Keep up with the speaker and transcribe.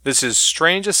This is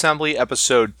Strange Assembly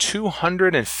episode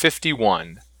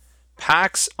 251,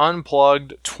 PAX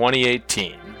Unplugged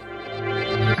 2018.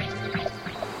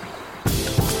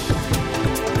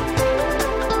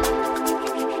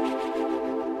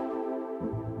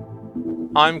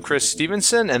 I'm Chris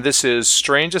Stevenson, and this is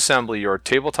Strange Assembly, your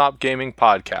tabletop gaming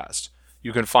podcast.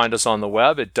 You can find us on the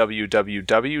web at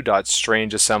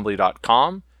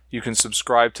www.strangeassembly.com. You can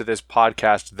subscribe to this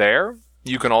podcast there.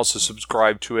 You can also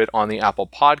subscribe to it on the Apple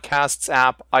Podcasts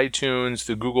app, iTunes,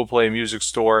 the Google Play Music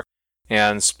Store,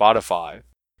 and Spotify.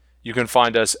 You can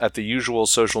find us at the usual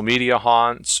social media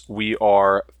haunts. We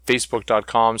are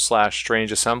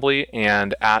facebook.com/strangeassembly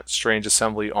and at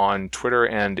strangeassembly on Twitter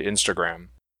and Instagram.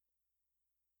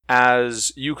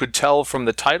 As you could tell from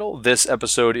the title, this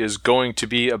episode is going to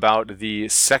be about the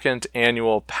second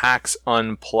annual PAX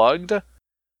Unplugged.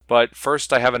 But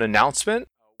first, I have an announcement.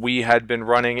 We had been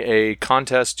running a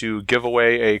contest to give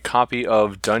away a copy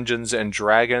of Dungeons &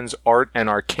 Dragons Art and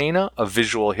Arcana, A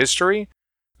Visual History.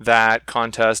 That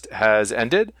contest has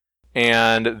ended,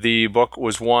 and the book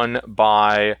was won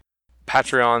by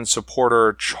Patreon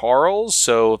supporter Charles,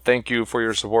 so thank you for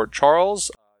your support, Charles.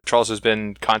 Charles has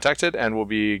been contacted, and we'll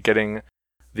be getting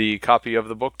the copy of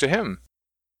the book to him.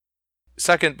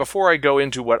 Second, before I go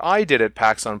into what I did at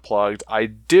PAX Unplugged, I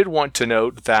did want to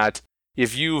note that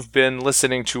if you've been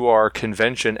listening to our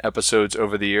convention episodes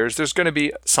over the years, there's going to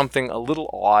be something a little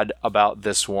odd about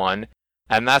this one,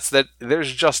 and that's that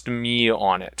there's just me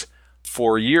on it.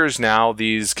 For years now,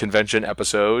 these convention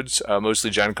episodes, mostly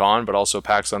Gen Con, but also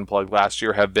PAX Unplugged last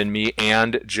year, have been me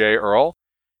and Jay Earl.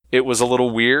 It was a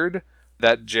little weird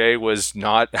that Jay was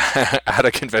not at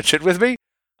a convention with me,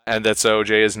 and that so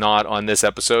Jay is not on this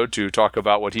episode to talk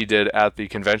about what he did at the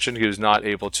convention. He was not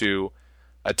able to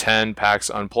attend PAX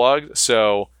Unplugged.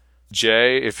 So,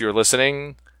 Jay, if you're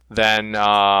listening, then,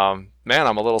 man,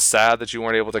 I'm a little sad that you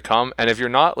weren't able to come. And if you're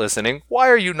not listening, why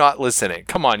are you not listening?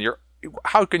 Come on,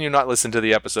 how can you not listen to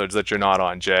the episodes that you're not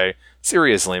on, Jay?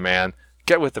 Seriously, man,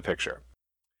 get with the picture.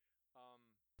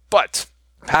 But,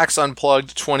 PAX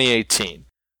Unplugged 2018.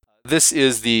 This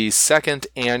is the second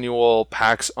annual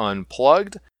PAX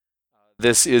Unplugged.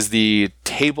 This is the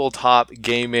tabletop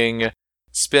gaming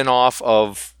spin-off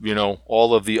of,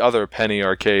 all of the other Penny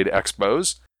Arcade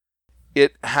expos.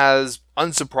 It has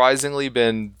unsurprisingly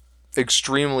been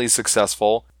extremely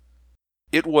successful.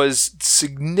 It was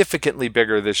significantly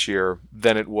bigger this year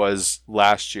than it was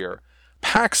last year.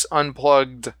 PAX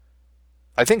Unplugged,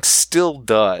 I think, still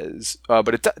does,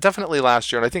 but it definitely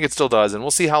last year, and I think it still does, and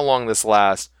we'll see how long this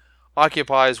lasts,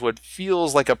 occupies what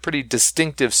feels like a pretty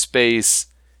distinctive space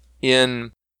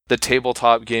in the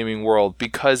tabletop gaming world,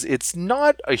 because it's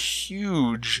not a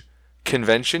huge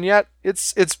convention yet.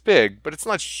 It's big, but it's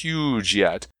not huge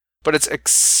yet. But it's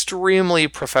extremely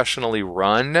professionally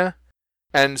run.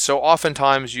 And so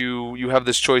oftentimes you have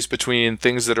this choice between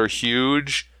things that are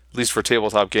huge, at least for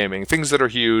tabletop gaming, things that are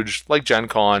huge, like Gen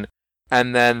Con,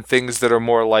 and then things that are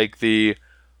more like the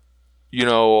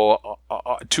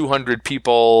 200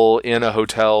 people in a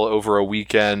hotel over a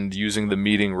weekend using the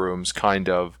meeting rooms kind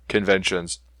of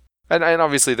conventions. And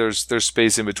obviously there's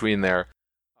space in between there.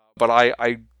 But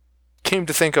I came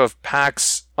to think of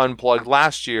PAX Unplugged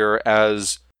last year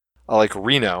as like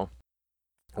Reno,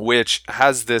 which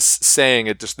has this saying,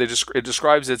 it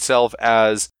describes itself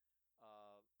as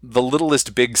the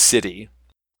littlest big city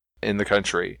in the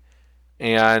country.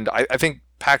 And I think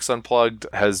PAX Unplugged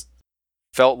has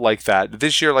felt like that.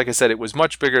 This year, like I said, it was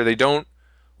much bigger. They don't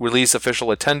release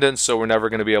official attendance, so we're never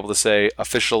going to be able to say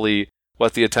officially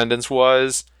what the attendance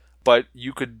was. But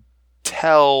you could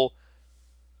tell,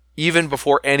 even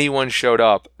before anyone showed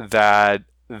up, that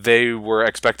they were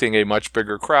expecting a much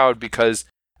bigger crowd because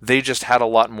they just had a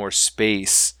lot more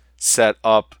space set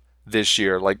up this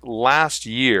year. Like last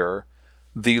year,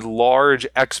 the large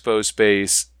expo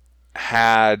space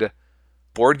had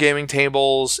board gaming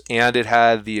tables, and it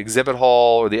had the exhibit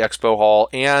hall or the expo hall,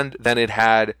 and then it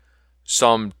had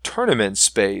some tournament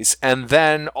space, and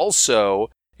then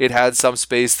also it had some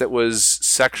space that was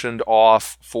sectioned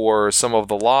off for some of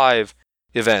the live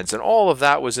events, and all of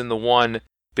that was in the one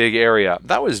big area.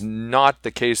 That was not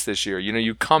the case this year.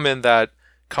 You come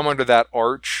under that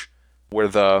arch where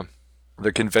the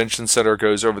convention center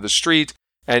goes over the street,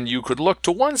 and you could look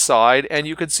to one side and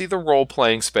you could see the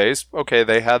role-playing space. Okay,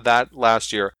 they had that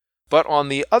last year. But on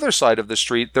the other side of the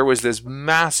street, there was this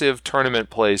massive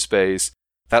tournament play space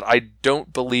that I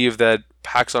don't believe that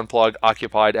PAX Unplugged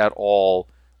occupied at all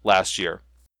last year.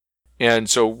 And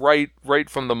so right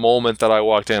from the moment that I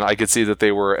walked in, I could see that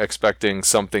they were expecting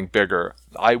something bigger.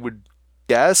 I would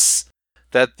guess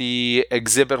that the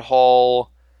exhibit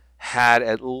hall had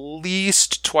at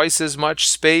least twice as much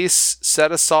space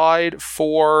set aside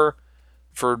for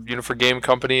game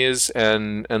companies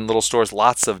and little stores.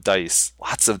 Lots of dice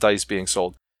being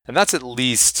sold, and that's at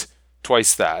least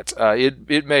twice that.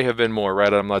 It may have been more,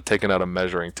 right? I'm not taking out a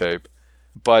measuring tape,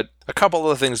 but a couple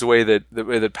of the things, the way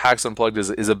that PAX Unplugged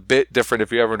is a bit different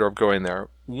if you ever end up going there.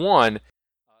 One,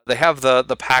 they have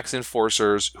the PAX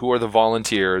enforcers, who are the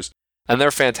volunteers, and they're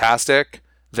fantastic.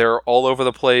 They're all over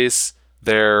the place.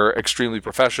 They're extremely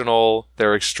professional.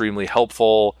 They're extremely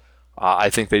helpful. I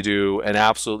think they do an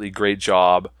absolutely great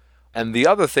job. And the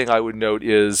other thing I would note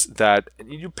is that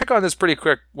you pick on this pretty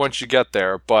quick once you get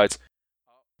there, but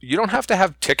you don't have to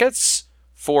have tickets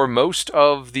for most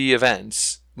of the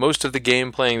events, most of the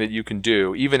game playing that you can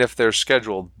do, even if they're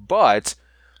scheduled. But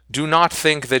do not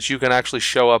think that you can actually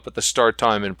show up at the start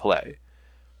time and play.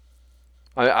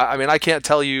 I mean, I can't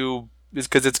tell you,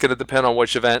 because it's going to depend on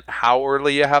which event, how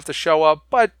early you have to show up,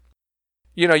 but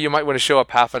you might want to show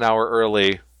up half an hour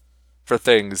early for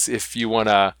things if you want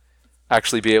to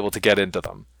actually be able to get into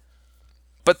them.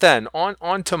 But then,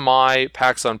 on to my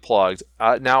PAX Unplugged.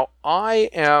 Now, I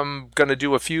am going to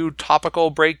do a few topical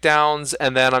breakdowns,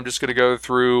 and then I'm just going to go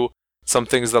through some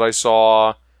things that I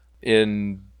saw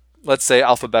in, let's say,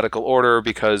 alphabetical order,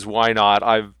 because why not?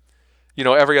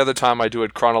 Every other time I do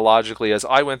it chronologically as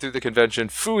I went through the convention.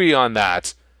 Phooey on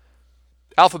that.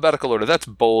 Alphabetical order, that's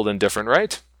bold and different,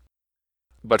 right?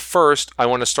 But first, I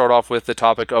want to start off with the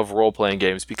topic of role-playing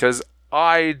games, because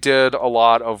I did a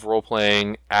lot of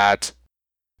role-playing at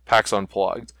PAX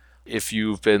Unplugged. If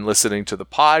you've been listening to the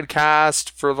podcast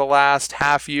for the last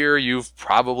half year, you've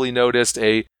probably noticed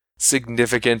a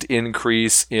significant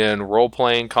increase in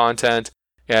role-playing content,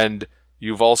 and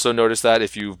you've also noticed that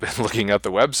if you've been looking at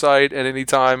the website at any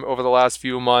time over the last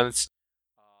few months.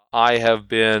 I have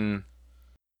been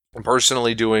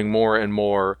personally doing more and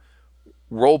more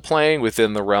role-playing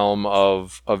within the realm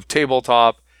of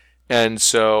tabletop, and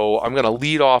so I'm going to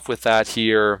lead off with that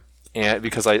here, and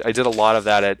because I did a lot of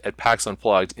that at PAX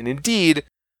Unplugged. And indeed,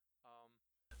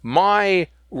 my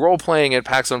role-playing at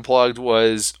PAX Unplugged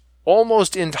was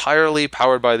almost entirely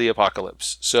Powered by the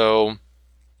Apocalypse. So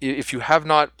if you have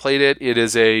not played it, it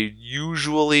is a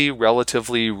usually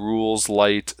relatively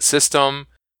rules-light system,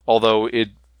 although it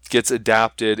gets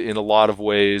adapted in a lot of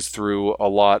ways through a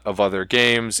lot of other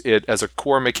games. It, as a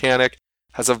core mechanic,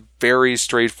 has a very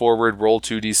straightforward roll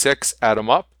 2d6, add them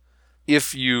up.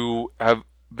 If you have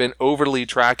been overly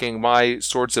tracking my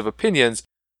sorts of opinions,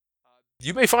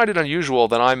 you may find it unusual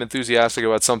that I'm enthusiastic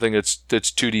about something that's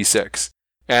 2d6.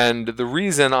 And the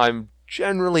reason I'm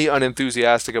generally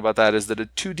unenthusiastic about that is that a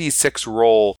 2d6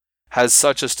 roll has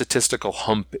such a statistical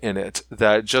hump in it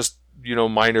that just,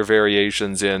 minor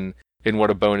variations in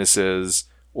what a bonus is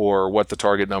or what the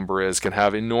target number is can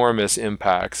have enormous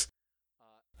impacts.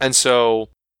 And so,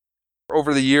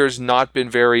 over the years, not been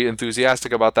very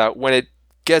enthusiastic about that when it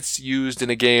gets used in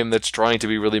a game that's trying to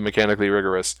be really mechanically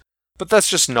rigorous. But that's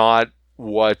just not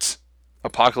what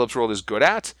Apocalypse World is good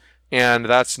at, and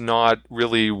that's not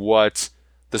really what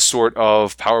the sort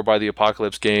of Powered by the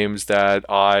Apocalypse games that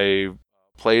I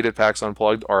played at PAX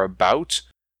Unplugged are about.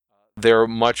 They're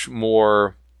much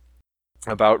more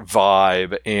about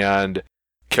vibe and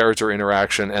character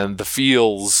interaction and the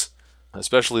feels,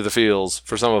 especially the feels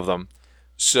for some of them.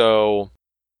 So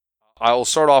I'll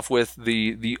start off with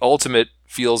the ultimate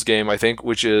feels game, I think,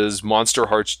 which is Monster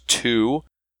Hearts 2.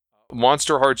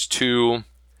 Monster Hearts 2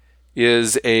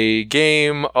 is a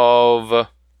game of,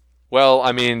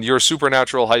 you're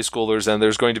supernatural high schoolers, and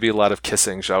there's going to be a lot of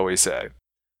kissing, shall we say.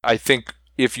 I think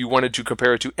if you wanted to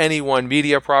compare it to any one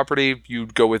media property,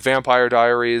 you'd go with Vampire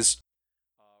Diaries.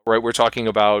 Right, we're talking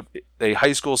about a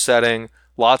high school setting,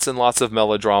 lots and lots of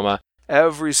melodrama,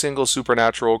 every single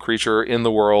supernatural creature in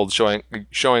the world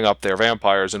showing up there,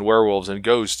 vampires and werewolves and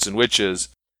ghosts and witches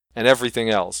and everything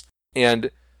else.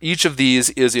 And each of these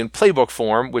is in playbook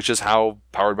form, which is how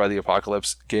Powered by the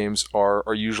Apocalypse games are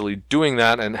usually doing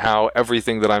that, and how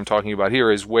everything that I'm talking about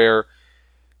here is where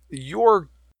your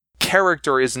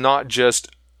character is not just,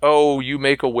 you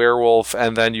make a werewolf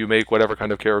and then you make whatever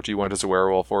kind of character you want as a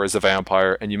werewolf or as a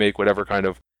vampire, and you make whatever kind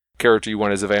of character you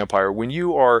want as a vampire. When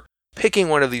you are picking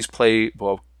one of these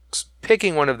playbooks,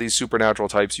 picking one of these supernatural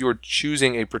types, you're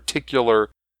choosing a particular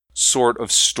sort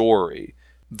of story.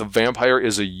 The vampire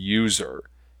is a user,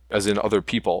 as in other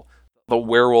people. The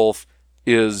werewolf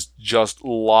is just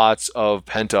lots of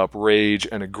pent-up rage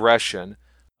and aggression.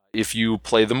 If you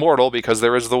play the mortal, because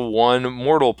there is the one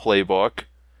mortal playbook,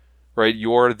 right,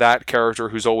 you're that character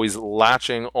who's always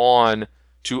latching on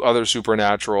to other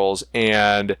supernaturals,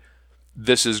 and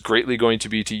this is greatly going to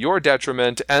be to your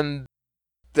detriment, and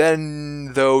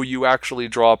then, though, you actually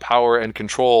draw power and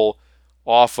control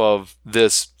off of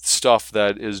this stuff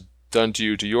that is done to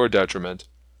you to your detriment.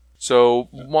 So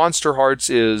Monster Hearts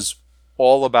is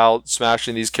all about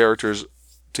smashing these characters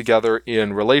together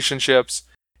in relationships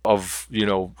of,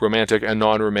 romantic and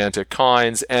non-romantic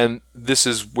kinds. And this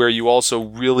is where you also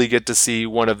really get to see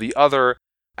one of the other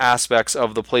aspects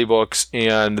of the playbooks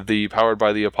and the Powered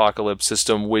by the Apocalypse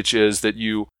system, which is that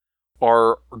you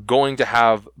are going to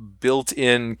have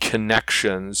built-in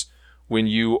connections when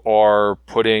you are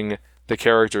putting the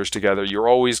characters together. You're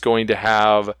always going to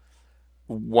have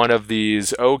one of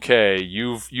these, okay,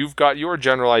 you've got your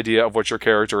general idea of what your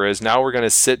character is. Now we're going to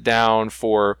sit down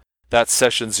for that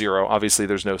session 0. Obviously,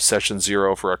 there's no session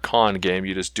 0 for a con game.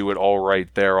 You just do it all right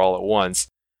there all at once.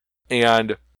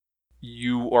 And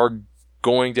you are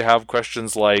going to have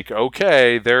questions like,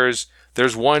 okay, there's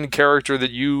one character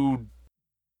that you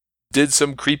did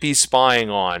some creepy spying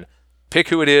on. Pick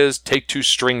who it is, take 2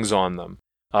 strings on them.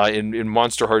 In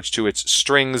Monster Hearts 2, it's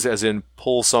strings as in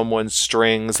pull someone's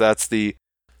strings. That's the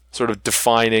sort of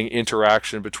defining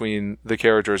interaction between the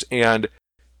characters. And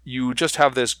you just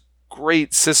have this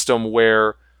great system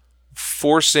where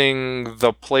forcing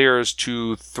the players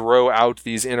to throw out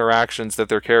these interactions that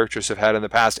their characters have had in the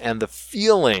past and the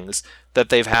feelings that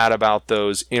they've had about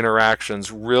those interactions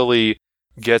really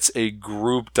gets a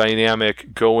group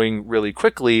dynamic going really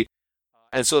quickly.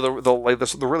 And so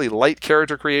the really light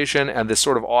character creation and this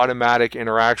sort of automatic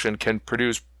interaction can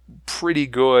produce pretty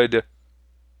good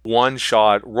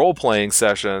one-shot role-playing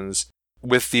sessions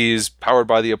with these Powered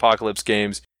by the Apocalypse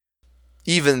games,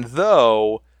 even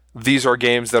though these are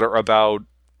games that are about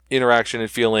interaction and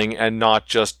feeling and not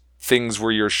just things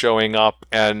where you're showing up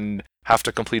and have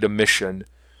to complete a mission,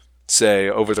 say,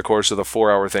 over the course of the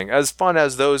 4-hour thing. As fun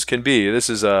as those can be,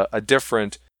 this is a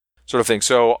different sort of thing.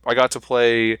 So I got to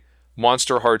play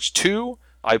Monster Hearts 2.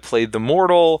 I played The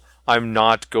Mortal. I'm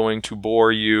not going to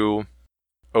bore you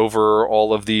over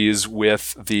all of these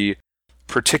with the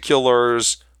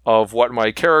particulars of what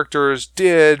my characters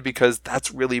did, because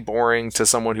that's really boring to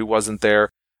someone who wasn't there.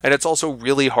 And it's also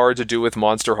really hard to do with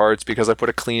Monster Hearts because I put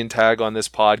a clean tag on this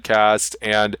podcast,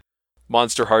 and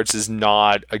Monster Hearts is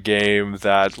not a game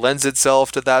that lends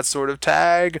itself to that sort of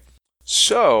tag.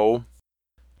 So,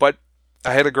 but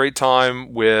I had a great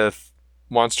time with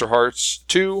Monster Hearts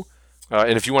 2.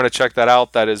 And if you want to check that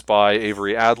out, that is by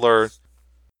Avery Adler.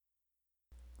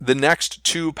 The next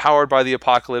 2 Powered by the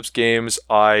Apocalypse games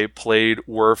I played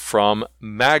were from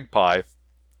Magpie.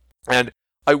 And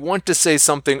I want to say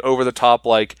something over the top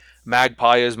like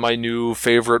Magpie is my new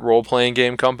favorite role-playing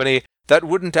game company. That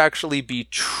wouldn't actually be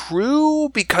true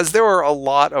because there are a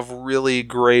lot of really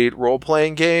great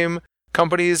role-playing game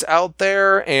companies out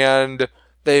there, and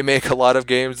they make a lot of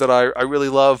games that I really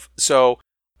love. So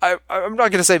I'm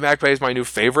not going to say Magpie is my new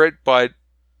favorite, but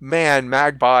man,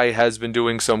 Magpie has been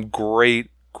doing some great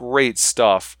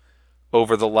stuff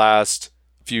over the last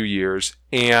few years.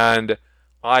 And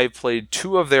I played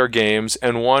 2 of their games,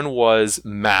 and one was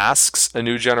Masks, A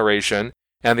New Generation,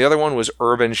 and the other one was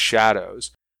Urban Shadows.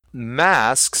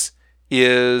 Masks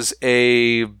is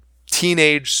a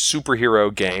teenage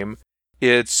superhero game.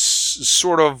 It's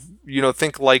sort of,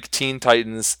 think like Teen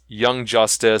Titans, Young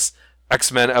Justice,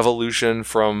 X-Men Evolution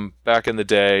from back in the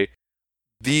day.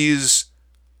 These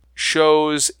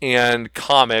shows and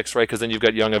comics, right, because then you've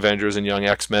got Young Avengers and Young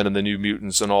X-Men and the New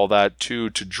Mutants and all that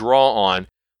too to draw on.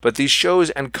 But these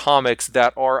shows and comics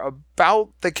that are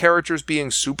about the characters being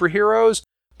superheroes,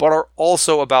 but are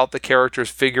also about the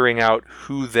characters figuring out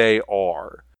who they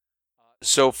are.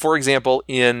 So, for example,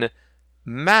 in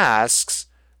Masks,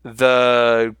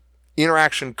 the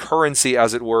interaction currency,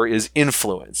 as it were, is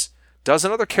influence. Does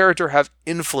another character have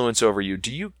influence over you?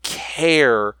 Do you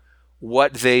care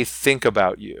what they think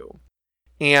about you?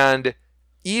 And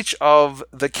each of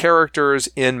the characters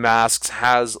in Masks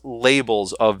has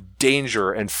labels of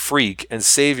danger and freak and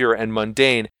savior and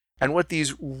mundane. And what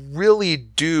these really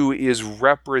do is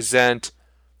represent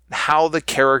how the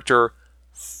character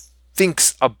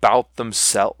thinks about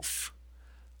themselves.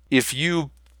 If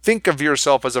you think of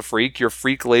yourself as a freak, your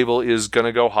freak label is going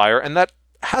to go higher, and that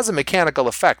has a mechanical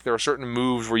effect. There are certain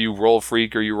moves where you roll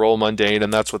freak or you roll mundane,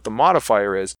 and that's what the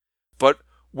modifier is. But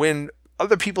when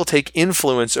other people take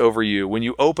influence over you, when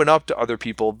you open up to other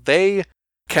people, they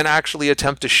can actually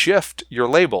attempt to shift your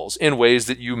labels in ways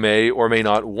that you may or may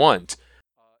not want.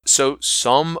 So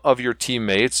some of your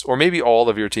teammates, or maybe all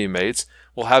of your teammates,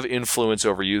 will have influence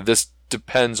over you. This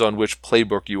depends on which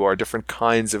playbook you are. Different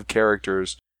kinds of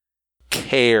characters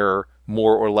care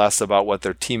more or less about what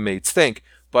their teammates think,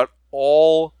 but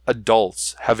all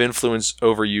adults have influence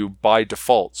over you by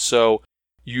default. So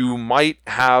you might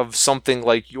have something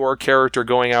like your character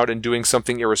going out and doing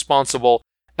something irresponsible,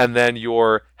 and then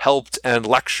you're helped and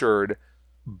lectured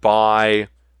by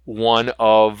one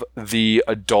of the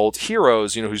adult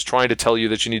heroes, who's trying to tell you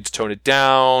that you need to tone it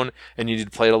down and you need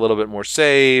to play it a little bit more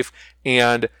safe.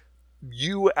 And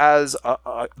you as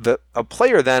a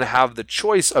player then have the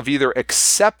choice of either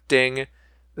accepting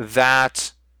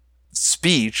that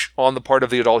speech on the part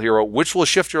of the adult hero, which will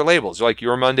shift your labels. Like,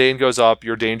 your mundane goes up,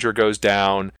 your danger goes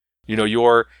down.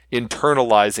 You're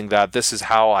internalizing that this is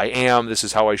how I am, this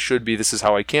is how I should be, this is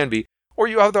how I can be. Or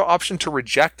you have the option to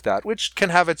reject that, which can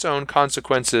have its own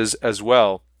consequences as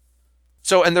well.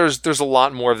 So, and there's a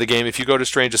lot more of the game. If you go to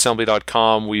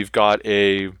strangeassembly.com, we've got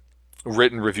a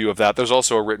written review of that. There's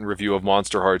also a written review of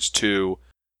Monster Hearts 2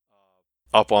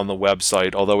 up on the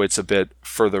website, although it's a bit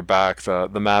further back. The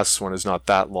Masks one is not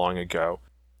that long ago.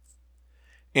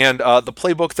 And the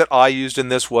playbook that I used in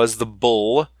this was the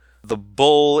Bull. The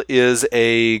Bull is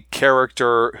a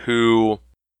character who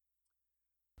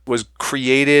was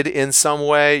created in some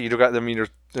way.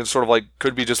 It's sort of like,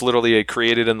 could be just literally a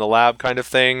created in the lab kind of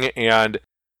thing, and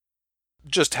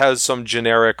just has some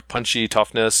generic punchy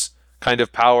toughness kind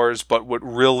of powers, but what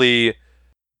really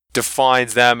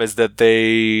defines them is that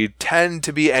they tend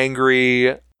to be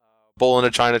angry, bull in a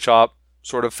china shop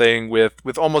sort of thing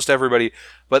with almost everybody,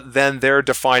 but then their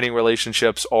defining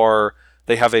relationships are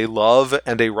they have a love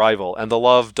and a rival, and the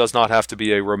love does not have to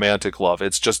be a romantic love.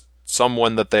 It's just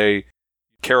someone that they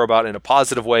care about in a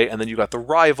positive way, and then you got the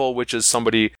rival, which is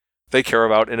somebody they care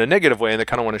about in a negative way, and they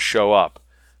kind of want to show up.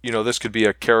 This could be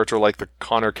a character like the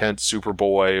Connor Kent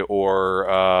Superboy,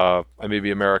 or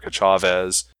maybe America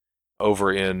Chavez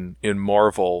over in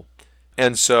Marvel.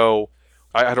 And so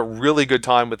I had a really good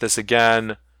time with this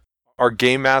again. Our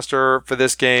game master for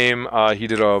this game, he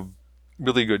did a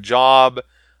really good job.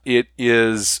 It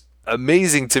is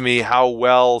amazing to me how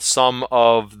well some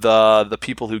of the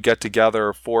people who get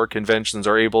together for conventions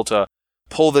are able to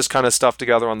pull this kind of stuff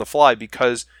together on the fly,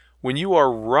 because when you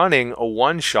are running a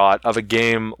one-shot of a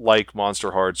game like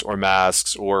Monster Hearts or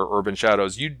Masks or Urban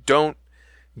Shadows, you don't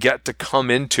get to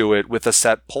come into it with a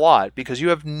set plot, because you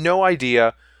have no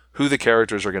idea who the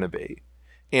characters are going to be.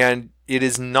 And it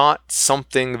is not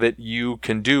something that you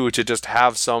can do to just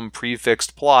have some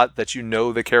prefixed plot that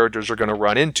the characters are going to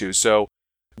run into. So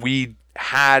we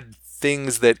had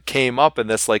things that came up in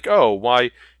this, like, oh, why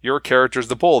your character's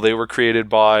the bull. They were created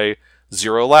by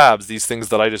Zero Labs, these things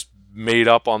that I just made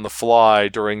up on the fly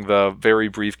during the very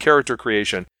brief character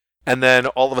creation. And then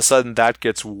all of a sudden that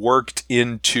gets worked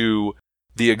into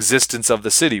the existence of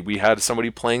the city. We had somebody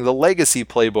playing the Legacy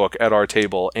playbook at our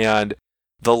table, and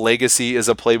the Legacy is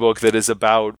a playbook that is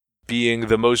about being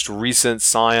the most recent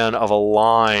scion of a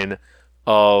line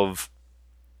of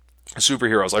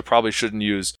superheroes. I probably shouldn't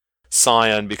use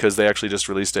Scion because they actually just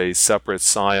released a separate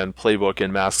Scion playbook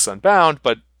in Masks Unbound,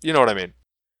 but you know what I mean.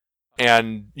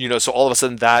 And, so all of a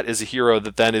sudden that is a hero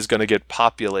that then is going to get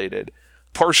populated.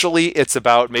 Partially it's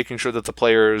about making sure that the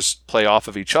players play off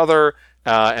of each other,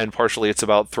 and partially it's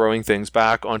about throwing things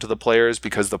back onto the players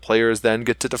because the players then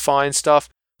get to define stuff.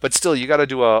 But still, you got to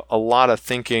do a lot of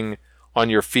thinking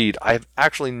on your feet. I've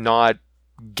actually not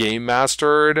game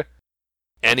mastered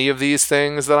any of these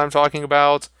things that I'm talking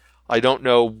about. I don't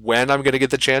know when I'm going to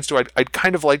get the chance to. I'd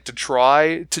kind of like to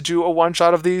try to do a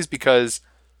one-shot of these because,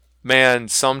 man,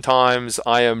 sometimes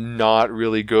I am not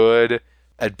really good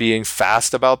at being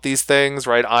fast about these things,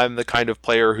 right? I'm the kind of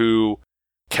player who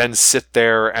can sit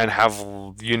there and have,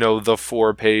 the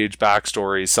 4-page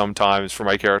backstory sometimes for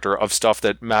my character of stuff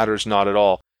that matters not at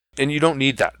all. And you don't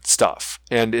need that stuff.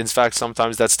 And in fact,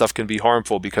 sometimes that stuff can be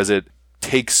harmful because it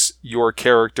takes your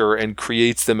character and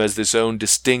creates them as this own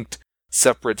distinct,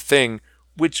 separate thing,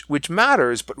 which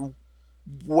matters. But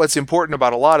what's important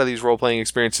about a lot of these role-playing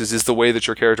experiences is the way that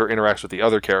your character interacts with the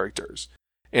other characters.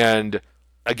 And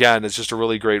again, it's just a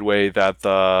really great way that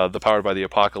the Powered by the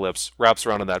Apocalypse wraps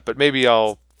around on that. But maybe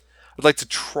I'd like to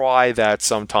try that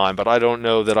sometime, but I don't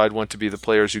know that I'd want to be the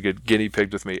players who get guinea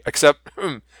pigged with me. Except,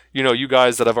 you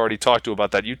guys that I've already talked to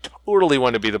about that, you totally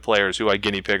want to be the players who I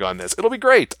guinea pig on this. It'll be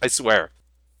great, I swear.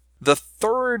 The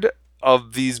third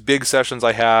of these big sessions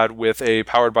I had with a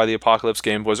Powered by the Apocalypse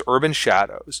game was Urban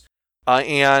Shadows.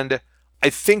 And I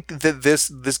think that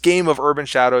this game of Urban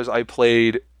Shadows I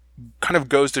played kind of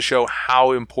goes to show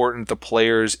how important the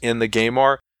players in the game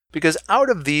are. Because out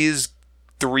of these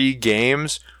 3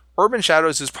 games, Urban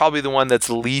Shadows is probably the one that's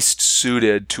least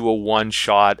suited to a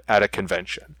one-shot at a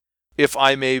convention. If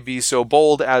I may be so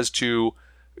bold as to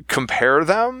compare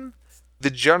them,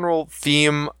 the general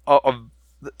theme of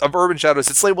Urban Shadows,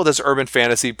 it's labeled as urban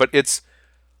fantasy, but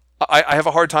I have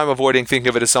a hard time avoiding thinking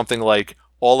of it as something like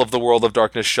all of the World of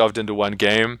Darkness shoved into one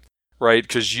game, right?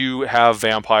 Because you have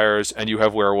vampires, and you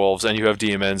have werewolves, and you have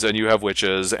demons, and you have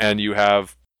witches, and you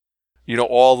have,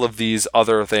 all of these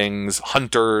other things,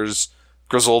 hunters,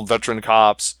 grizzled veteran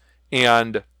cops,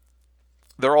 and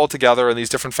they're all together, and these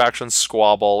different factions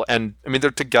squabble, and, they're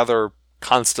together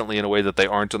constantly in a way that they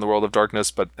aren't in the World of Darkness,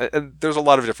 but and there's a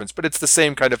lot of difference. But it's the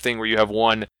same kind of thing where you have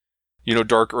one,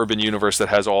 dark urban universe that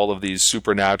has all of these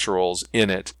supernaturals in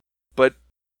it. But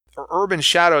Urban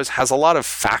Shadows has a lot of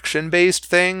faction-based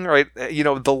thing, right?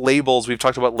 The labels, we've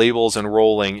talked about labels and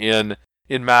rolling. In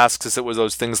Masks, it was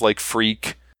those things like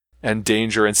Freak and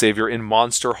Danger and Savior. In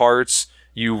Monster Hearts,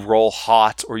 you roll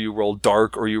hot, or you roll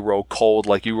dark, or you roll cold.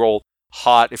 Like, you roll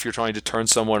hot if you're trying to turn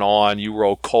someone on, you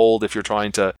roll cold if you're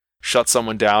trying to shut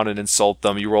someone down and insult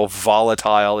them, you roll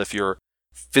volatile if you're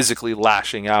physically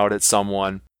lashing out at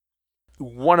someone.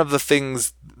 One of the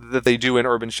things that they do in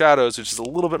Urban Shadows, which is a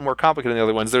little bit more complicated than the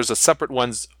other ones, there's a separate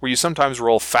ones where you sometimes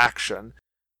roll faction,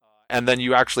 and then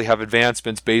you actually have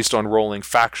advancements based on rolling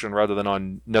faction rather than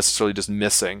on necessarily just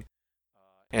missing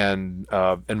and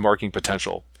marking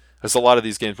potential. There's a lot of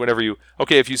these games,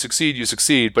 if you succeed, you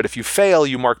succeed, but if you fail,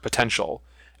 you mark potential,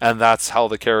 and that's how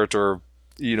the character,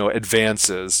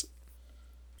 advances.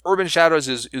 Urban Shadows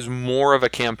is more of a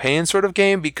campaign sort of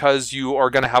game because you are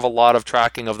going to have a lot of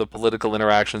tracking of the political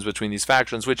interactions between these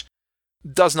factions, which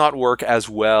does not work as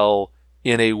well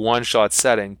in a one-shot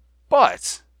setting.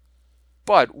 But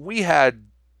we had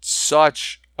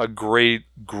such a great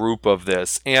group of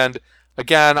this, and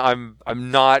again,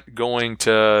 I'm not going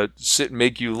to sit and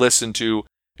make you listen to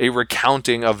a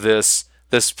recounting of this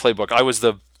playbook. I was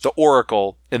the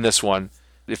oracle in this one,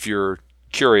 if you're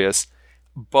curious,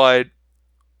 but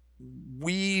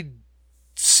we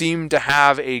seemed to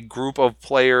have a group of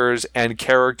players and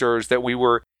characters that we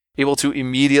were able to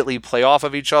immediately play off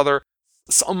of each other.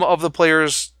 Some of the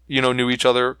players, knew each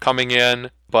other coming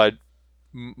in, but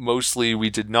mostly we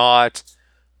did not.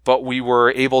 But we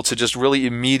were able to just really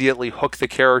immediately hook the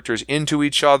characters into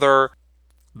each other.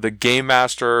 The Game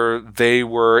Master, they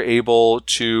were able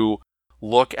to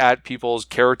look at people's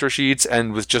character sheets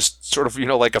and with just sort of,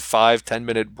 like a 5-10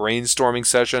 minute brainstorming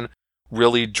session,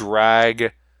 really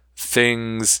drag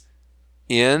things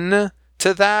in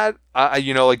to that.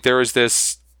 There was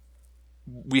this,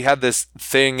 we had this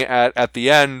thing at the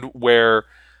end where,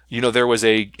 there was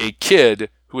a kid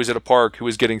who was at a park who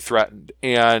was getting threatened,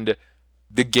 and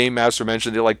the Game Master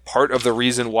mentioned that part of the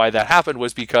reason why that happened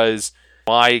was because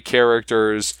my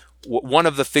characters, one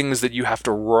of the things that you have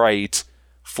to write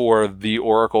for the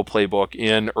Oracle playbook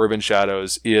in Urban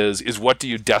Shadows is what do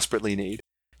you desperately need?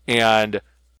 And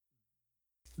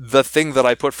the thing that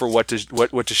I put for what does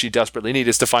she desperately need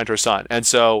is to find her son. And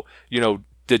so,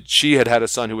 that she had a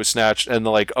son who was snatched, and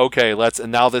okay,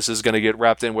 and now this is going to get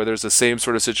wrapped in where there's the same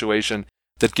sort of situation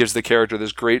that gives the character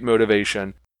this great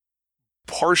motivation.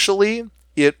 Partially,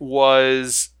 it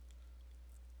was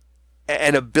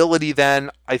an ability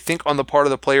then, I think, on the part of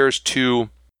the players to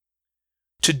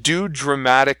do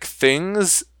dramatic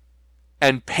things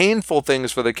and painful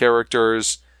things for the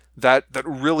characters that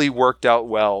really worked out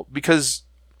well. Because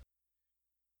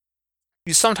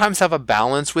you sometimes have a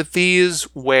balance with these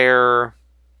where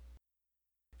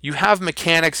you have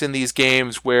mechanics in these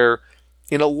games where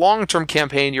in a long-term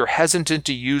campaign you're hesitant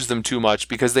to use them too much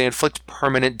because they inflict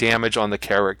permanent damage on the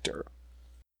character.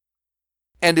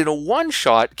 And in a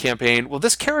one-shot campaign, well,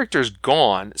 this character's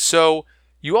gone, so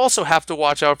you also have to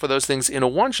watch out for those things in a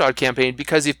one-shot campaign,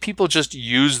 because if people just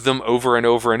use them over and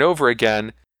over and over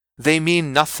again, they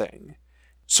mean nothing.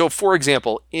 So, for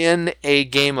example, in a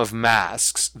game of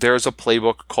Masks, there's a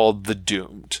playbook called The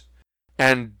Doomed.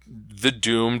 And The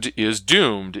Doomed is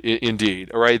doomed, indeed.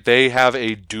 All right? They have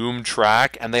a Doom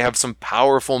track, and they have some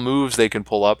powerful moves they can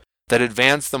pull up that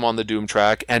advance them on the Doom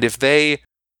track. And if they,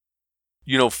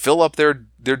 fill up their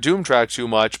Doom track too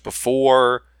much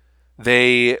before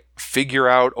they figure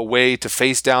out a way to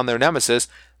face down their nemesis,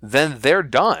 then they're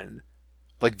done.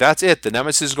 That's it. The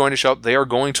nemesis is going to show up. They are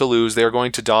going to lose. They are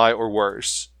going to die or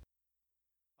worse.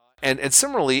 And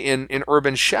similarly, in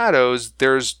Urban Shadows,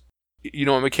 there's,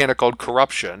 a mechanic called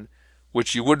corruption,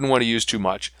 which you wouldn't want to use too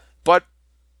much. But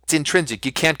it's intrinsic.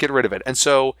 You can't get rid of it. And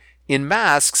so in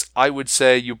Masks, I would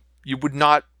say you would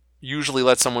not usually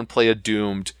let someone play a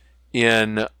Doomed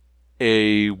in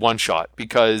a one-shot,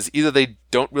 because either they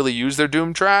don't really use their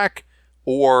Doom track,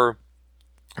 or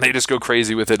they just go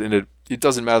crazy with it, and it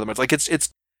doesn't matter that much.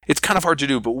 It's kind of hard to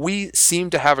do, but we seem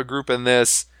to have a group in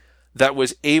this that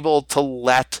was able to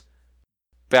let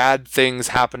bad things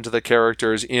happen to the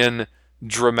characters in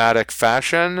dramatic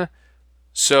fashion.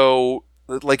 So,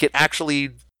 it actually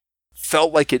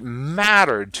felt like it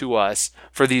mattered to us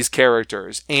for these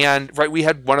characters. And right, we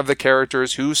had one of the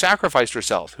characters who sacrificed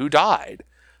herself, who died.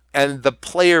 And the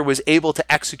player was able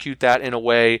to execute that in a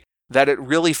way that it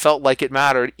really felt like it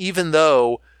mattered, even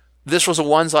though this was a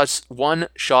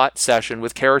one-shot session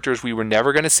with characters we were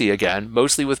never going to see again,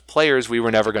 mostly with players we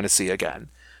were never going to see again.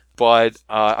 But,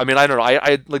 I don't know,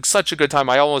 I had like such a good time.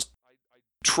 I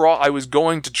was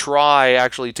going to try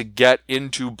actually to get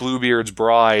into Bluebeard's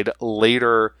Bride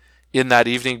later in that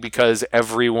evening because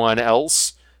everyone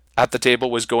else at the table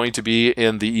was going to be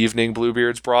in the evening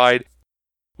Bluebeard's Bride,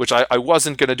 which I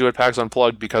wasn't going to do at PAX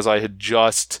Unplugged because I had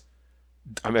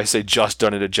I say just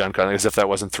done it at Gen Con, as if that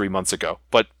wasn't 3 months ago.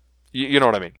 But you know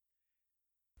what I mean.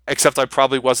 Except I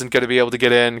probably wasn't going to be able to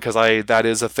get in because that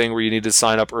is a thing where you need to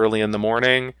sign up early in the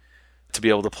morning to be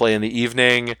able to play in the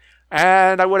evening.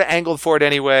 And I would have angled for it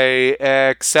anyway,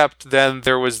 except then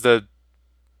there was the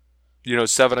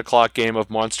 7 o'clock game of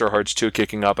Monster Hearts 2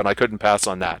 kicking up, and I couldn't pass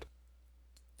on that.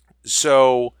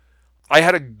 So I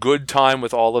had a good time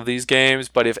with all of these games,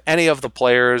 but if any of the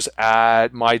players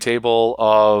at my table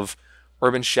of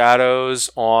Urban Shadows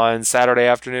on Saturday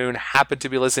afternoon happened to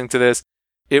be listening to this,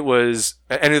 it was,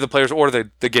 any of the players or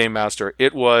the Game Master,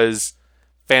 it was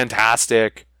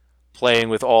fantastic playing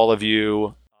with all of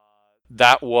you.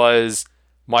 That was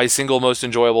my single most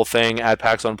enjoyable thing at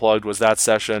PAX Unplugged, was that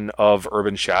session of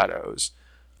Urban Shadows.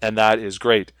 And that is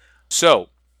great. So,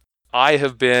 I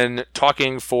have been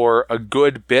talking for a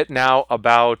good bit now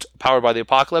about Powered by the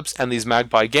Apocalypse and these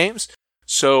Magpie games.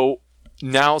 So,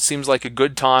 now seems like a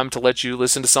good time to let you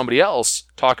listen to somebody else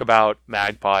talk about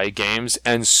Magpie games.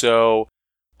 And so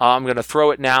I'm going to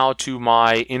throw it now to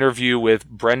my interview with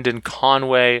Brendan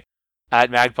Conway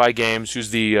at Magpie Games, who's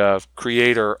the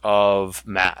creator of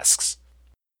Masks.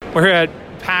 We're here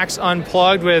at PAX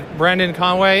Unplugged with Brendan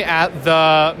Conway at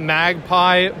the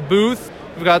Magpie booth.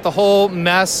 We've got the whole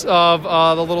mess of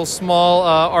the little small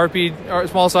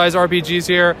size RPGs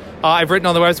here. I've written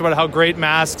on the website about how great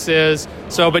Masks is.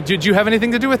 But did you have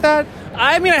anything to do with that?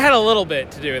 I mean, I had a little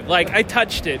bit to do with it. I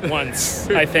touched it once,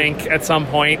 I think, at some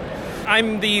point.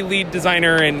 I'm the lead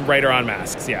designer and writer on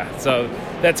Masks, yeah. So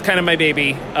that's kind of my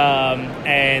baby.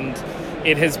 And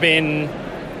it has been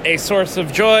a source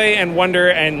of joy and wonder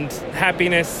and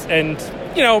happiness and,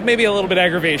 maybe a little bit of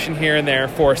aggravation here and there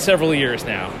for several years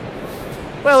now.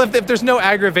 Well, if there's no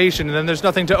aggravation, then there's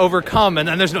nothing to overcome, and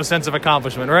then there's no sense of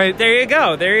accomplishment, right? There you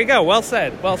go. Well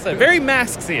said. Very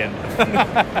Masksian.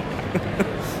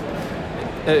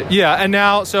 Yeah, and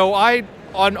now, so on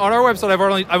our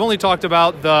website, I've only talked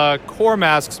about the core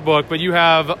Masks book, but you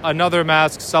have another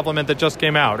Masks supplement that just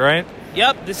came out, right?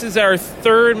 Yep, this is our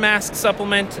third Mask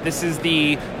supplement. This is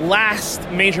the last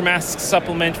major Mask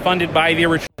supplement funded by the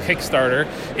original Kickstarter.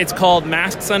 It's called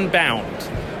Masks Unbound.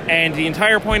 And the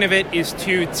entire point of it is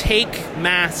to take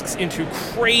Masks into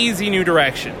crazy new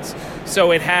directions.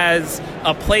 So it has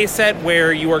a playset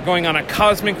where you are going on a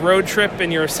cosmic road trip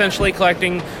and you're essentially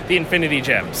collecting the Infinity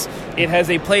Gems. It has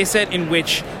a playset in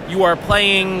which you are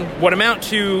playing what amount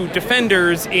to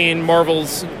Defenders in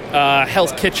Marvel's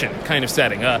Hell's Kitchen kind of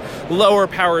setting, a lower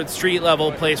powered street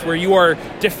level place where you are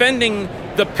defending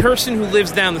the person who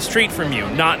lives down the street from you,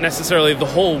 not necessarily the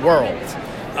whole world.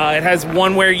 It has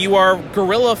one where you are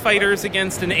guerrilla fighters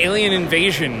against an alien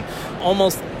invasion,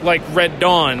 almost like Red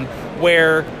Dawn,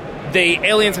 where the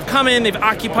aliens have come in, they've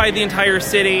occupied the entire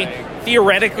city.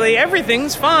 Theoretically,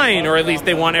 everything's fine, or at least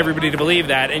they want everybody to believe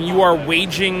that, and you are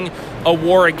waging a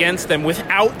war against them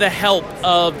without the help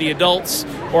of the adults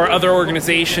or other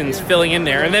organizations filling in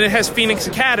there. And then it has Phoenix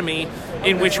Academy,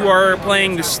 in which you are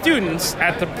playing the students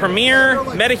at the premier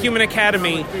metahuman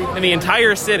academy in the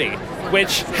entire city,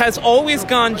 which has always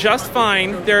gone just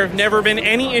fine. There have never been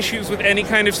any issues with any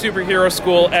kind of superhero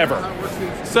school ever.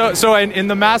 So in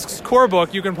the Masks core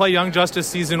book, you can play Young Justice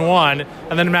Season 1,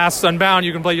 and then Masks Unbound,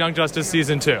 you can play Young Justice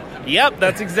Season 2. Yep,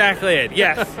 that's exactly it,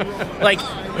 yes.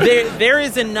 There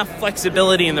is enough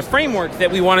flexibility in the framework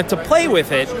that we wanted to play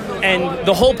with it, and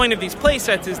the whole point of these play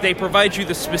sets is they provide you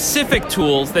the specific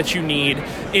tools that you need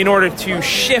in order to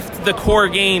shift the core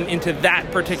game into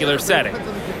that particular setting.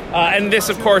 And this,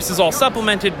 of course, is all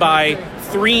supplemented by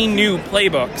 3 new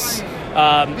playbooks.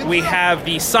 We have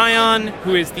the Scion,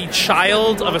 who is the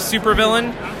child of a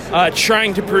supervillain,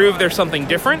 trying to prove there's something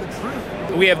different.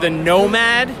 We have the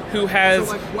Nomad, who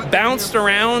has bounced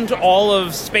around all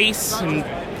of space and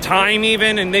time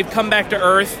even, and they've come back to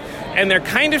Earth, and they're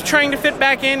kind of trying to fit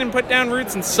back in and put down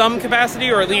roots in some capacity,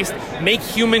 or at least make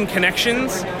human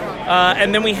connections.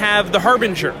 And then we have the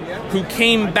Harbinger, who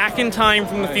came back in time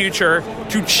from the future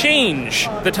to change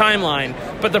the timeline.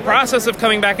 But the process of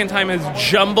coming back in time has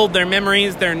jumbled their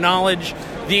memories, their knowledge,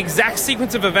 the exact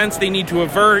sequence of events they need to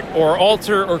avert or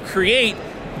alter or create.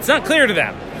 It's not clear to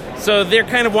them. So they're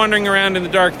kind of wandering around in the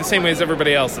dark the same way as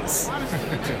everybody else is.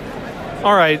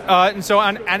 All right. And so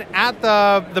at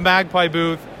the Magpie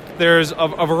booth, there's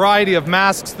a variety of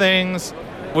masks things,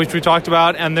 which we talked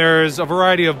about, and there's a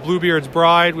variety of Bluebeard's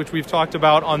Bride, which we've talked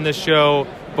about on this show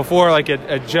before, like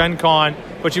at Gen Con.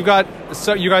 But you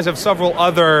guys have several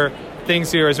other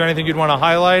things here. Is there anything you'd want to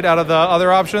highlight out of the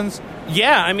other options?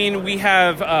 Yeah, I mean, we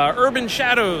have Urban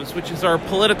Shadows, which is our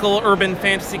political urban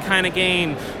fantasy kind of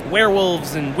game.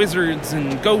 Werewolves and wizards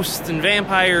and ghosts and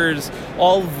vampires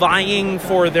all vying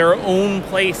for their own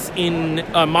place in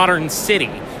a modern city.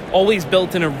 Always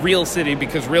built in a real city,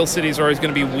 because real cities are always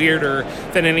going to be weirder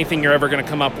than anything you're ever going to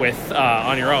come up with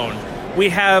on your own. We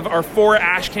have our 4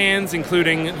 ash cans,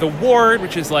 including The Ward,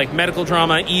 which is like medical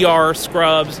drama, ER,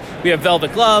 Scrubs. We have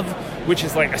Velvet Glove, which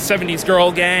is like a 70s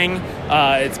girl gang.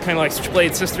 It's kind of like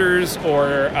Switchblade Sisters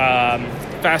or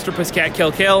Faster Pussycat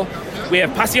Kill Kill. We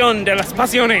have Pasión de las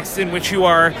Pasiones, in which you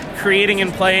are creating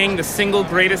and playing the single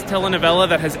greatest telenovela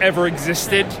that has ever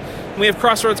existed. We have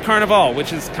Crossroads Carnival,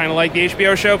 which is kind of like the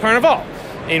HBO show Carnival,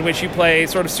 in which you play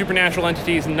sort of supernatural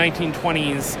entities in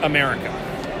 1920s America.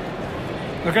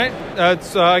 Okay,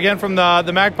 that's again from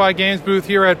the Magpie Games booth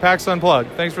here at PAX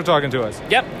Unplugged. Thanks for talking to us.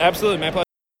 Yep, absolutely, my pleasure.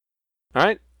 All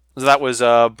right, so that was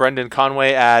Brendan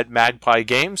Conway at Magpie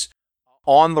Games.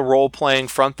 On the role-playing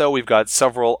front, though, we've got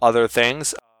several other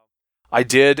things. I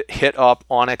did hit up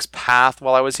Onyx Path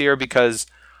while I was here because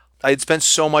I had spent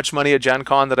so much money at Gen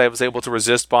Con that I was able to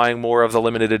resist buying more of the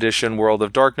limited edition World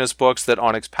of Darkness books that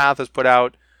Onyx Path has put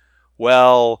out.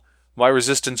 Well, my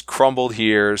resistance crumbled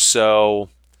here, so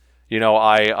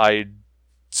I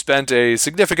spent a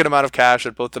significant amount of cash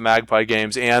at both the Magpie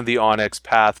Games and the Onyx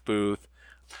Path booth.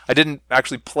 I didn't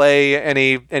actually play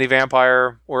any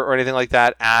vampire or anything like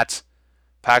that at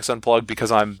PAX Unplugged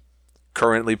because I'm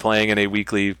currently playing in a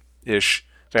weekly-ish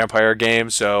vampire game,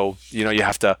 so you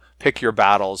have to pick your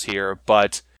battles here.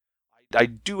 But I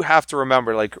do have to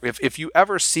remember, like, if you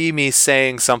ever see me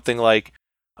saying something like,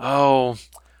 "Oh,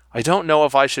 I don't know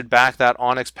if I should back that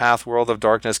Onyx Path World of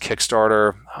Darkness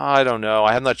Kickstarter. I don't know.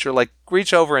 I'm not sure." Like,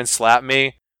 reach over and slap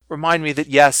me. Remind me that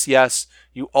yes,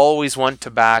 you always want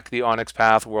to back the Onyx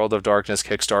Path World of Darkness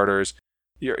Kickstarters.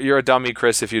 You're a dummy,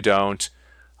 Chris, if you don't.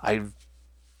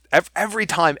 Every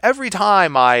time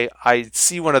I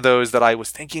see one of those that I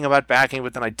was thinking about backing,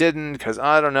 but then I didn't, because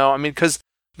I don't know. I mean, because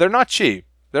they're not cheap.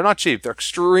 They're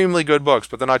extremely good books,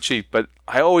 but they're not cheap. But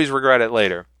I always regret it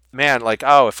later. Man, like,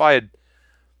 if I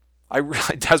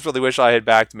really desperately wish I had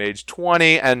backed Mage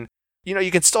 20, and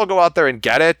you can still go out there and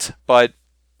get it, but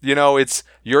it's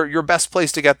your best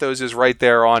place to get those is right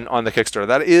there on the Kickstarter.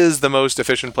 That is the most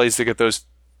efficient place to get those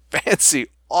fancy,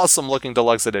 awesome looking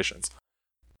deluxe editions.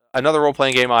 Another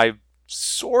role-playing game I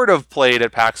sort of played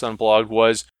at PAX Unplugged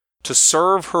was To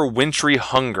Serve Her Wintry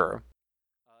Hunger.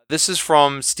 This is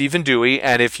from Stephen Dewey,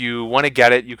 and if you want to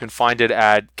get it, you can find it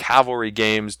at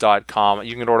cavalrygames.com.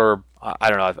 You can order,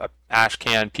 a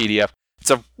Ashcan PDF.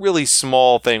 It's a really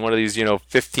small thing, one of these,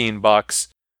 $15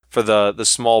 for the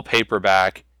small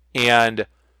paperback. And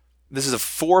this is a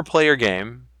 4-player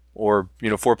game, or,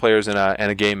 4 players and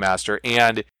a game master.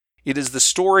 And it is the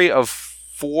story of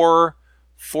 4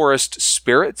 forest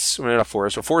spirits, not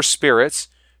forest, but 4 spirits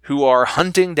who are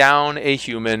hunting down a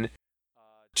human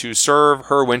to serve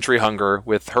her wintry hunger,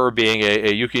 with her being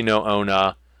a Yuki no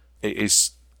Onna, a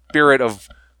spirit of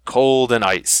cold and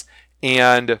ice.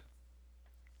 And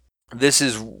this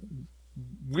is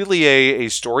really a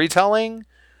storytelling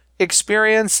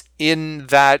experience in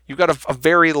that you've got a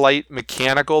very light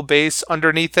mechanical base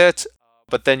underneath it,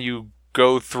 but then you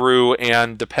go through,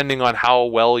 and depending on how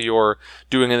well you're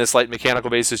doing in this light mechanical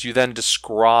basis, you then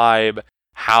describe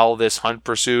how this hunt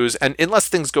pursues. And unless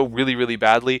things go really, really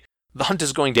badly, the hunt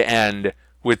is going to end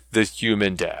with the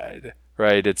human dead,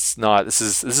 right? It's not, this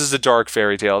is a dark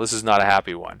fairy tale. This is not a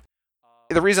happy one.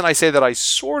 The reason I say that I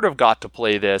sort of got to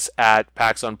play this at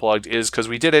PAX Unplugged is because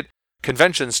we did it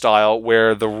convention style,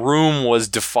 where the room was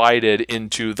divided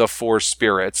into the 4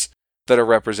 spirits that are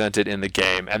represented in the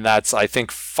game. And that's, I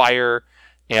think, fire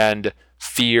and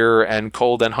fear and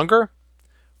cold and hunger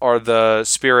are the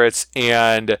spirits.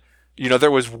 And,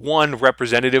 there was one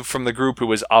representative from the group who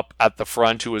was up at the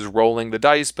front who was rolling the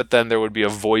dice, but then there would be a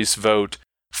voice vote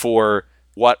for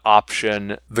what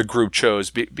option the group chose.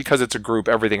 Because it's a group,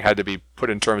 everything had to be put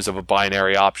in terms of a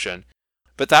binary option.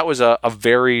 But that was a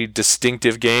very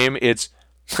distinctive game. It's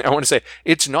I want to say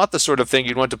it's not the sort of thing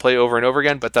you'd want to play over and over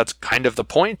again, but that's kind of the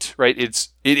point, right? It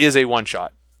is a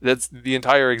one-shot. That's the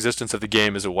entire existence of the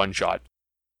game is a one-shot.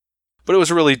 But it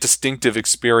was a really distinctive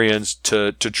experience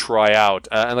to try out.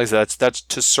 And like I said, that's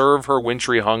To Serve Her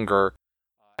Wintry Hunger,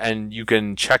 and you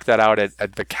can check that out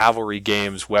at the Cavalry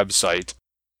Games website.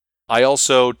 I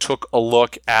also took a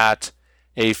look at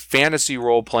a fantasy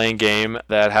role-playing game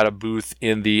that had a booth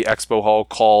in the expo hall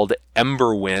called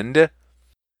Emberwind.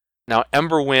 Now,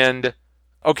 Emberwind,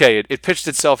 okay, it pitched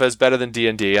itself as better than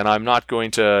D&D, and I'm not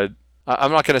going to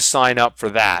sign up for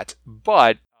that.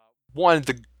 But one,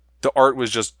 the art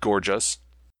was just gorgeous,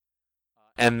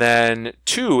 and then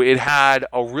two, it had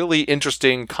a really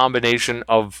interesting combination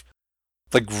of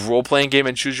like role-playing game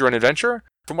and choose your own adventure.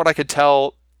 From what I could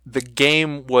tell, the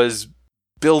game was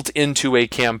built into a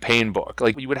campaign book.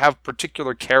 Like, you would have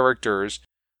particular characters,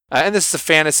 and this is a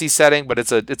fantasy setting, but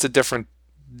it's a different,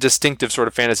 distinctive sort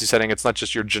of fantasy setting. It's not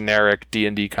just your generic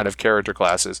D&D kind of character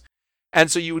classes. And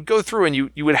so you would go through and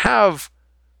you would have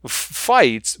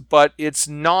fights, but it's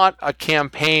not a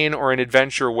campaign or an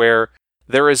adventure where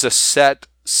there is a set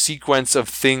sequence of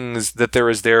things that there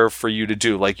is there for you to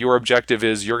do. Like, your objective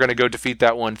is you're going to go defeat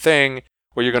that one thing,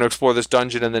 or you're going to explore this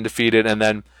dungeon and then defeat it, and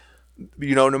then,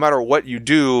 no matter what you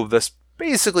do,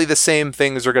 basically the same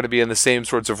things are going to be in the same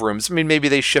sorts of rooms. I mean, maybe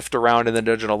they shift around in the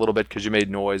dungeon a little bit because you made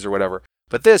noise or whatever.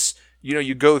 But this,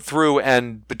 you go through,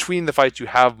 and between the fights you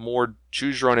have more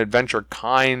choose your own adventure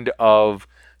kind of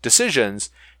decisions,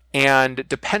 and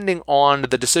depending on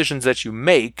the decisions that you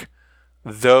make,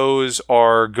 those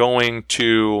are going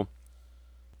to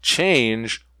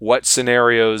change what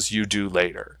scenarios you do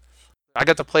later. I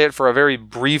got to play it for a very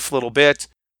brief little bit.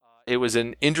 It was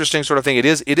an interesting sort of thing. It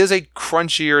is a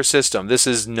crunchier system. This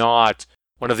is not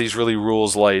one of these really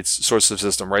rules light sorts of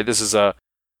system, right? This is a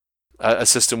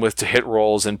system with to hit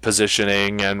rolls and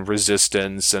positioning and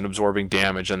resistance and absorbing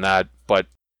damage and that. But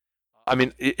I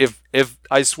mean, if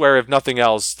I swear, if nothing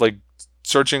else, like,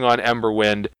 searching on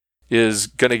Emberwind is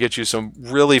going to get you some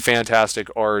really fantastic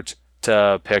art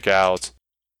to pick out.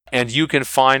 And you can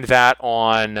find that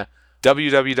on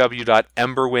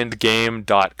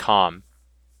www.emberwindgame.com.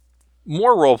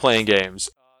 More role-playing games.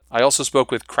 I also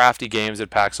spoke with Crafty Games at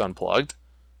PAX Unplugged.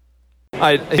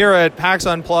 Here at PAX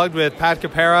Unplugged with Pat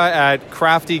Capera at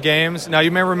Crafty Games. Now, you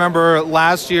may remember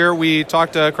last year we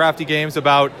talked to Crafty Games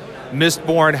about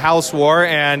Mistborn House War,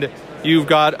 and you've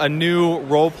got a new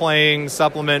role-playing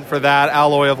supplement for that,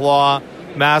 Alloy of Law,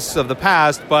 Masks of the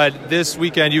Past. But this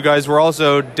weekend you guys were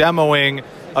also demoing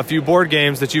a few board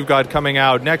games that you've got coming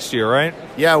out next year, right?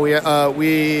 Yeah, we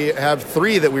have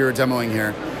 3 that we were demoing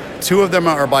here. 2 of them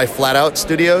are by Flatout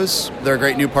Studios. They're a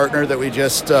great new partner that we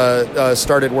just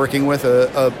started working with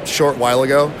a short while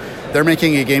ago. They're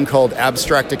making a game called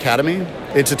Abstract Academy.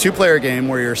 It's a 2-player game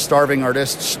where you're starving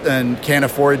artists and can't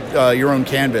afford your own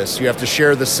canvas. You have to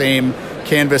share the same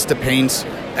canvas to paint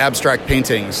abstract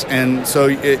paintings. And so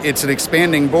it's an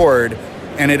expanding board,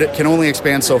 and it can only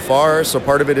expand so far. So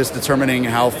part of it is determining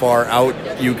how far out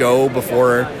you go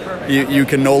before you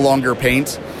can no longer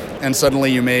paint. And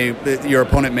suddenly your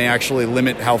opponent may actually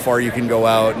limit how far you can go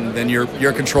out, and then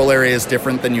your control area is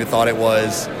different than you thought it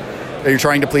was. You're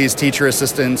trying to please teacher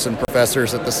assistants and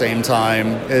professors at the same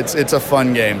time. It's a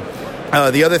fun game.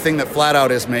 The other thing that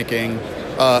Flatout is making,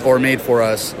 or made for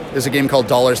us, is a game called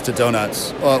Dollars to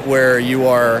Donuts, where you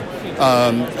are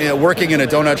working in a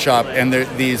donut shop, and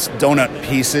these donut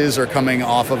pieces are coming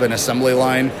off of an assembly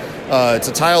line. It's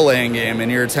a tile laying game,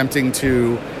 and you're attempting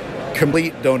to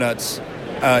complete donuts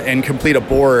and complete a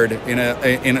board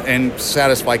and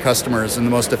satisfy customers in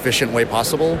the most efficient way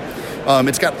possible.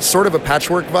 It's got sort of a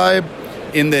patchwork vibe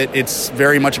in that it's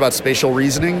very much about spatial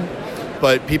reasoning,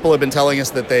 but people have been telling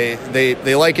us that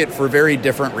they like it for very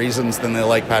different reasons than they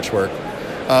like patchwork.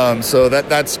 So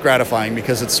that's gratifying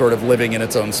because it's sort of living in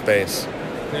its own space.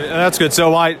 That's good. So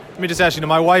let me just ask you,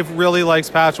 my wife really likes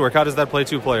patchwork. How does that play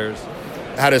 2 players?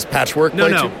 How does patchwork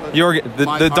play? No.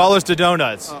 The Dollars to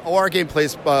Donuts. Our game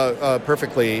plays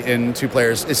perfectly in 2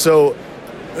 players. So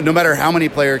no matter how many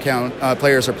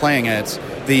players are playing it,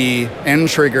 the end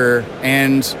trigger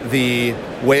and the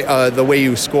way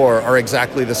you score are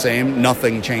exactly the same.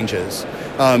 Nothing changes.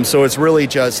 So it's really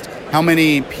just how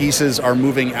many pieces are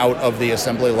moving out of the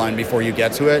assembly line before you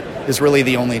get to it is really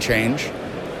the only change.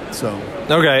 So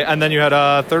okay, and then you had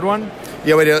a third one?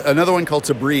 Yeah, we did another one called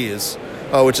Tabriz,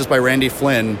 which is by Randy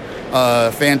Flynn.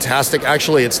 Fantastic.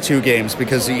 Actually, it's 2 games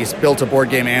because he's built a board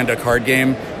game and a card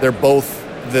game. They're both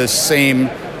the same.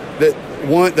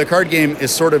 The card game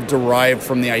is sort of derived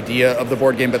from the idea of the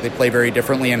board game, but they play very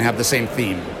differently and have the same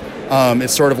theme.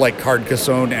 It's sort of like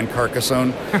Carcassonne and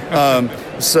Carcassonne.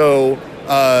 So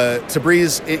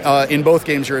Tabriz, in both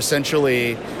games, you're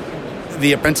essentially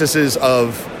the apprentices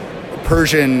of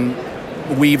Persian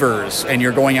weavers, and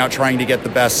you're going out trying to get the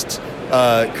best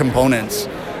components.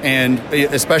 And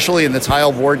especially in the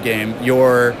tile board game,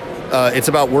 it's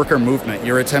about worker movement.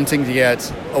 You're attempting to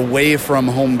get away from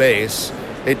home base.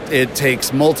 It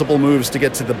takes multiple moves to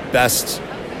get to the best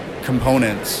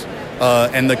components,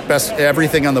 and the best.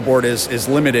 Everything on the board is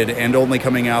limited and only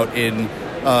coming out in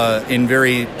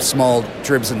very small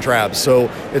dribs and drabs. So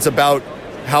it's about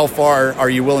how far are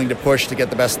you willing to push to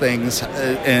get the best things,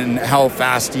 and how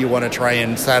fast do you want to try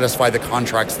and satisfy the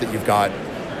contracts that you've got,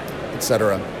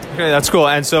 etc. Okay, that's cool.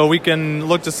 And so we can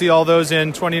look to see all those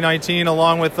in 2019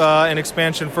 along with an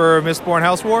expansion for Mistborn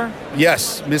House War?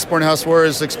 Yes, Mistborn House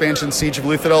War's expansion Siege of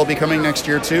Luthadel will be coming next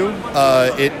year too.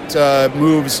 It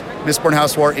moves Mistborn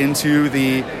House War into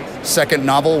the second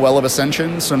novel, Well of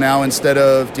Ascension. So now instead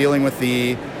of dealing with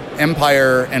the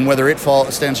Empire and whether it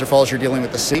stands or falls, you're dealing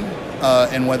with the sea,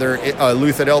 and whether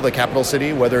Luthadel, the capital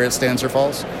city, whether it stands or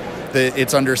falls.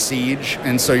 It's under siege,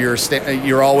 and so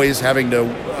you're always having to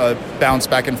bounce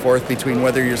back and forth between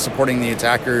whether you're supporting the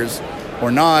attackers or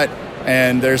not.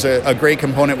 And there's a great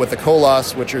component with the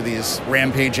Koloss, which are these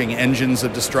rampaging engines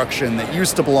of destruction that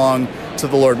used to belong to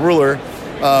the Lord Ruler.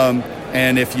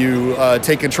 And if you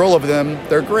take control of them,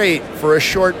 they're great for a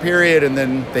short period, and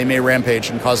then they may rampage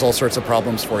and cause all sorts of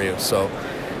problems for you. So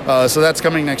that's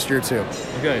coming next year too.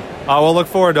 Okay. We'll look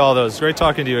forward to all those. Great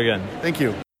talking to you again. Thank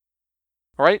you.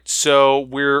 All right, so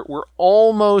we're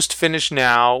almost finished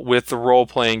now with the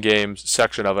role-playing games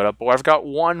section of it. But I've got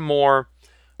one more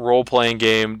role-playing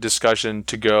game discussion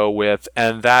to go with,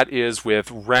 and that is with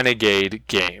Renegade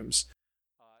Games.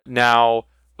 Now,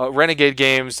 Renegade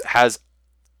Games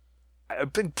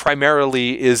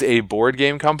primarily is a board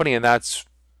game company, and that's,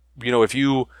 if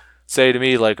you say to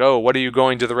me like, oh, what are you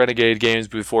going to the Renegade Games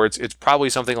before? It's probably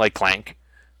something like Clank.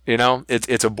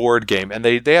 It's a board game, and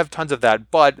they have tons of that,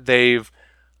 but they've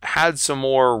had some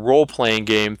more role-playing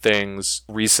game things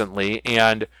recently,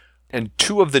 and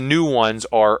two of the new ones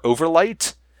are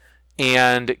Overlight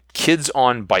and Kids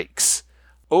on Bikes.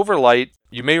 Overlight,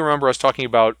 you may remember us talking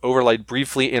about Overlight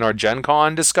briefly in our Gen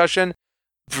Con discussion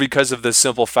because of the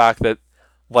simple fact that,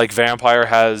 like Vampire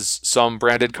has some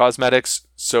branded cosmetics,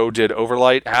 so did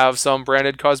Overlight have some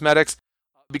branded cosmetics,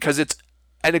 because it's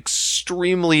an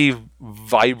extremely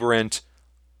vibrant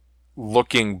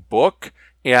looking book,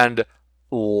 and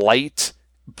light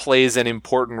plays an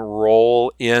important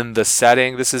role in the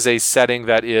setting. This is a setting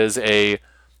that is a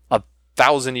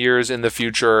 1,000 years in the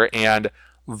future, and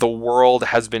the world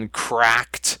has been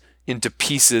cracked into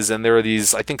pieces, and there are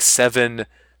these, I think, 7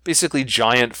 basically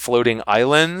giant floating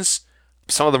islands.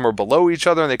 Some of them are below each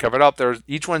other and they cover it up.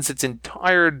 Each one's its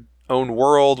entire own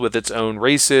world with its own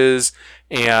races,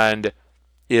 and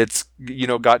it's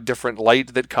got different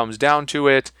light that comes down to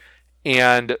it,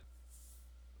 and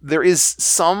there is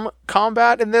some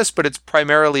combat in this, but it's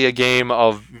primarily a game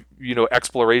of,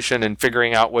 exploration and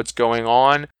figuring out what's going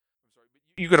on.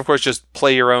 You can, of course, just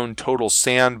play your own total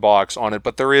sandbox on it,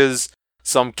 but there is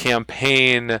some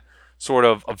campaign sort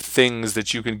of things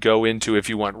that you can go into if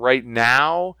you want. Right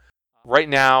now,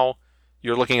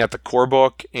 you're looking at the core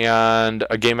book and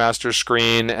a Game Master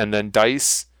screen and then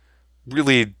dice.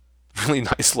 Really, really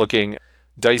nice looking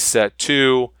dice set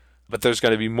too. But there's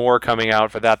going to be more coming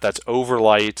out for that. That's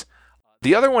Overlight.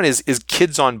 The other one is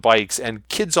Kids on Bikes, and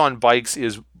Kids on Bikes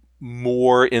is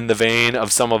more in the vein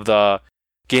of some of the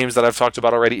games that I've talked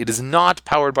about already. It is not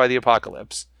powered by the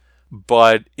apocalypse,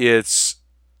 but it's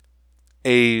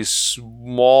a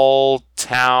small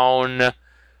town,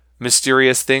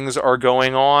 mysterious things are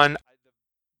going on.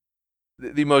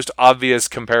 The most obvious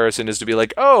comparison is to be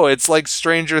like, oh, it's like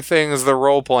Stranger Things, the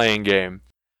role-playing game.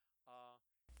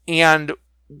 And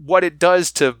what it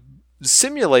does to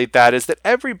simulate that is that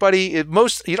everybody, I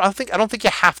don't think you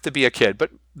have to be a kid, but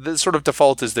the sort of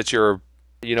default is that you're,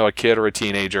 a kid or a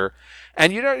teenager,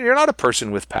 and you're not a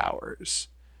person with powers.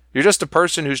 You're just a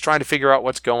person who's trying to figure out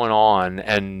what's going on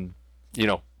and,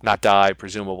 not die,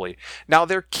 presumably. Now,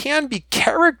 there can be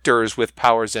characters with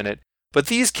powers in it, but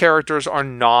these characters are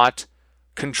not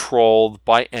controlled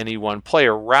by any one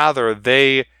player. Rather,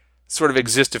 they sort of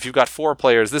exist. If you've got 4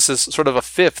 players, this is sort of a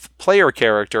 5th player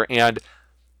character, and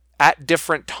at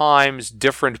different times,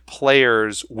 different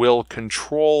players will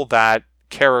control that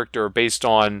character based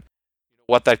on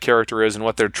what that character is and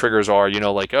what their triggers are.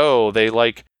 Like, oh, they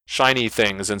like shiny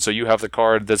things, and so you have the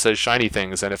card that says shiny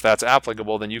things, and if that's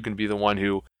applicable, then you can be the one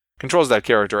who controls that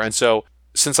character. And so,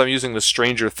 since I'm using the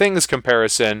Stranger Things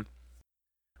comparison,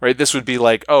 right, this would be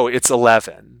like, oh, it's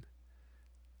 11.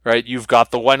 right? You've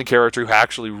got the one character who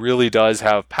actually really does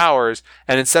have powers,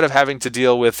 and instead of having to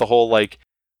deal with the whole, like,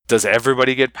 does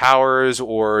everybody get powers,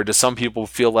 or do some people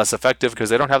feel less effective because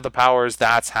they don't have the powers,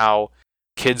 that's how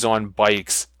Kids on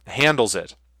Bikes handles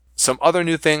it. Some other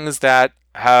new things that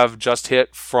have just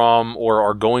hit from, or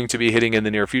are going to be hitting in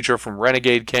the near future from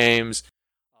Renegade Games.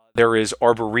 There is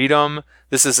Arboretum.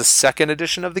 This is a second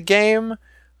edition of the game,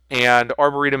 and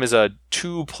Arboretum is a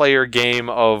 2-player game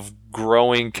of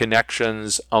growing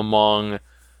connections among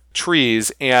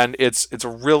trees, and it's a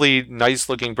really nice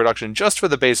looking production just for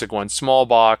the basic one. Small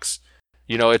box,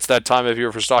 it's that time of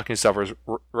year for stocking stuffers,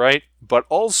 right? But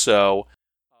also,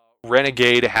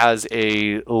 Renegade has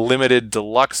a limited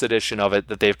deluxe edition of it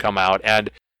that they've come out, and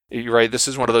you're right, this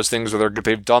is one of those things where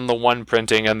they've done the one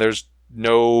printing and there's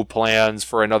no plans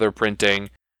for another printing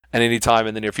at any time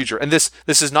in the near future. And this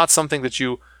is not something that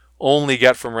you only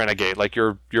get from Renegade. Like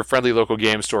your friendly local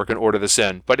game store can order this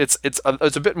in, but it's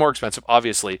a bit more expensive,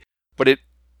 obviously. But it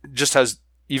just has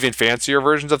even fancier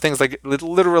versions of things. Like it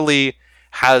literally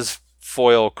has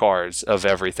foil cards of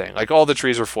everything. Like all the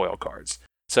trees are foil cards.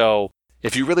 So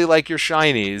if you really like your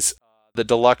shinies, the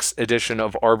deluxe edition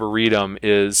of Arboretum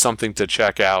is something to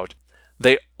check out.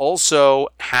 They also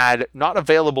had, not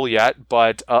available yet,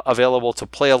 but available to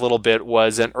play a little bit,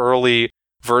 was an early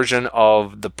version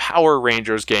of the Power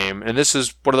Rangers game. And this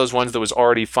is one of those ones that was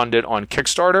already funded on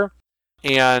Kickstarter.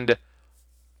 And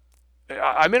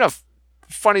I'm in a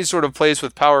funny sort of place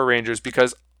with Power Rangers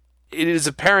because it is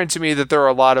apparent to me that there are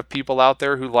a lot of people out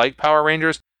there who like Power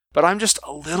Rangers, but I'm just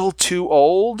a little too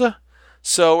old.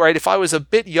 So, right, if I was a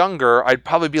bit younger, I'd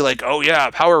probably be like, oh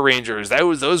yeah, Power Rangers,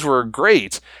 those were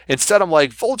great. Instead, I'm like,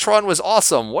 Voltron was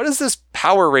awesome. What is this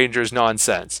Power Rangers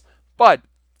nonsense? But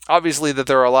obviously that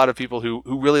there are a lot of people who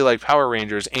really like Power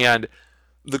Rangers, and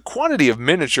the quantity of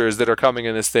miniatures that are coming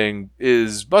in this thing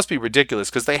must be ridiculous,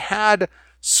 because they had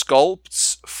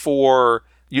sculpts for,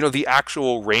 the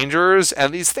actual Rangers,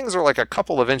 and these things are like a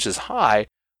couple of inches high.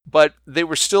 But they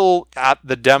were still at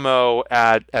the demo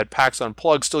at PAX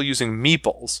Unplugged, still using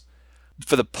meeples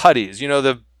for the putties.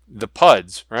 The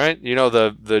puds, right?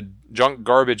 The junk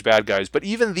garbage bad guys. But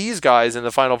even these guys in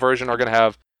the final version are going to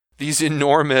have these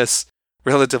enormous,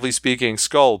 relatively speaking,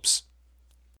 sculpts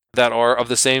that are of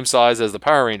the same size as the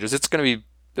Power Rangers.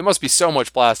 There must be so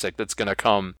much plastic that's going to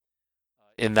come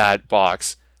in that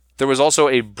box. There was also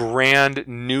a brand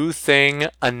new thing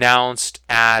announced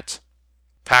at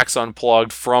PAX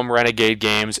Unplugged from Renegade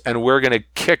Games, and we're going to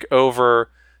kick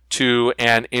over to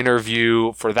an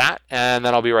interview for that, and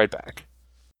then I'll be right back.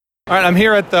 All right, I'm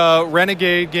here at the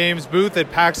Renegade Games booth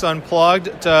at PAX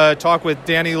Unplugged to talk with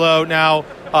Danny Lowe. Now,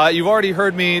 you've already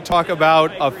heard me talk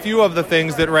about a few of the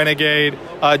things that Renegade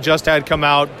just had come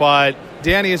out, but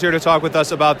Danny is here to talk with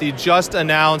us about the just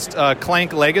announced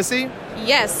Clank Legacy.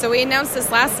 Yes, so we announced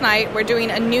this last night. We're doing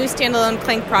a new standalone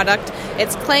Clank product.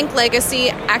 It's Clank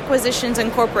Legacy Acquisitions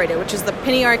Incorporated, which is the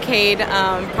Penny Arcade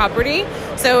property.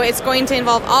 So it's going to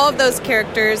involve all of those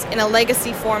characters in a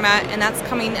legacy format, and that's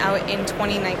coming out in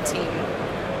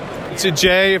 2019. To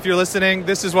Jay, if you're listening,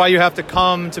 this is why you have to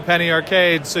come to Penny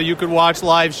Arcade, so you could watch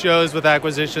live shows with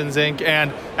Acquisitions Inc.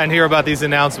 and hear about these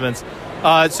announcements.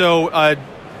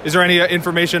 Is there any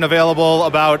information available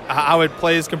about how it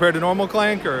plays compared to normal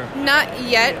Clank? Or not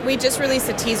yet. We just released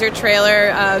a teaser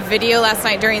trailer video last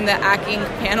night during the Acking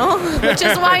panel, which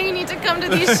is why you need to come to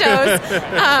these shows.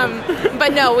 But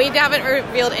no, we haven't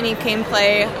revealed any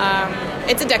gameplay.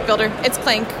 It's a deck builder. It's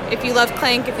Clank. If you love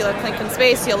Clank in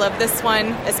Space, you'll love this one,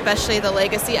 especially the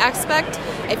legacy aspect.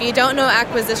 If you don't know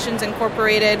Acquisitions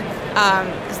Incorporated,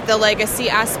 the legacy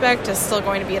aspect is still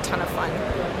going to be a ton of fun.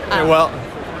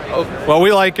 Well,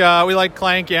 we like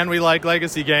Clank and we like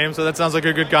legacy games, so that sounds like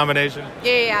a good combination.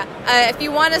 Yeah. If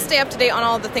you want to stay up to date on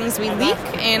all the things we leak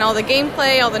and all the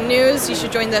gameplay, all the news, you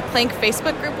should join the Clank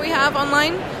Facebook group we have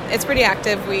online. It's pretty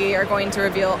active. We are going to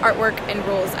reveal artwork and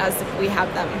rules as we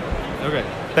have them. Okay.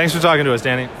 Thanks for talking to us,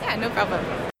 Danny. Yeah, no problem.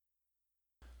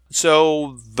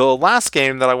 So the last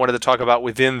game that I wanted to talk about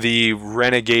within the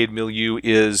Renegade milieu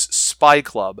is Spy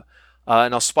Club.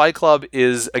 Now, Spy Club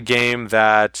is a game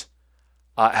that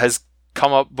has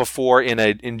come up before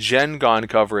in Gen Con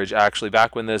coverage, actually,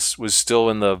 back when this was still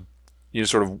in the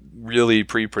sort of really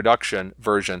pre-production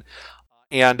version.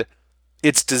 And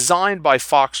it's designed by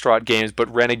Foxtrot Games,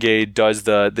 but Renegade does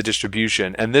the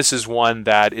distribution. And this is one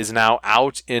that is now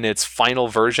out in its final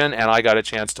version, and I got a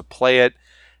chance to play it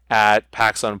at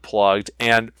PAX Unplugged.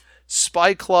 And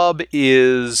Spy Club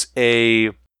is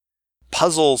a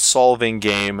puzzle-solving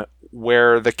game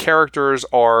where the characters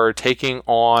are taking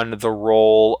on the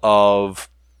role of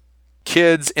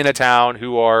kids in a town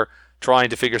who are trying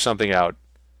to figure something out.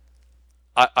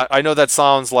 I know that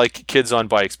sounds like Kids on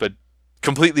Bikes, but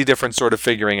completely different sort of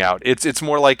figuring out. It's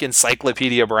more like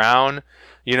Encyclopedia Brown.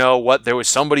 What there was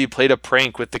somebody who played a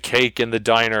prank with the cake in the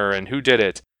diner, and who did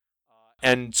it.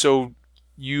 And so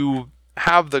you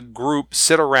have the group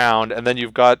sit around, and then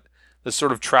you've got the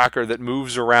sort of tracker that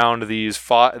moves around these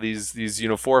 4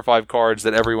 or 5 cards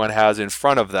that everyone has in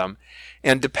front of them.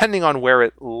 And depending on where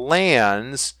it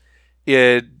lands,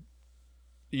 it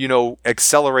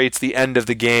accelerates the end of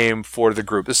the game for the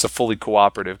group. This is a fully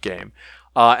cooperative game.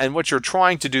 And what you're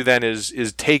trying to do then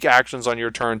is take actions on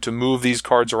your turn to move these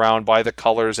cards around by the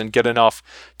colors and get enough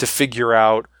to figure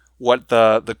out what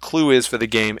the clue is for the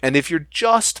game. And if you're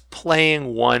just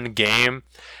playing one game,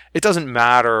 it doesn't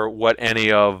matter what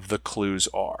any of the clues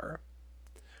are.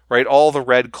 Right? All the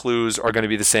red clues are going to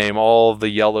be the same. All the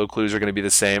yellow clues are going to be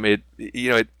the same. It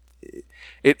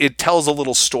tells a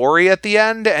little story at the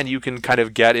end, and you can kind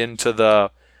of get into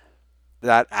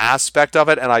that aspect of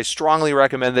it. And I strongly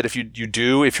recommend that if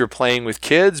you're playing with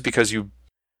kids, because you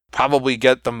probably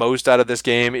get the most out of this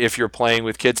game if you're playing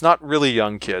with kids, not really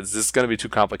young kids. This is going to be too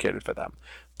complicated for them.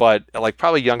 But like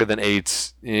probably younger than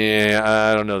 8,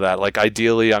 I don't know that. Like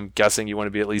ideally, I'm guessing you want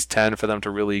to be at least 10 for them to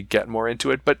really get more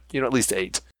into it, but at least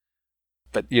 8.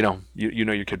 But you know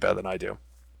your kid better than I do.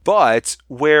 But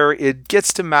where it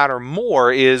gets to matter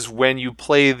more is when you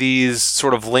play these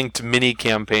sort of linked mini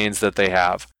campaigns that they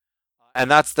have. And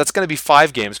that's going to be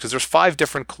 5 games because there's 5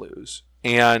 different clues.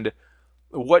 And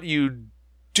what you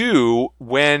do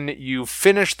when you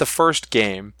finish the first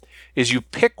game is you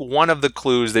pick one of the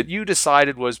clues that you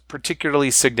decided was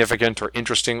particularly significant or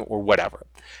interesting or whatever.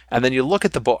 And then you look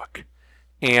at the book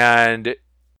and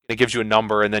it gives you a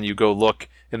number, and then you go look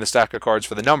in the stack of cards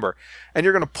for the number. And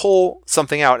you're going to pull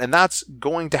something out, and that's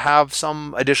going to have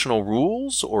some additional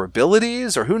rules or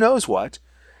abilities or who knows what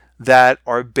that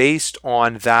are based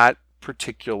on that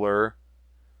particular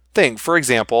thing. For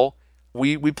example,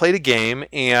 we played a game,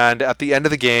 and at the end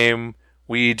of the game,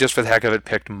 we just for the heck of it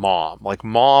picked Mom. Like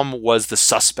Mom was the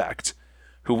suspect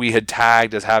who we had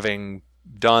tagged as having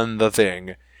done the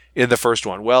thing in the first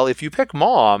one. Well, if you pick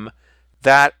Mom,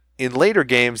 that in later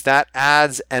games, that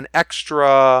adds an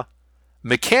extra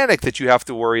mechanic that you have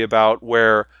to worry about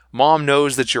where Mom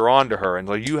knows that you're onto her, and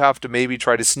like you have to maybe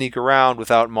try to sneak around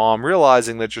without Mom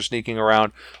realizing that you're sneaking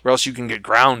around, or else you can get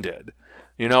grounded.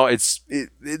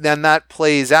 Then that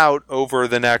plays out over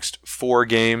the next 4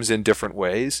 games in different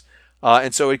ways.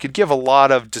 And so it could give a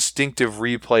lot of distinctive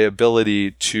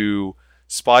replayability to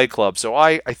Spy Club. So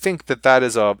I think that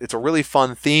it's a really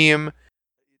fun theme.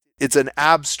 It's an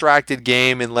abstracted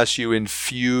game unless you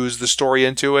infuse the story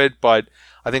into it, but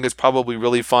I think it's probably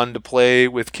really fun to play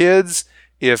with kids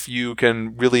if you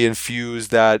can really infuse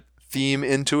that theme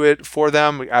into it for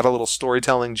them, add a little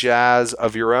storytelling jazz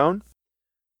of your own.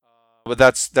 But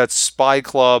that's Spy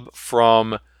Club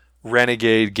from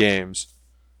Renegade Games.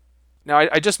 Now,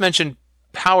 I just mentioned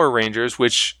Power Rangers,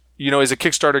 which, is a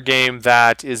Kickstarter game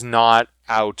that is not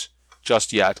out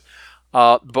just yet.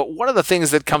 But one of the things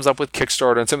that comes up with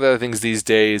Kickstarter and some of the other things these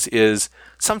days is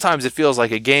sometimes it feels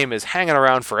like a game is hanging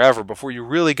around forever before you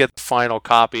really get the final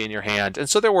copy in your hand. And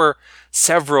so there were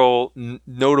several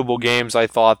notable games I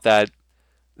thought that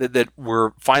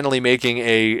were finally making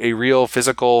a real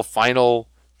physical final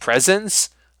presence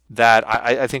that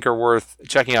I think are worth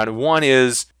checking out. One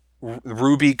is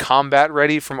RWBY Combat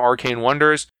Ready from Arcane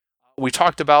Wonders. We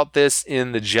talked about this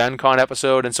in the Gen Con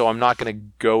episode, and so I'm not going to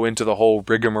go into the whole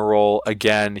rigmarole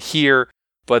again here,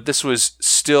 but this was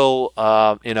still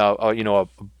in a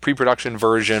pre-production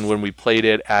version when we played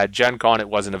it at Gen Con. It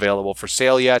wasn't available for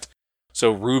sale yet.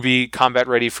 So RWBY Combat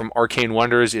Ready from Arcane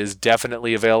Wonders is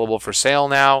definitely available for sale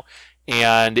now,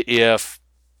 and if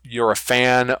you're a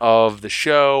fan of the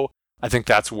show, I think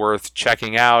that's worth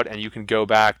checking out, and you can go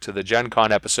back to the Gen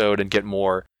Con episode and get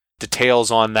more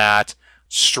details on that.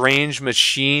 Strange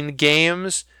Machine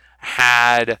Games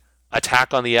had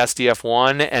Attack on the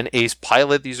SDF-1 and Ace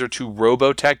Pilot. These are 2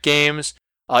 Robotech games.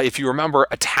 If you remember,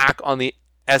 Attack on the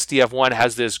SDF-1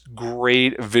 has this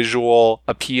great visual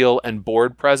appeal and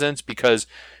board presence because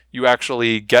you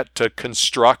actually get to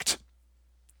construct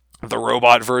the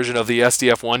robot version of the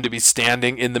SDF-1 to be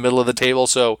standing in the middle of the table.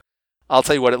 So I'll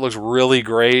tell you what, it looks really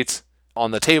great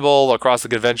on the table, across the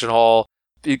convention hall.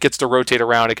 It gets to rotate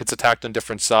around, it gets attacked on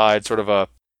different sides, sort of a,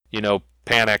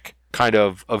 panic kind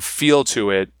of feel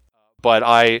to it. But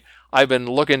I've been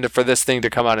looking for this thing to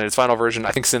come out in its final version,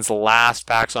 I think since the last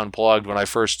PAX Unplugged, when I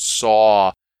first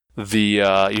saw the,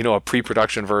 a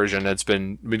pre-production version that's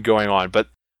been going on. But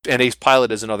and Ace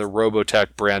Pilot is another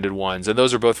Robotech branded ones, and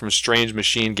those are both from Strange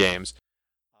Machine Games.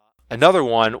 Another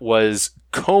one was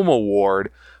Coma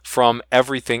Ward from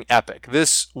Everything Epic.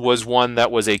 This was one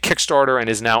that was a Kickstarter and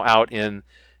is now out in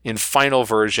final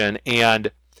version.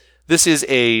 And this is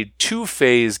a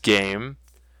 2-phase game.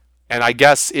 And I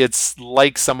guess it's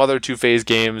like some other 2-phase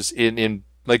games in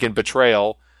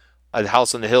Betrayal, A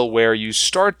House on the Hill, where you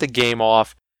start the game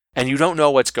off and you don't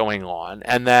know what's going on.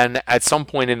 And then at some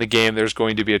point in the game, there's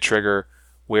going to be a trigger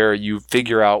where you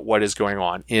figure out what is going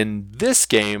on. In this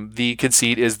game, the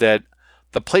conceit is that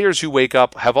the players who wake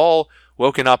up have all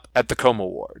woken up at the coma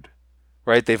ward,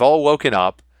 right? They've all woken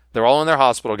up. They're all in their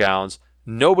hospital gowns.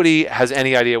 Nobody has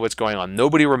any idea what's going on.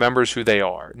 Nobody remembers who they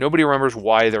are. Nobody remembers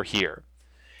why they're here.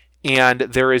 And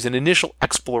there is an initial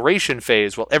exploration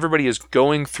phase while everybody is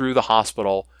going through the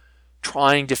hospital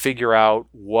trying to figure out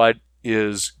what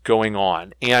is going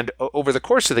on. And over the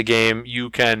course of the game, you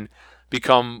can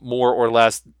become more or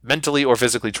less mentally or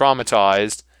physically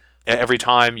traumatized every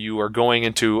time you are going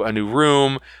into a new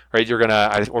room, right? You're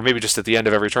gonna, or maybe just at the end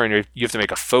of every turn, you have to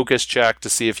make a focus check to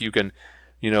see if you can,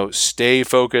 stay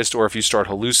focused, or if you start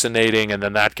hallucinating, and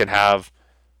then that can have,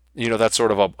 that's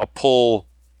sort of a pull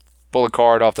a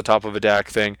card off the top of a deck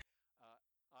thing.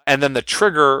 And then the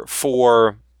trigger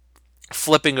for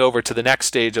flipping over to the next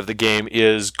stage of the game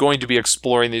is going to be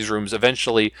exploring these rooms.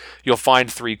 Eventually, you'll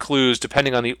find 3 clues.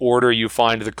 Depending on the order you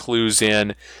find the clues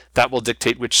in, that will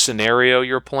dictate which scenario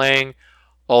you're playing.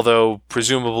 Although,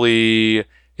 presumably,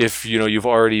 if you've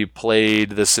already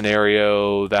played the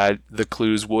scenario that the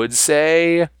clues would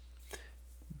say,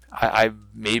 I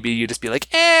maybe you just be like,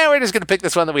 we're just going to pick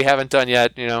this one that we haven't done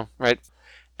yet, right?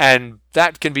 And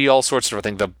that can be all sorts of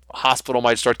things. The hospital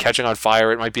might start catching on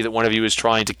fire. It might be that one of you is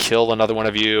trying to kill another one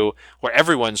of you, or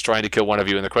everyone's trying to kill one of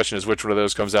you, and the question is which one of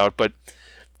those comes out. But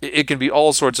it can be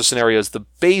all sorts of scenarios. The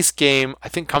base game, I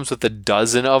think, comes with a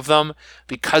dozen of them.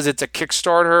 Because it's a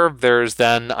Kickstarter, there's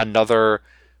then another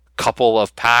couple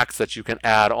of packs that you can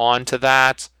add on to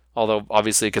that, although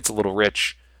obviously it gets a little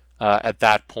rich at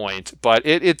that point. But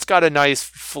it's got a nice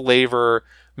flavor,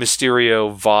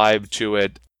 Mysterio vibe to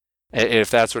it, if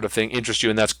that sort of thing interests you,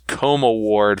 and that's Coma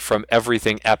Ward from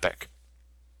Everything Epic.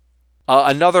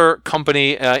 Another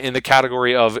company in the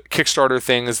category of Kickstarter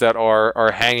things that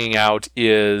are hanging out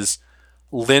is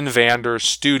Lynn Vander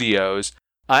Studios.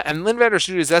 And Lynn Vander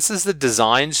Studios, this is the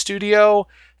design studio,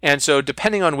 and so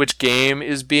depending on which game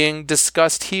is being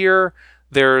discussed here,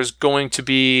 there's going to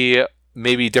be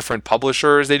maybe different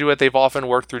publishers. They've often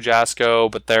worked through Jasco,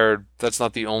 but that's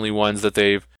not the only ones that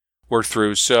they've worked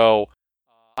through. So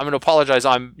I'm going to apologize.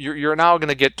 You're now going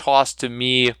to get tossed to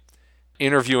me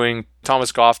interviewing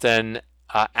Thomas Gofton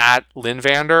at Lynn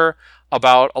Vander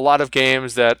about a lot of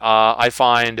games that I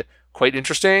find quite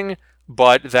interesting,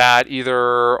 but that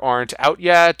either aren't out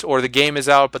yet, or the game is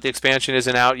out but the expansion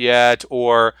isn't out yet,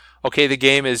 or the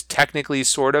game is technically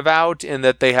sort of out in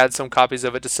that they had some copies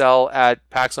of it to sell at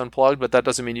PAX Unplugged, but that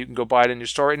doesn't mean you can go buy it in your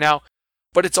store right now.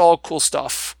 But it's all cool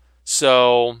stuff.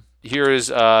 So here is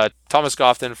Thomas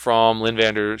Gofton from Lynn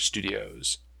Vander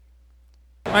Studios.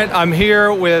 All right, I'm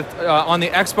here with on the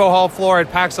Expo Hall floor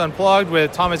at PAX Unplugged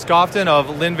with Thomas Gofton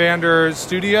of Lynn Vander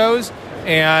Studios.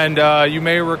 And you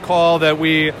may recall that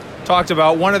we talked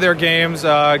about one of their games,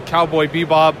 Cowboy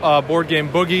Bebop Board Game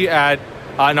Boogie,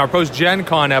 in our post-Gen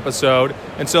Con episode.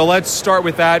 And so let's start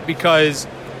with that, because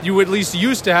you at least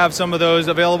used to have some of those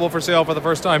available for sale for the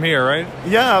first time here, right?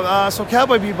 Yeah, so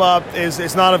Cowboy Bebop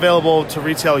is not available to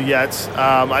retail yet.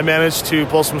 I managed to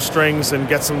pull some strings and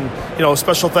get some,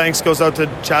 special thanks goes out to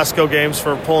Jasco Games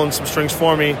for pulling some strings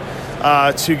for me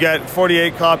to get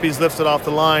 48 copies lifted off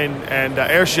the line and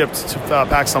airshipped to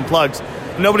PAX Unplugged.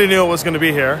 Nobody knew it was going to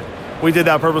be here. We did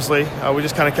that purposely. We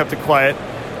just kind of kept it quiet.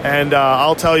 And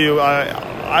I'll tell you,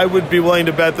 I would be willing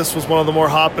to bet this was one of the more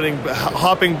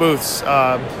hopping booths.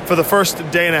 For the first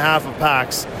day and a half of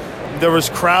PAX, there was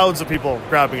crowds of people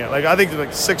grabbing it. I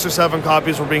think 6 or 7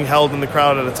 copies were being held in the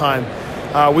crowd at a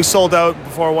time. We sold out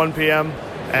before 1 p.m.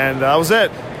 and that was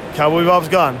it. Cowboy Bebop's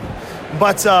gone.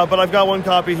 But I've got one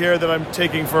copy here that I'm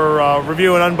taking for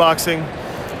review and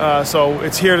unboxing. So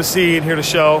it's here to see and here to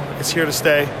show. It's here to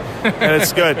stay. And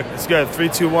it's good. It's good. 3,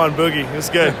 2, 1, boogie. It's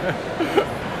good.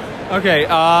 Okay,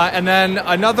 and then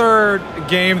another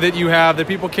game that you have that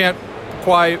people can't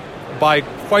quite buy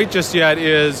quite just yet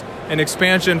is an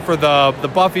expansion for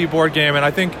the Buffy board game. And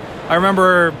I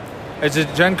remember, is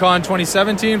it Gen Con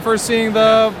 2017 first seeing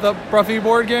the Buffy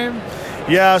board game?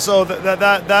 Yeah, so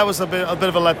that was a bit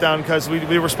of a letdown, because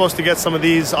we were supposed to get some of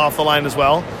these off the line as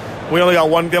well. We only got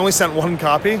one. They only sent 1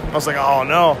 copy. I was like, oh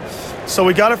no. So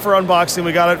we got it for unboxing.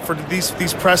 We got it for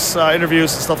these press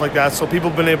interviews and stuff like that. So people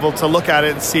have been able to look at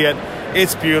it and see it.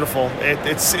 It's beautiful.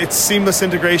 It's seamless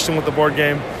integration with the board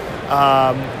game.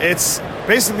 It's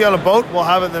basically on a boat. We'll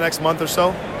have it in the next month or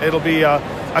so. It'll be,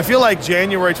 I feel like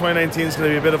January 2019 is going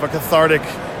to be a bit of a cathartic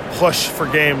push for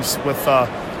games with,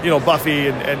 Buffy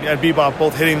and Bebop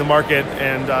both hitting the market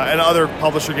and other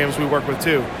publisher games we work with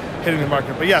too hitting the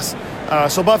market. But yes,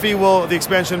 so Buffy the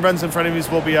expansion, Friends and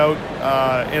Frenemies will be out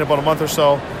in about a month or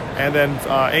so. And then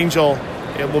Angel,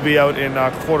 it will be out in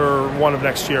Q1 of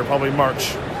next year, probably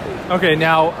March. Okay,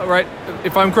 now, right,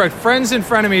 if I'm correct, Friends and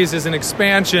Frenemies is an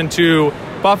expansion to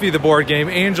Buffy the board game.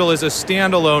 Angel is a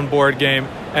standalone board game.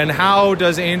 And how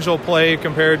does Angel play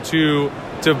compared to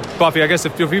Buffy? I guess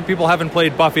if people haven't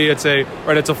played Buffy, it's a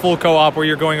full co-op where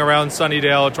you're going around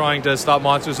Sunnydale trying to stop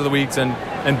monsters of the weeks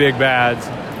and big bads.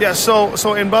 Yeah,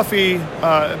 so in Buffy,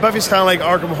 Buffy's kind of like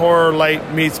Arkham Horror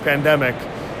Light meets Pandemic.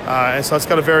 And so it's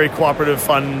got a very cooperative,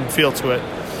 fun feel to it.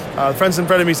 Friends and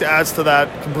Frenemies adds to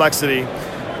that complexity.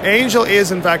 Angel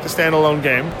is, in fact, a standalone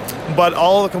game, but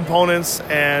all the components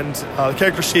and the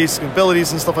character sheets,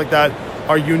 abilities, and stuff like that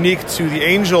are unique to the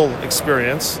Angel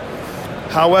experience.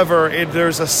 However,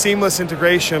 there's a seamless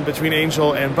integration between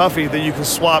Angel and Buffy that you can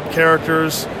swap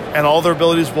characters and all their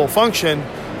abilities will function.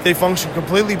 They function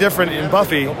completely different in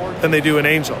Buffy than they do in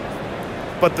Angel,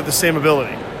 but they're the same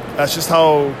ability. That's just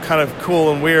how kind of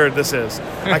cool and weird this is.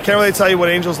 I can't really tell you what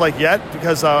Angel's like yet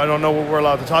because I don't know what we're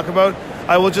allowed to talk about.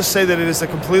 I will just say that it is a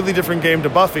completely different game to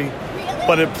Buffy,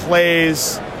 but it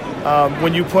plays,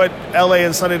 when you put LA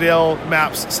and Sunnydale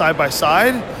maps side by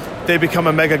side, they become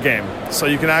a mega game. So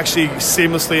you can actually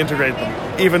seamlessly integrate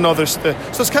them, even though so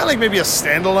it's kind of like maybe a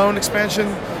standalone expansion,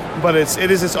 but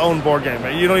it is its own board game.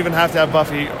 You don't even have to have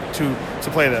Buffy to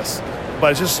play this.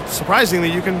 But it's just surprising that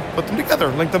you can put them together,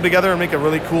 link them together, and make a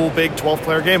really cool, big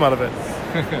 12-player game out of it.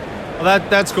 Well,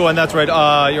 that's cool, and that's right.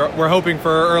 We're hoping for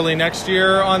early next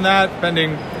year on that,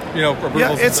 pending, approvals.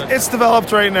 Yeah, it's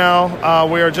developed right now.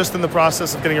 We are just in the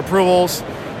process of getting approvals.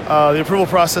 The approval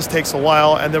process takes a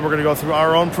while, and then we're going to go through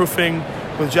our own proofing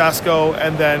with Jasco,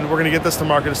 and then we're going to get this to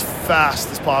market as fast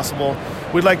as possible.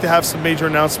 We'd like to have some major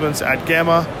announcements at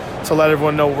GAMA to let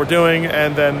everyone know what we're doing,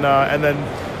 and then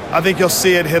I think you'll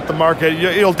see it hit the market.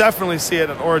 You'll definitely see it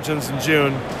at Origins in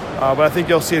June, but I think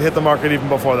you'll see it hit the market even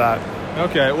before that.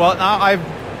 Okay, well,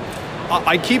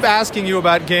 I keep asking you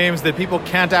about games that people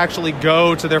can't actually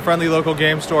go to their friendly local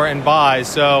game store and buy.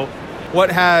 So what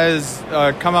has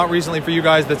come out recently for you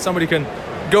guys that somebody can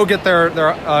go get their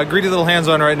greedy little hands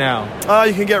on right now?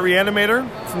 You can get Reanimator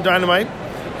from Dynamite.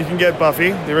 You can get Buffy,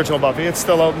 the original Buffy. It's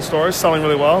still out in stores, selling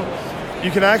really well. You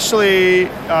can actually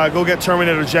go get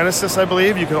Terminator Genesis, I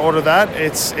believe. You can order that.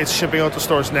 It's shipping out to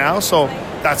stores now, so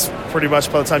that's pretty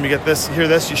much by the time you hear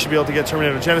this, you should be able to get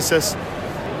Terminator Genesis.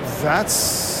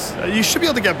 You should be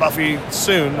able to get Buffy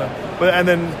soon.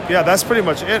 That's pretty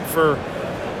much it for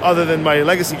other than my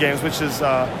legacy games, which is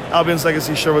Albion's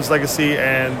Legacy, Sherwood's Legacy,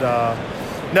 and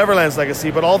Neverland's Legacy.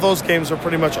 But all those games are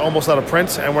pretty much almost out of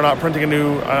print, and we're not printing a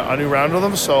new round of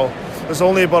them. So there's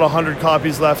only about 100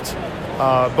 copies left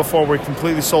before we're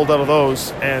completely sold out of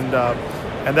those, and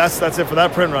that's it for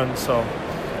that print run. So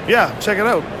yeah, check it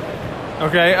out.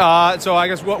 Okay, so I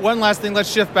guess one last thing.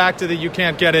 Let's shift back to the you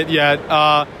can't get it yet.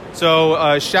 So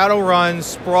Shadowrun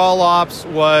Sprawl Ops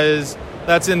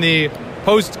that's in the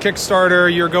post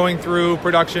Kickstarter. You're going through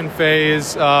production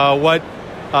phase.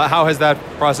 How has that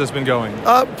process been going?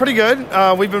 Pretty good.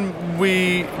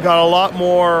 We got a lot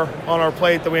more on our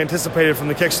plate than we anticipated from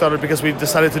the Kickstarter because we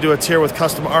decided to do a tier with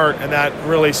custom art, and that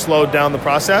really slowed down the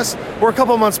process. We're a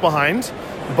couple months behind,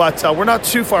 but we're not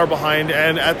too far behind,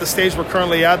 and at the stage we're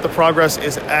currently at, the progress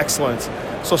is excellent.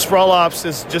 So Sprawl Ops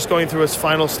is just going through its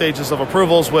final stages of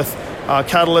approvals with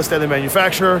Catalyst and the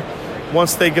manufacturer.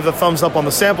 Once they give the thumbs up on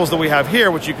the samples that we have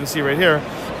here, which you can see right here,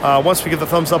 once we give the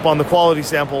thumbs up on the quality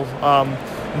sample,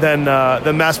 then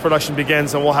mass production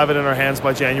begins, and we'll have it in our hands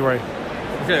by January.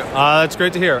 Okay, that's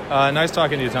great to hear. Nice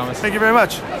talking to you, Thomas. Thank you very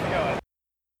much.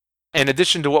 In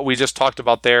addition to what we just talked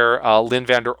about there, Lynn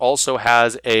Vander also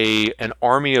has an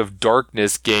Army of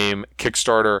Darkness game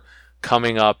Kickstarter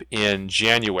coming up in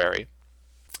January.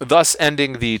 Thus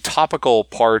ending the topical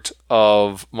part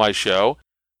of my show.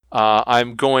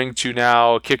 I'm going to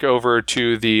now kick over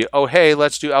to the, hey,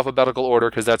 let's do alphabetical order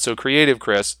because that's so creative,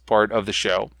 Chris, part of the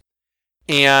show.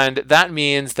 And that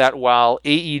means that while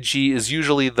AEG is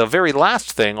usually the very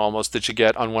last thing almost that you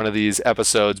get on one of these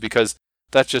episodes, because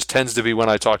that just tends to be when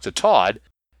I talk to Todd,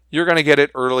 you're going to get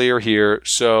it earlier here.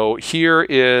 So here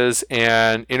is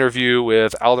an interview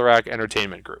with Alderac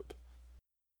Entertainment Group.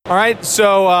 All right,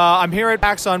 so I'm here at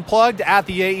PAX Unplugged at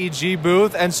the AEG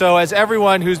booth, and so as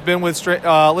everyone who's been with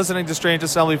listening to Strange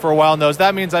Assembly for a while knows,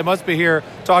 that means I must be here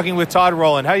talking with Todd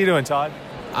Rowland. How you doing, Todd?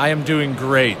 I am doing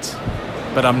great,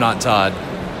 but I'm not Todd.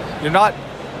 You're not?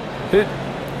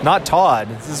 Not Todd.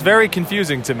 This is very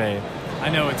confusing to me. I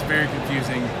know, it's very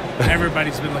confusing.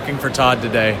 Everybody's been looking for Todd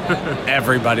today.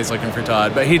 Everybody's looking for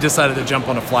Todd, but he decided to jump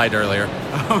on a flight earlier.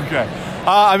 Okay.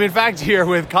 I'm in fact here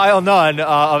with Kyle Nunn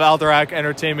of Alderac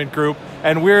Entertainment Group,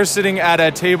 and we're sitting at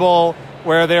a table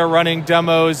where they're running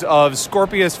demos of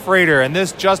Scorpius Freighter, and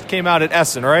this just came out at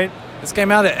Essen, right? This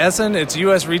came out at Essen. Its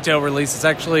U.S. retail release is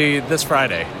actually this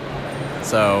Friday.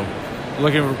 So,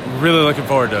 really looking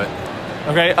forward to it.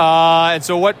 Okay, and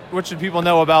so what should people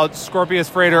know about Scorpius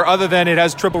Freighter other than it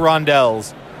has triple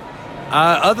rondelles?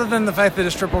 Other than the fact that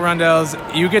it's triple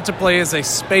rondelles, you get to play as a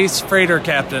space freighter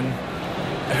captain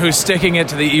who's sticking it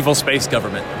to the evil space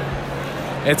government.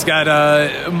 It's got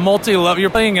a multi-level. You're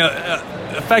playing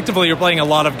effectively you're playing a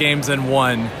lot of games in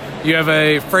one. You have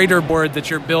a freighter board that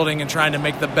you're building and trying to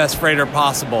make the best freighter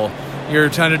possible. You're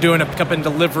trying to do a pickup and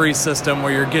delivery system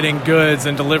where you're getting goods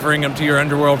and delivering them to your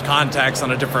underworld contacts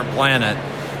on a different planet.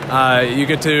 You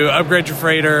get to upgrade your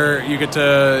freighter. You get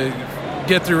to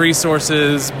get through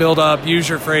resources, build up, use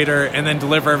your freighter, and then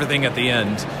deliver everything at the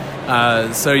end.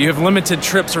 So you have limited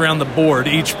trips around the board,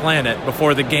 each planet,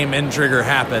 before the game end trigger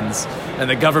happens, and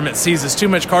the government seizes too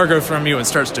much cargo from you and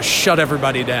starts to shut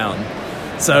everybody down.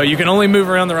 So you can only move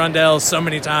around the rondelles so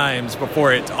many times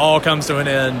before it all comes to an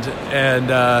end,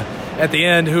 and at the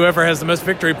end, whoever has the most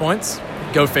victory points,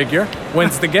 go figure,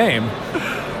 wins the game.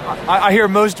 I hear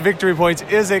most victory points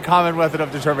is a common method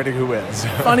of determining who wins.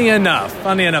 Funny enough,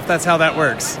 that's how that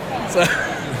works. So.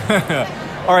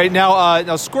 All right,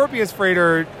 now Scorpius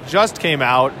Freighter just came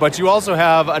out, but you also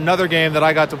have another game that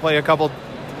I got to play a couple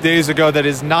days ago that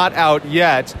is not out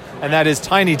yet, and that is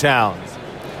Tiny Towns.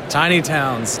 Tiny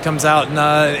Towns comes out in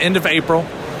end of April.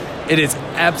 It is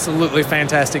absolutely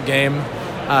fantastic game.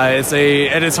 At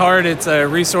its heart, it's a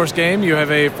resource game. You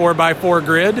have a 4x4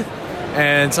 grid,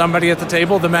 and somebody at the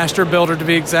table, the master builder to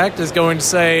be exact, is going to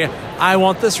say, I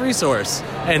want this resource.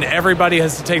 And everybody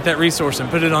has to take that resource and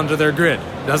put it onto their grid.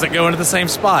 Doesn't go into the same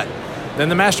spot. Then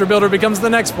the master builder becomes the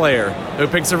next player who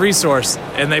picks a resource,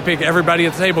 and everybody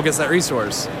at the table gets that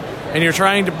resource. And you're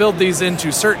trying to build these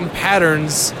into certain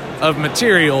patterns of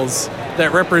materials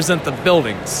that represent the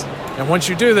buildings. And once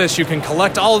you do this, you can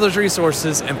collect all of those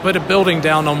resources and put a building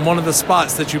down on one of the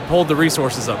spots that you pulled the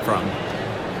resources up from.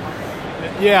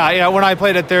 Yeah. When I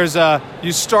played it,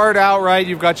 you start out, right,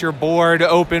 you've got your board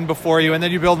open before you, and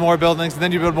then you build more buildings, and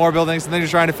then you build more buildings, and then you're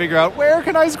trying to figure out, where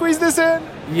can I squeeze this in?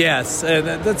 Yes,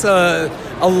 that's a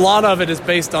lot of it is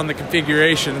based on the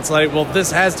configuration. It's like, well,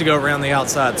 this has to go around the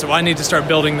outside, so I need to start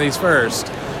building these first.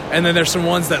 And then there's some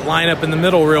ones that line up in the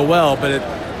middle real well,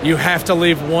 but you have to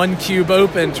leave one cube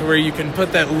open to where you can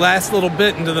put that last little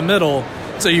bit into the middle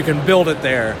so you can build it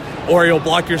there, or you'll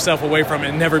block yourself away from it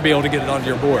and never be able to get it onto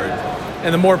your board.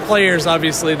 And the more players,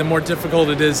 obviously, the more difficult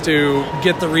it is to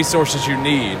get the resources you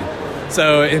need.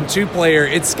 So in two-player,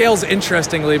 it scales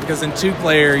interestingly because in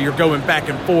two-player, you're going back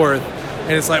and forth,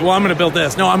 and it's like, well, I'm going to build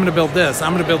this. No, I'm going to build this.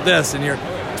 I'm going to build this, and you're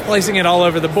placing it all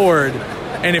over the board.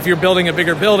 And if you're building a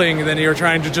bigger building, then you're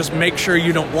trying to just make sure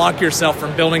you don't block yourself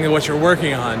from building what you're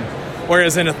working on.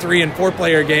 Whereas in a 3- and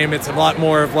 4-player game, it's a lot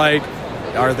more of like,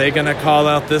 are they going to call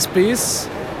out this piece?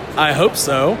 I hope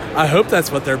so. I hope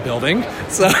that's what they're building.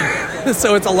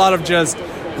 So it's a lot of just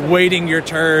waiting your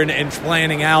turn and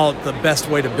planning out the best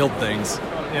way to build things.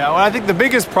 Yeah, well, I think the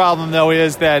biggest problem, though,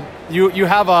 is that you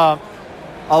have a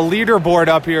leaderboard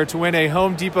up here to win a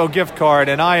Home Depot gift card,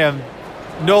 and I am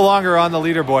no longer on the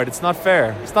leaderboard. It's not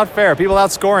fair. It's not fair. People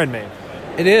outscoring me.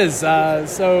 It is.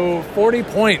 So 40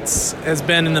 points has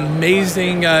been an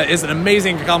amazing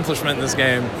accomplishment in this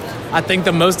game. I think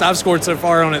the most I've scored so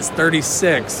far on it's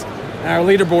 36. Our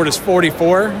leaderboard is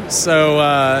 44,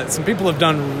 so some people have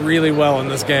done really well in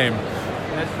this game.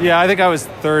 Yeah, I think I was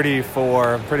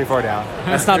 34, pretty far down.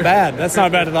 That's not bad. That's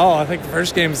not bad at all. I think the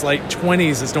first game is like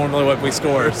 20s is normally what we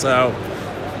score, so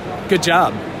good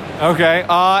job. Okay,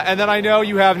 and then I know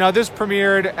you have, now this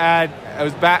premiered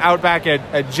out back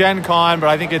at Gen Con, but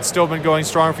I think it's still been going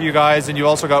strong for you guys, and you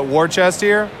also got War Chest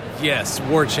here? Yes,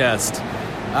 War Chest.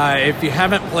 If you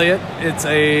haven't played it, it's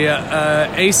a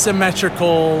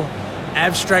asymmetrical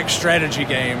abstract strategy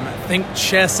game. Think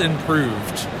chess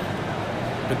improved,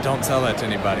 but don't tell that to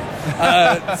anybody.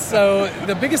 So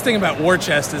the biggest thing about War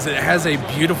Chest is it has a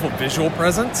beautiful visual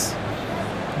presence,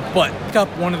 but pick up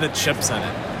one of the chips in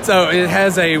it. So it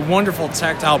has a wonderful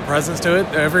tactile presence to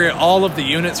it. All of the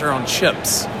units are on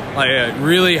chips, like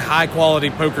really high quality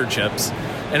poker chips.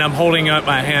 And I'm holding up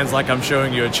my hands like I'm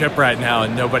showing you a chip right now,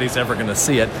 and nobody's ever going to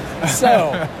see it.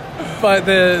 So, but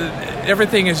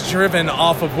everything is driven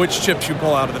off of which chips you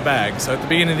pull out of the bag. So at the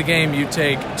beginning of the game, you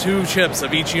take 2 chips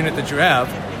of each unit that you have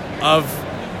of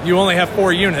you only have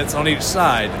 4 units on each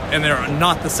side, and they're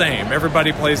not the same.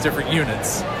 Everybody plays different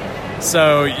units.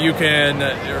 So you can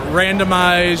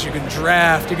randomize, you can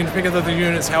draft, you can pick up the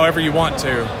units however you want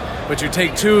to. But you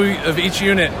take 2 of each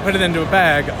unit, put it into a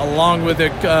bag, along with a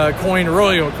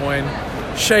royal coin,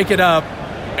 shake it up,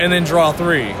 and then draw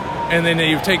 3. And then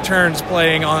you take turns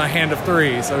playing on a hand of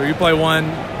 3. So you play 1,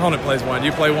 opponent plays 1.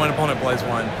 You play 1, opponent plays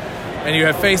 1. And you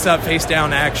have face-up,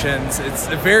 face-down actions. It's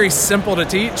very simple to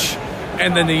teach,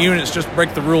 and then the units just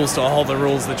break the rules to all the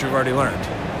rules that you've already learned.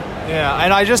 Yeah,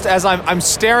 and I just, as I'm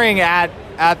staring at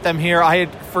them here, I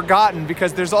had forgotten,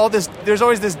 because there's always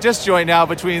this disjoint now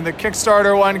between the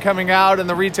Kickstarter one coming out and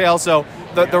the retail. So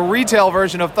the retail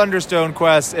version of Thunderstone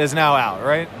Quest is now out,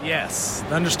 right? Yes,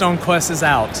 Thunderstone Quest is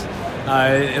out.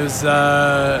 It was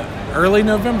early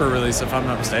November release, if I'm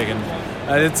not mistaken.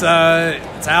 It's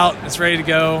out. It's ready to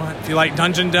go. If you like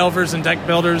dungeon delvers and deck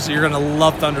builders, you're going to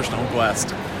love Thunderstone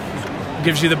Quest. It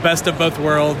gives you the best of both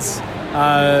worlds.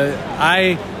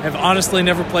 I have honestly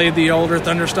never played the older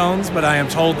Thunderstones, but I am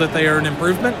told that they are an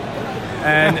improvement.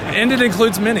 And it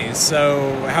includes minis,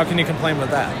 so how can you complain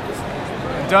with that?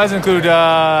 It does include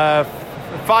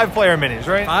 5-player minis,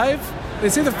 right? 5?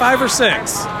 It's either 5 or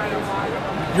 6.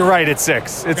 You're right, it's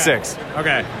 6. It's 6.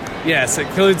 Okay. Yes, it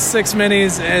includes 6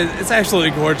 minis. It's absolutely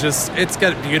gorgeous. It's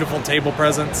got a beautiful table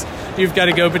presence. You've got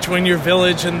to go between your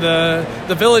village and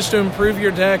the village to improve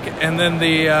your deck, and then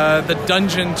the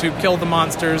dungeon to kill the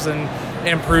monsters and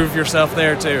improve yourself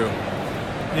there too.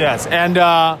 Yes, and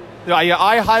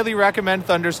I highly recommend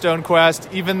Thunderstone Quest,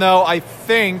 even though I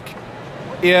think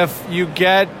if you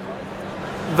get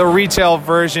the retail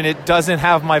version, it doesn't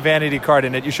have my vanity card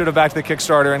in it. You should have backed the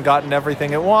Kickstarter and gotten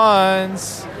everything at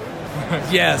once.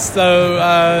 Yes,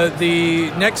 so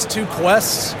the next 2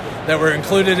 quests that were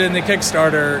included in the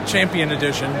Kickstarter Champion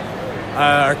Edition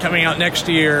are coming out next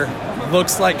year.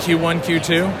 Looks like Q1,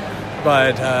 Q2,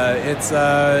 but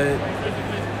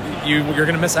you're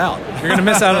going to miss out. You're going to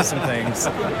miss out on some things.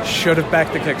 Should have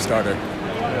backed the Kickstarter.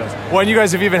 Well, and you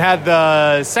guys have even had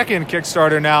the second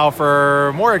Kickstarter now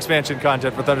for more expansion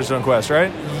content for Thunderstone Quest,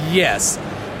 right? Yes.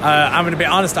 I'm going to be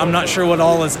honest, I'm not sure what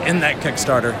all is in that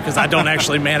Kickstarter, because I don't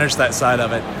actually manage that side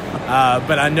of it.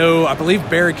 But I believe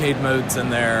Barricade Mode's in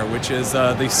there, which is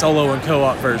the solo and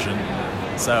co-op version.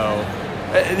 So,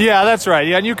 yeah, that's right.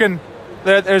 Yeah, and you can,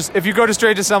 if you go to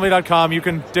straightassembly.com, you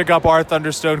can dig up our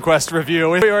Thunderstone Quest review.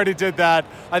 We already did that.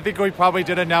 I think we probably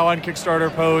did a now on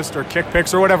Kickstarter post or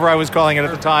Kickpicks or whatever I was calling it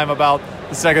at the time about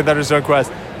the second Thunderstone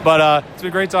Quest. But it's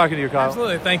been great talking to you, Kyle.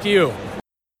 Absolutely. Thank you.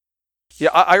 Yeah,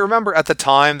 I remember at the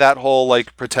time that whole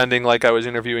pretending like I was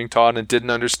interviewing Todd and didn't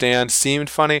understand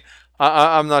seemed funny.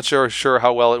 I'm not sure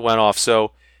how well it went off.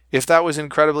 So if that was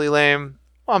incredibly lame,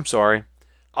 I'm sorry.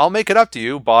 I'll make it up to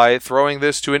you by throwing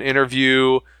this to an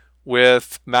interview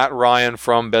with Matt Ryan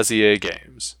from Bezier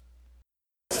Games.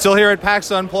 Still here at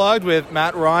PAX Unplugged with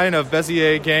Matt Ryan of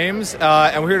Bezier Games,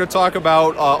 and we're here to talk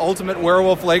about Ultimate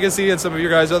Werewolf Legacy and some of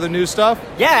your guys' other new stuff.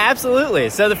 Yeah, absolutely.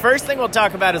 So the first thing we'll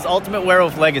talk about is Ultimate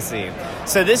Werewolf Legacy.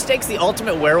 So this takes the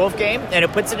Ultimate Werewolf game and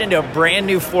it puts it into a brand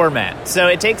new format. So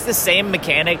it takes the same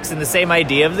mechanics and the same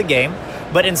idea of the game,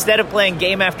 but instead of playing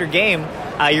game after game,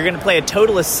 you're going to play a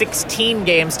total of 16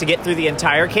 games to get through the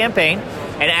entire campaign.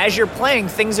 And as you're playing,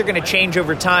 things are going to change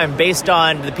over time based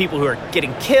on the people who are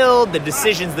getting killed, the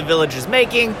decisions the village is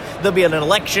making. There'll be an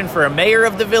election for a mayor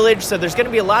of the village, so there's going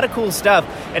to be a lot of cool stuff,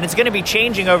 and it's going to be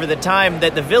changing over the time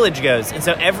that the village goes. And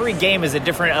so every game is a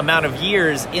different amount of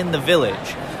years in the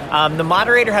village. The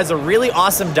moderator has a really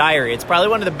awesome diary. It's probably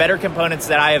one of the better components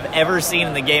that I have ever seen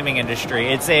in the gaming industry.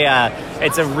 It's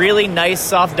a really nice,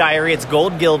 soft diary. It's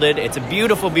gold gilded. It's a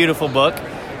beautiful, beautiful book.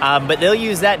 But they'll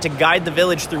use that to guide the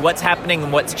village through what's happening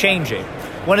and what's changing.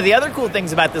 One of the other cool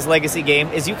things about this Legacy game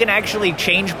is you can actually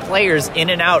change players in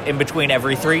and out in between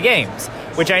every 3 games,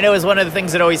 which I know is one of the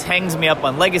things that always hangs me up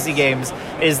on Legacy games,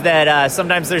 is that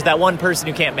sometimes there's that one person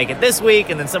who can't make it this week,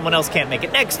 and then someone else can't make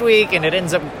it next week, and it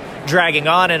ends up dragging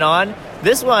on and on.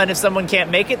 This one, if someone can't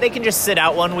make it, they can just sit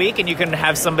out 1 week and you can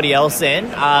have somebody else in.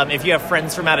 If you have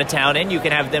friends from out of town in, you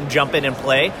can have them jump in and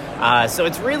play. So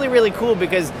it's really, really cool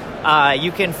because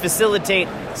you can facilitate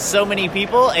so many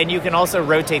people and you can also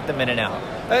rotate them in and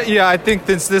out. Yeah, I think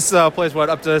this plays,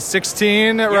 up to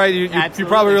 16, yeah, right? You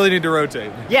probably really need to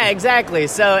rotate. Yeah, exactly.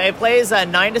 So it plays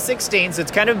 9 to 16, so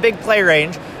it's kind of a big play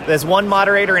range. There's 1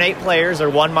 moderator and 8 players or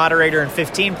 1 moderator and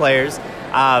 15 players.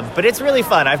 But it's really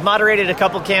fun. I've moderated a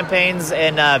couple campaigns,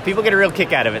 and people get a real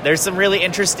kick out of it. There's some really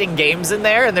interesting games in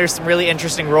there, and there's some really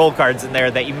interesting role cards in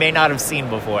there that you may not have seen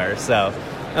before. So,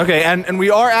 okay, and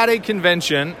we are at a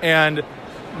convention, and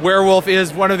Werewolf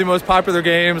is one of the most popular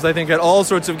games, I think, at all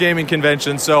sorts of gaming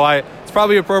conventions. So it's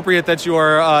probably appropriate that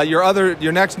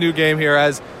your next new game here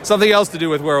has something else to do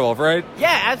with Werewolf, right?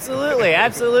 Yeah,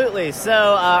 absolutely. So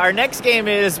our next game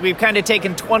is we've kind of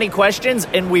taken 20 questions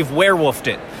and we've werewolfed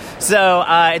it. So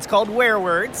it's called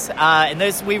Werewords,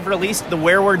 and we've released the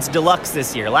Werewords Deluxe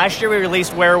this year. Last year we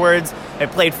released Werewords. It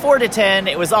played 4 to 10.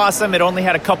 It was awesome. It only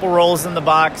had a couple rolls in the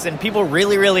box, and people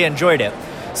really, really enjoyed it.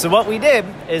 So what we did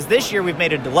is this year we've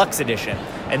made a deluxe edition,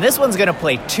 and this one's going to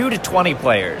play 2 to 20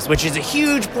 players, which is a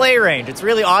huge play range. It's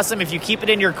really awesome. If you keep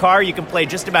it in your car, you can play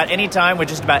just about any time with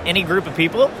just about any group of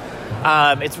people.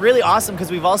 It's really awesome because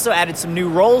we've also added some new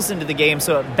roles into the game,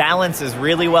 so it balances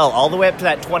really well all the way up to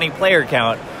that 20 player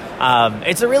count.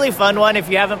 It's a really fun one. If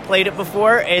you haven't played it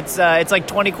before, it's like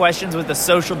 20 questions with a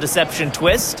social deception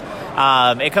twist.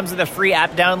 It comes with a free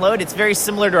app download. It's very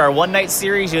similar to our One Night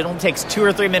series. It only takes 2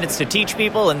 or 3 minutes to teach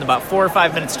people and about 4 or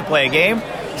 5 minutes to play a game.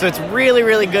 So it's really,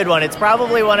 really good one. It's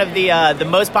probably one of the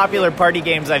most popular party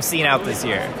games I've seen out this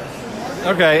year.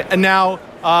 Okay, and now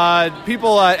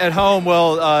people at home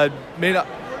will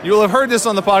you will have heard this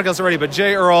on the podcast already, but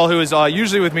Jay Earl, who is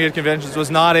usually with me at conventions,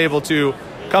 was not able to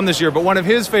come this year, but one of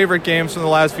his favorite games from the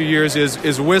last few years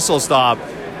is Whistle Stop,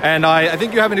 and I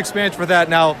think you have an expansion for that.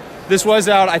 Now, this was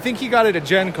out, I think he got it at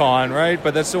Gen Con, right?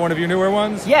 But that's still one of your newer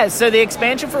ones? Yeah, so the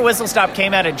expansion for Whistle Stop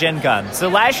came out at Gen Con. So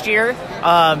last year,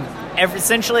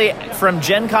 essentially from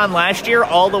Gen Con last year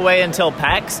all the way until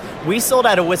PAX, we sold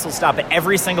out a Whistle Stop at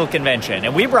every single convention,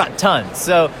 and we brought tons.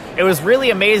 So it was really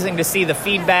amazing to see the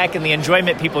feedback and the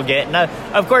enjoyment people get. And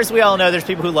of course, we all know there's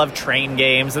people who love train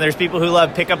games, and there's people who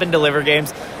love pick up and deliver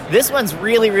games. This one's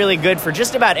really, really good for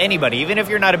just about anybody. Even if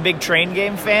you're not a big train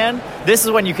game fan, this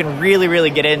is one you can really, really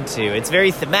get into. It's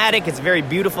very thematic, it's very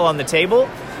beautiful on the table.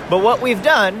 But what we've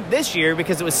done this year,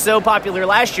 because it was so popular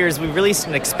last year, is we released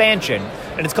an expansion,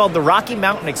 and it's called the Rocky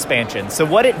Mountain Expansion. So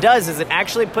what it does is it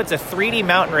actually puts a 3D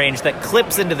mountain range that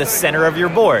clips into the center of your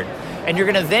board. And you're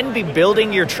going to then be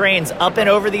building your trains up and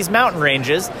over these mountain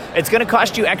ranges. It's going to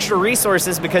cost you extra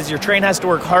resources because your train has to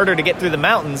work harder to get through the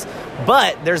mountains.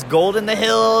 But there's gold in the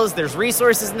hills, there's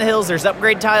resources in the hills, there's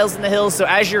upgrade tiles in the hills. So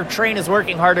as your train is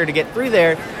working harder to get through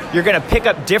there, you're going to pick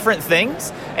up different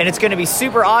things. And it's going to be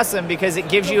super awesome because it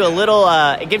gives you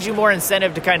it gives you more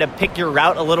incentive to kind of pick your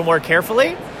route a little more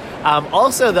carefully.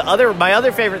 Also, my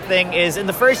other favorite thing is in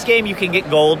the first game you can get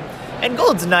gold. And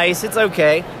gold's nice, it's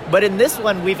okay. But in this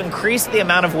one, we've increased the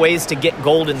amount of ways to get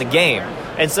gold in the game.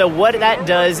 And so what that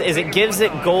does is it gives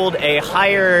it gold a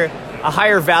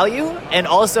higher value and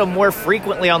also more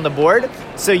frequently on the board.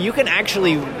 So you can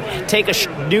actually take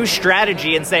a new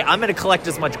strategy and say, I'm going to collect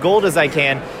as much gold as I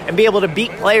can and be able to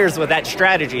beat players with that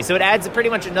strategy. So it adds pretty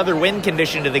much another win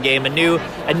condition to the game,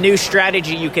 a new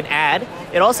strategy you can add.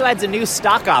 It also adds a new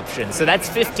stock option. So that's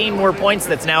 15 more points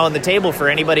that's now on the table for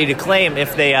anybody to claim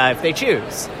if they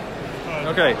choose.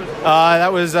 Okay.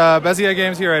 That was Bezier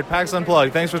Games here at PAX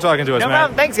Unplugged. Thanks for talking to us, No Matt.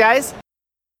 problem. Thanks, guys.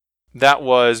 That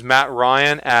was Matt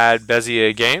Ryan at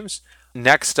Bezier Games.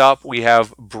 Next up, we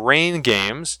have Brain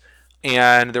Games,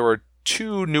 and there were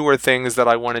 2 newer things that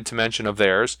I wanted to mention of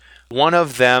theirs. One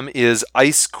of them is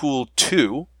Ice Cool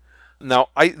 2. Now,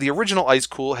 the original Ice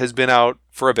Cool has been out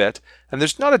for a bit, and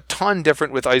there's not a ton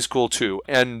different with Ice Cool 2.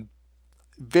 And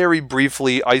very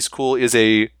briefly, Ice Cool is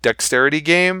a dexterity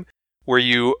game where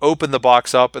you open the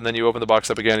box up, and then you open the box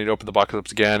up again, and you open the box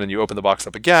up again, and you open the box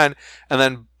up again, and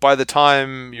then by the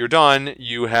time you're done,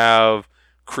 you have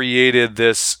created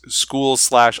this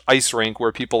school/ice rink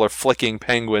where people are flicking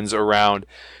penguins around,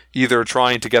 either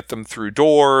trying to get them through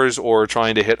doors or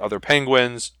trying to hit other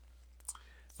penguins.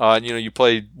 You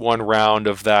play 1 round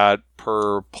of that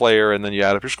per player, and then you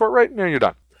add up your score, right, and then you're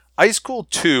done. Ice Cool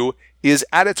 2 is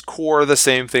at its core the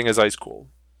same thing as Ice Cool,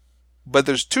 but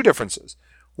there's 2 differences.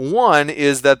 One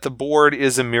is that the board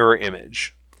is a mirror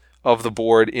image of the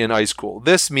board in Ice Cool.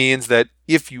 This means that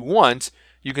if you want,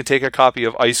 you can take a copy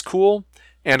of Ice Cool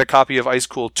and a copy of Ice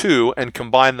Cool 2 and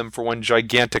combine them for one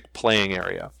gigantic playing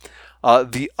area.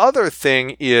 The other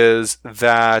thing is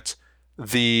that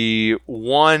the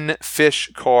 1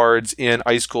 fish cards in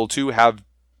Ice Cool 2 have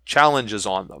challenges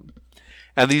on them.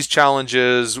 And these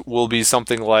challenges will be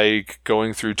something like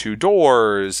going through 2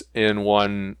 doors in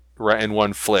one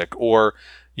flick, or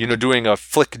doing a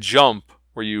flick jump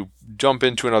where you jump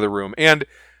into another room. And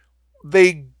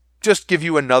they just give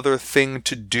you another thing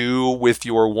to do with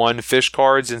your 1 fish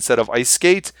cards instead of ice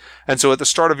skate. And so at the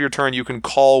start of your turn, you can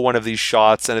call one of these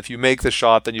shots. And if you make the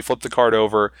shot, then you flip the card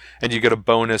over and you get a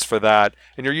bonus for that.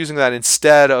 And you're using that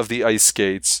instead of the ice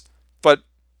skates. But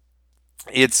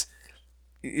it's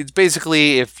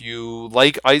basically, if you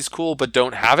like Ice Cool but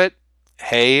don't have it,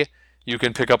 hey, you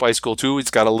can pick up Ice Cool 2.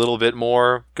 It's got a little bit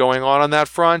more going on that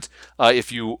front.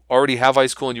 If you already have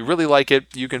Ice Cool and you really like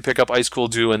it, you can pick up Ice Cool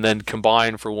 2 and then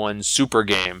combine for one super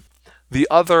game. The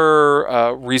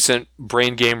other recent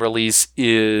Brain Game release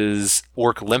is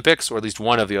Orc Olympics, or at least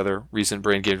one of the other recent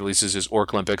Brain Game releases is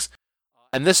Orc Olympics.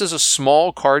 And this is a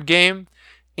small card game,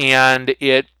 and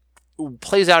it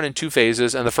plays out in two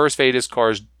phases. And the first phase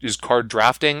is card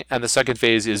drafting, and the second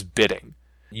phase is bidding.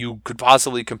 You could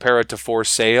possibly compare it to For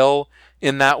Sale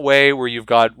in that way, where you've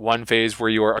got one phase where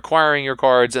you are acquiring your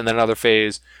cards, and then another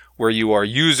phase where you are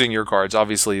using your cards.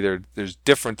 Obviously, there's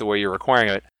different the way you're acquiring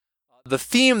it. The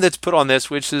theme that's put on this,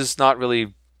 which is not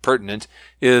really pertinent,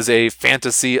 is a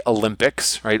fantasy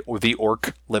Olympics, right, or the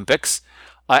Orc Olympics.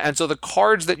 And so the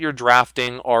cards that you're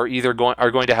drafting are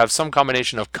going to have some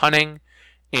combination of cunning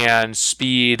and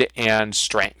speed and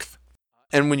strength.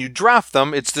 And when you draft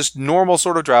them, it's this normal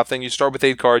sort of drafting. You start with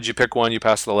 8 cards, you pick one, you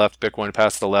pass to the left, pick one, you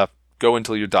pass to the left, go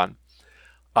until you're done.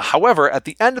 However, at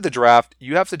the end of the draft,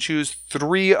 you have to choose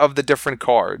 3 of the different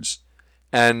cards,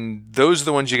 and those are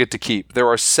the ones you get to keep. There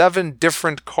are 7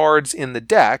 different cards in the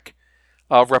deck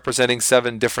representing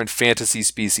 7 different fantasy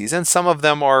species, and some of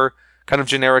them are kind of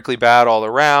generically bad all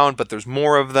around, but there's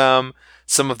more of them.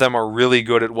 Some of them are really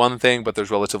good at one thing, but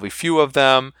there's relatively few of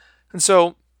them. And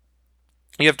so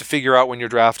you have to figure out when you're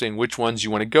drafting which ones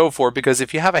you want to go for, because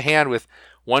if you have a hand with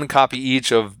 1 copy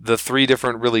each of the 3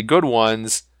 different really good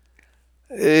ones,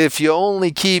 if you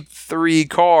only keep 3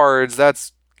 cards,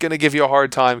 that's going to give you a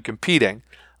hard time competing.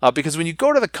 Because when you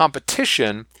go to the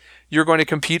competition, you're going to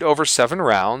compete over 7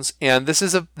 rounds, and this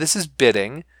is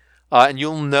bidding, and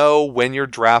you'll know when you're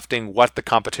drafting what the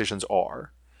competitions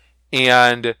are.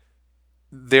 And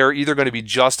they're either going to be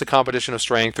just a competition of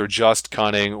strength or just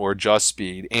cunning or just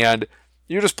speed. And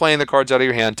you're just playing the cards out of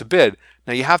your hand to bid.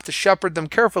 Now you have to shepherd them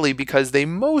carefully because they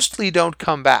mostly don't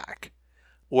come back.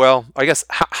 Well, I guess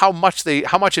how much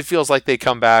it feels like they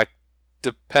come back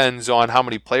depends on how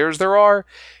many players there are.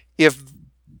 If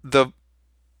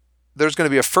there's going to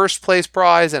be a first place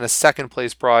prize and a second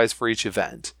place prize for each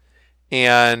event.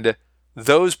 And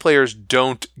those players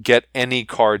don't get any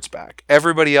cards back.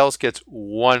 Everybody else gets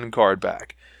 1 card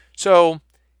back. So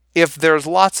if there's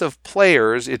lots of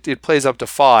players, it plays up to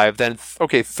 5, then,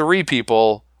 3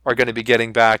 people are going to be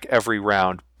getting back every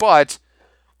round. But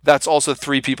that's also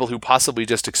 3 people who possibly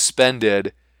just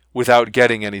expended without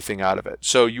getting anything out of it.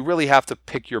 So you really have to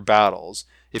pick your battles.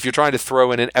 If you're trying to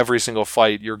throw in every single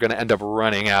fight, you're going to end up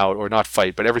running out, or not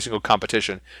fight, but every single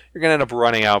competition, you're going to end up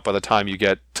running out by the time you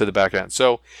get to the back end.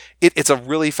 So it's a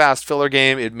really fast filler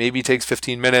game. It maybe takes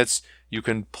 15 minutes. You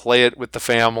can play it with the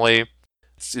family.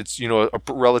 It's a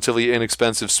relatively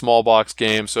inexpensive small box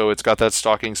game, so it's got that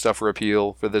stocking stuffer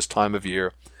appeal for this time of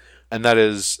year. And that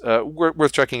is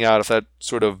worth checking out if that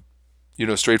sort of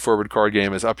straightforward card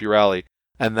game is up your alley.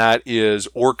 And that is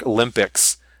Orc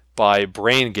Olympics by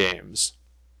Brain Games.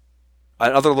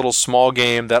 Another little small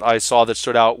game that I saw that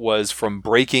stood out was from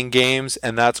Breaking Games,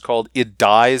 and that's called It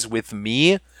Dies With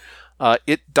Me.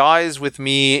 It Dies With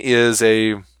Me is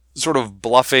a sort of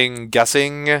bluffing,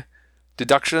 guessing,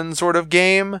 deduction sort of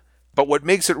game, but what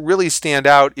makes it really stand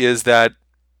out is that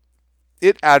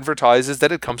it advertises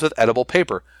that it comes with edible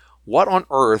paper. What on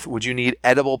earth would you need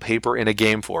edible paper in a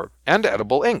game for? And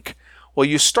edible ink. Well,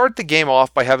 you start the game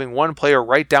off by having one player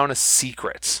write down a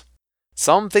secret.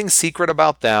 Something secret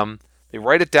about them. They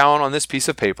write it down on this piece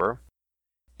of paper,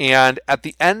 and at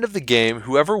the end of the game,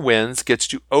 whoever wins gets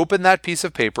to open that piece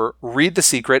of paper, read the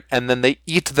secret, and then they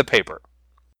eat the paper.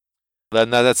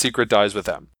 Then that secret dies with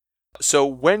them. So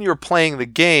when you're playing the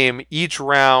game, each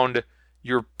round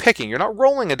you're not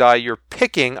rolling a die, you're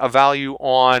picking a value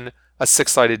on a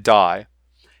 6-sided die.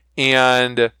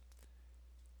 And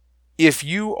if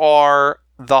you are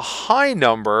the high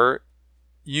number,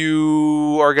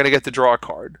 you are going to get to draw a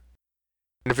card.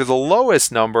 And if you're the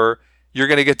lowest number, you're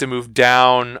going to get to move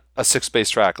down a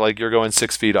 6-space track, like you're going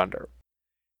 6 feet under.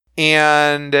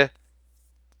 And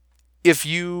if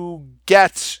you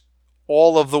get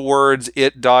all of the words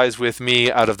 "It Dies With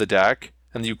Me" out of the deck,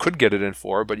 and you could get it in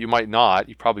 4, but you might not,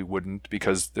 you probably wouldn't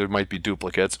because there might be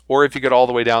duplicates, or if you get all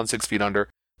the way down 6 feet under,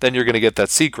 then you're going to get that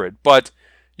secret. But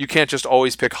you can't just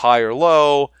always pick high or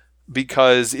low,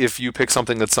 because if you pick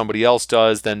something that somebody else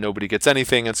does, then nobody gets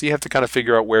anything. And so you have to kind of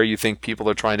figure out where you think people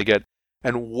are trying to get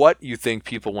and what you think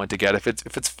people want to get. If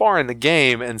it's far in the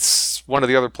game and one of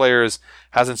the other players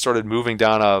hasn't started moving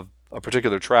down a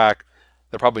particular track,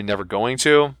 they're probably never going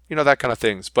to, that kind of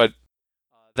things. But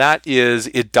that is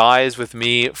It Dies With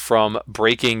Me from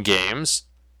Breaking Games.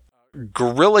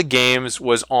 Guerrilla Games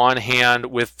was on hand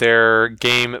with their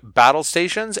game Battle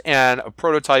Stations and a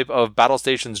prototype of Battle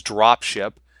Stations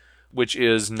Dropship, which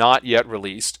is not yet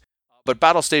released. But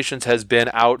Battle Stations has been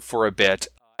out for a bit.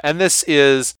 And this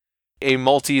is a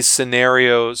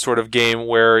multi-scenario sort of game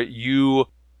where you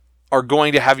are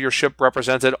going to have your ship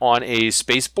represented on a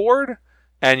spacepeboard,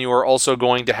 and you are also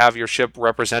going to have your ship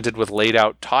represented with laid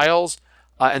out tiles.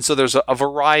 And so there's a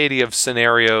variety of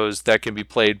scenarios that can be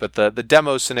played. But the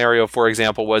demo scenario, for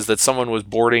example, was that someone was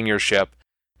boarding your ship,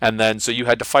 and then so you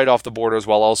had to fight off the boarders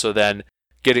while also then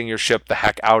getting your ship the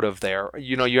heck out of there.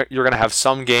 You know, you're going to have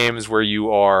some games where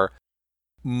you are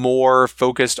more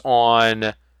focused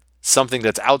on something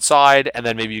that's outside, and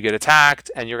then maybe you get attacked,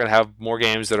 and you're going to have more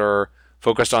games that are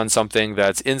focused on something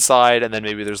that's inside, and then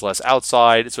maybe there's less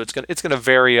outside. So it's going to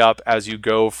vary up as you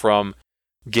go from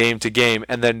game to game.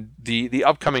 And then the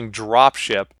upcoming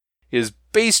dropship is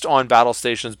based on Battle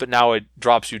Stations, but now it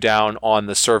drops you down on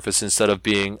the surface instead of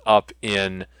being up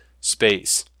in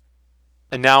space.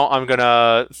 And now I'm going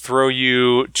to throw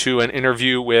you to an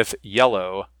interview with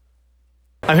Yellow.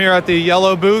 I'm here at the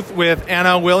Yellow booth with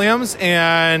Anna Williams,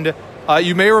 and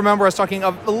you may remember us talking a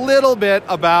little bit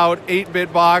about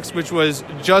 8-Bit Box, which was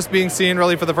just being seen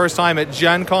really for the first time at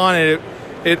Gen Con. And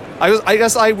I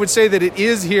guess I would say that it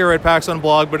is here at PAX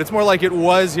Unplugged, but it's more like it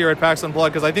was here at PAX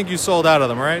Unplugged because I think you sold out of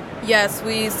them, right? Yes,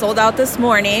 we sold out this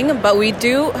morning, but we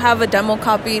do have a demo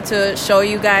copy to show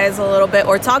you guys a little bit,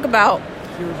 or talk about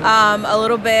a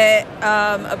little bit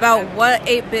about what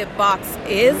 8-Bit Box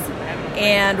is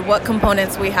and what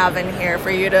components we have in here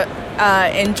for you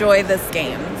to enjoy this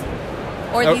game.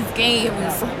 Or these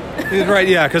games. Right,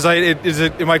 yeah, because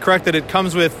am I correct that it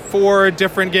comes with 4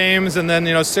 different games and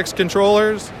then 6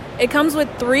 controllers? It comes with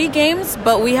 3 games,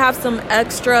 but we have some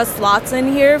extra slots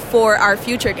in here for our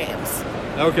future games.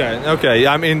 Okay.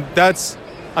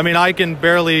 I can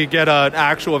barely get an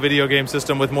actual video game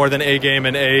system with more than a game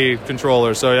and a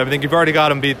controller, so I think you've already got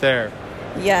them beat there.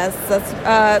 Yes,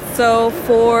 that's so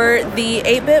for the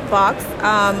 8-Bit Box,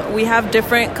 we have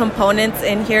different components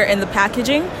in here in the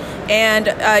packaging. And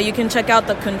you can check out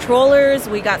the controllers.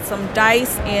 We got some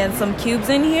dice and some cubes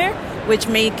in here, which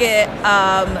make it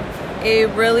a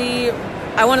really,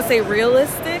 I want to say,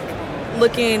 realistic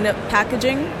looking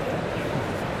packaging.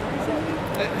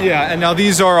 Yeah, and now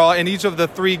these are all, in each of the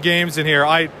 3 games in here,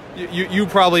 you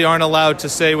probably aren't allowed to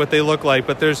say what they look like,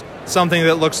 but there's something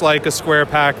that looks like a Square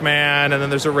Pac-Man, and then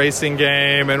there's a racing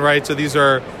game, and right, so these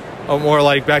are more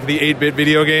like back the 8-bit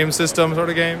video game system sort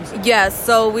of games? Yes,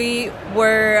 so we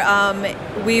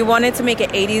wanted to make it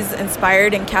 80s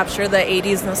inspired and capture the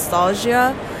 80s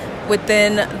nostalgia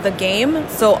within the game.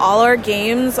 So all our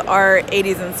games are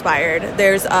 80s inspired.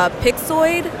 There's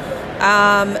Pixoid,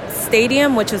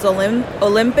 Stadium, which is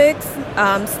Olympics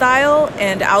style,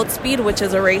 and Outspeed, which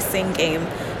is a racing game.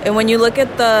 And when you look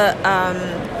at the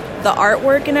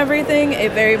artwork and everything,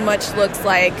 it very much looks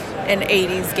like an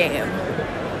 80s game.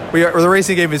 The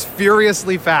racing game is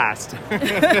furiously fast.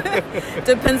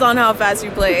 Depends on how fast you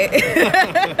play.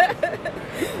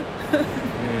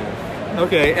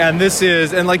 Okay, and this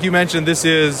is, and like you mentioned, this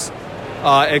is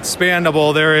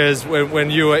expandable. There is,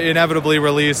 when you inevitably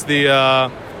release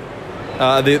the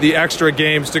extra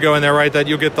games to go in there, right, that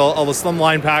you'll get all the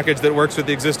slimline package that works with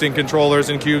the existing controllers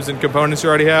and cubes and components you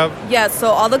already have? Yeah, so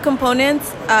all the components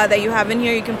that you have in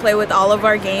here, you can play with all of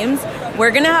our games.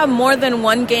 We're going to have more than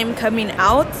 1 game coming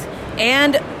out,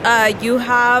 and you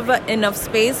have enough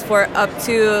space for up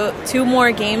to 2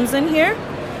 more games in here,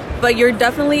 but you're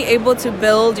definitely able to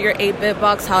build your 8-Bit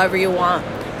Box however you want.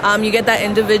 You get that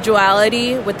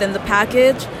individuality within the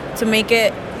package to make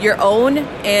it your own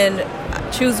and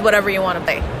choose whatever you want to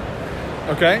play.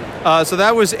 Okay, so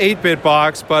that was 8-Bit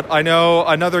Box, but I know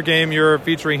another game you're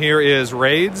featuring here is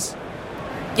Raids.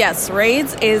 Yes,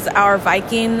 Raids is our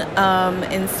Viking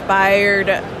inspired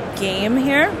game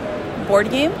here, board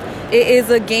game. It is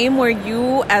a game where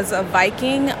you as a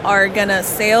Viking are gonna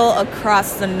sail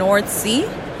across the North Sea,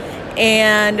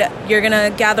 and you're gonna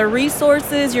gather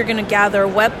resources, you're gonna gather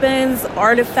weapons,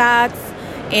 artifacts,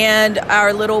 and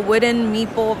our little wooden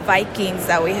meeple Vikings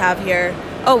that we have here.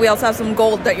 Oh, we also have some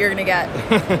gold that you're gonna get.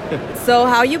 So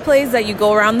how you play is that you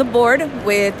go around the board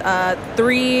with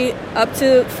 3 up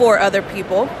to 4 other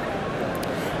people,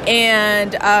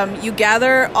 and you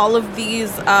gather all of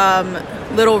these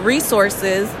little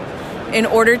resources in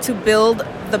order to build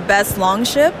the best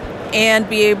longship and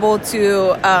be able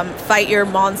to fight your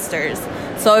monsters.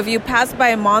 So if you pass by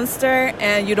a monster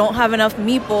and you don't have enough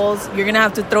meeples, you're going to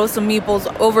have to throw some meeples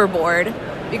overboard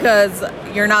because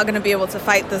you're not going to be able to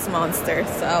fight this monster.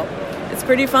 So it's a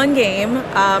pretty fun game.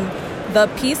 The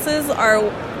pieces are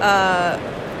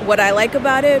what I like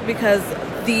about it because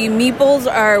the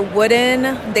meeples are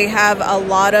wooden. They have a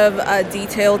lot of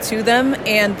detail to them,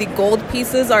 and the gold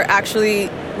pieces are actually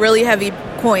really heavy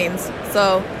coins.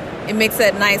 So it makes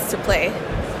it nice to play.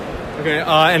 Okay,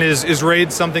 and is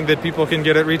Raid something that people can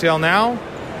get at retail now?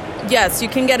 Yes, you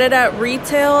can get it at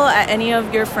retail at any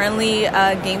of your friendly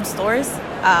game stores.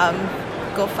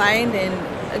 Go find it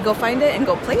and go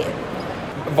play it.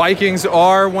 Vikings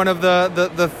are one of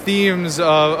the themes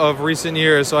of recent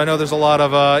years, so I know there's a lot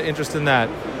of interest in that.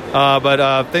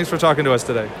 But thanks for talking to us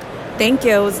today. Thank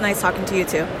you. It was nice talking to you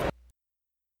too.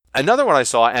 Another one I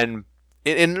saw, and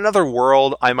in another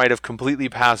world, I might have completely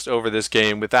passed over this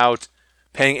game without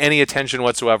paying any attention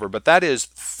whatsoever, but that is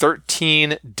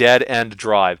 13 Dead End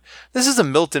Drive. This is a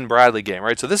Milton Bradley game,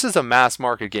 right? So this is a mass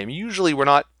market game. Usually we're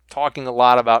not talking a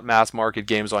lot about mass market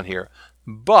games on here,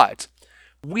 but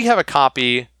we have a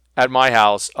copy at my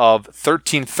house of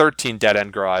 1313 Dead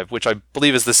End Drive, which I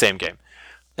believe is the same game.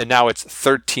 And now it's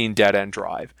 13 Dead End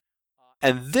Drive.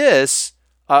 And this,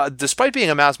 despite being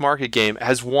a mass market game,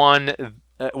 was one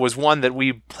that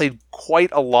we played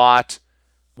quite a lot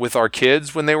with our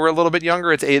kids when they were a little bit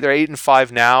younger. They're 8 and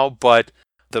 5 now, but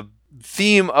the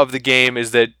theme of the game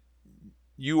is that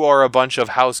you are a bunch of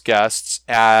house guests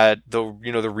at the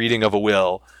reading of a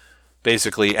will,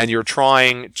 basically, and you're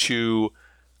trying to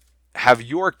have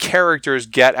your characters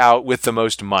get out with the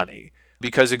most money,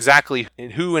 because exactly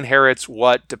who inherits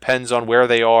what depends on where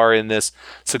they are in this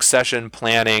succession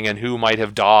planning and who might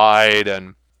have died,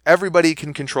 and everybody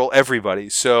can control everybody.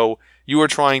 So you are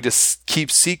trying to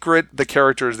keep secret the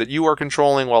characters that you are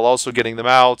controlling while also getting them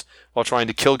out, while trying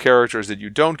to kill characters that you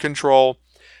don't control.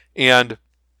 And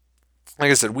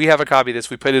like I said, we have a copy of this.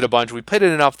 We played it a bunch. We played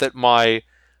it enough that my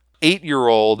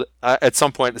 8-year-old, at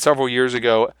some point several years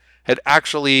ago, had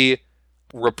actually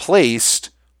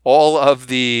replaced all of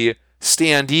the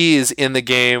standees in the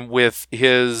game with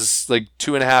his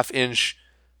 2.5-inch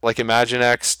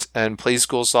Imaginext and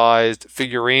Playskool sized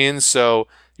figurines. So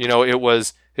it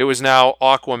was now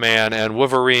Aquaman and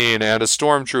Wolverine and a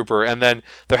Stormtrooper, and then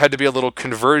there had to be a little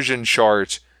conversion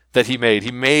chart that he made.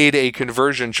 He made a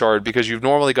conversion chart because you've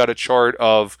normally got a chart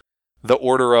of the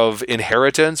order of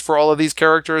inheritance for all of these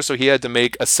characters, so he had to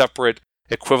make a separate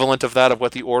equivalent of that, of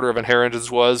what the order of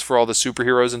inheritance was for all the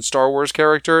superheroes and Star Wars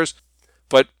characters.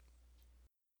 But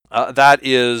that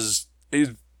is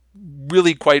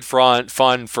really quite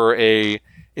fun for a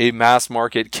mass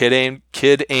market kid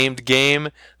aimed game.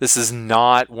 This is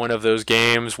not one of those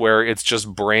games where it's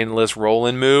just brainless roll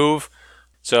and move.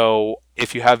 So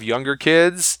if you have younger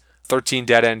kids, 13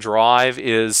 Dead End Drive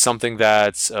is something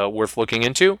that's worth looking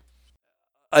into.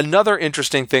 Another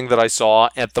interesting thing that I saw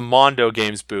at the Mondo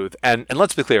Games booth, and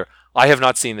let's be clear, I have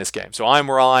not seen this game, so I'm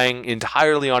relying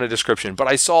entirely on a description, but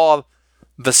I saw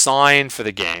the sign for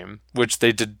the game, which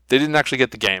they didn't actually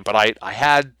get the game, but I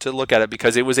had to look at it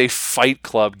because it was a Fight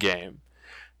Club game.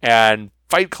 And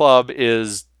Fight Club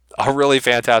is a really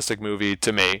fantastic movie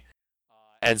to me.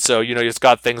 And so, it's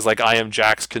got things like I am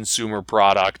Jack's consumer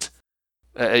product,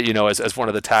 as one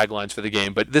of the taglines for the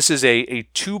game. But this is a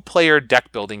 2-player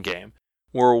deck building game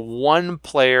where one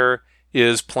player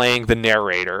is playing the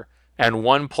narrator and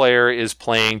one player is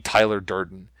playing Tyler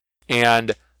Durden.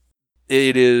 And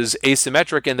it is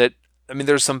asymmetric in that,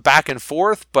 there's some back and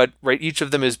forth, but each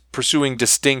of them is pursuing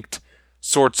distinct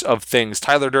sorts of things.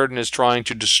 Tyler Durden is trying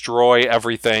to destroy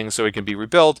everything so it can be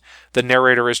rebuilt. The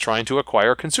narrator is trying to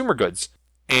acquire consumer goods.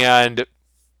 And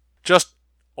just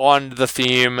on the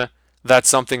theme, that's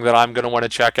something that I'm going to want to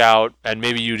check out, and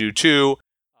maybe you do too.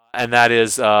 And that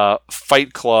is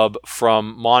Fight Club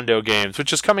from Mondo Games,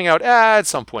 which is coming out at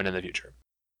some point in the future.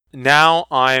 Now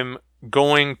I'm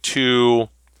going to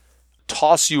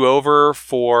toss you over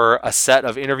for a set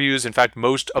of interviews. In fact,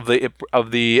 most of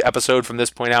the episode from this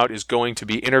point out is going to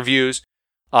be interviews.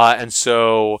 And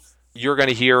so you're going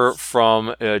to hear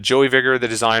from Joey Vigor, the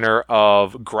designer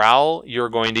of Growl. You're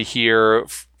going to hear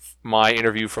my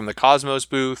interview from the Cosmos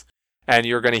booth. And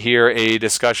you're going to hear a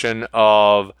discussion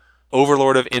of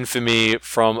Overlord of Infamy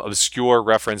from Obscure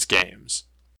Reference Games.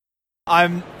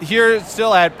 I'm here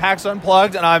still at PAX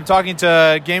Unplugged, and I'm talking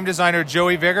to game designer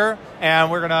Joey Vigor, and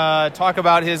we're going to talk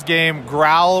about his game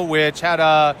Growl, which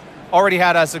already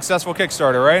had a successful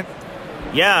Kickstarter, right?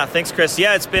 Yeah, thanks, Chris.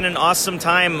 Yeah, it's been an awesome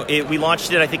time. We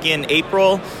launched it, I think, in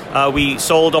April. We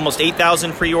sold almost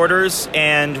 8,000 pre-orders,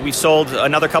 and we've sold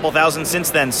another couple thousand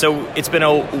since then. So it's been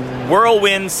a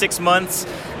whirlwind 6 months,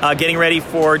 getting ready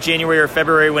for January or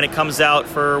February when it comes out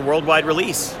for worldwide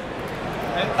release.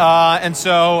 And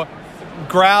so,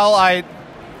 Growl, I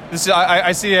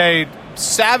see a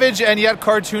savage and yet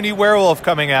cartoony werewolf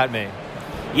coming at me.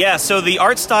 Yeah, so the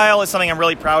art style is something I'm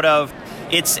really proud of.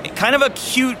 It's kind of a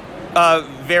cute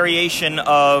variation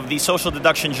of the social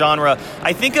deduction genre.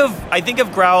 I think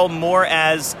of Growl more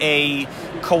as a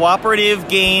cooperative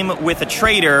game with a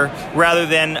traitor rather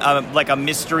than like a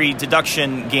mystery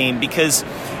deduction game, because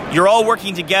you're all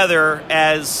working together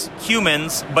as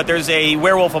humans, but there's a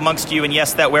werewolf amongst you, and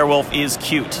yes, that werewolf is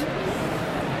cute.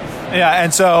 Yeah,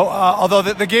 and so although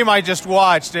the game I just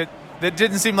watched, it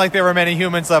didn't seem like there were many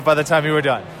humans left by the time you were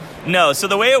done. No, so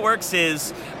the way it works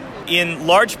is, in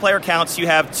large player counts, you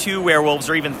have 2 werewolves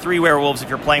or even 3 werewolves if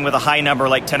you're playing with a high number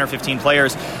like 10 or 15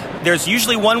 players. There's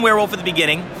usually 1 werewolf at the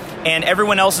beginning, and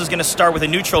everyone else is going to start with a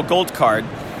neutral gold card.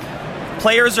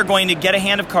 Players are going to get a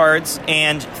hand of cards,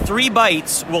 and 3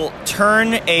 bites will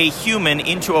turn a human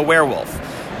into a werewolf.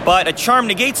 But a charm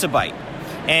negates a bite,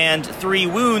 and 3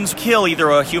 wounds kill either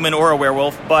a human or a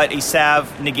werewolf, but a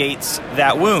salve negates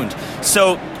that wound.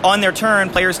 So on their turn,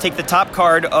 players take the top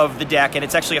card of the deck, and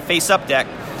it's actually a face-up deck,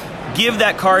 give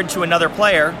that card to another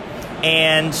player,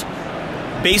 and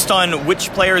based on which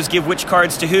players give which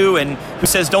cards to who and who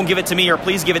says don't give it to me or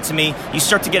please give it to me, you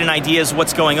start to get an idea as to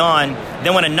what's going on.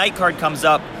 Then when a night card comes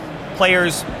up,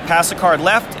 players pass a card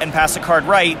left and pass a card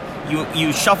right.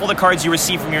 You shuffle the cards you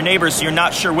receive from your neighbors, so you're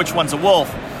not sure which one's a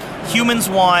wolf. Humans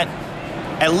want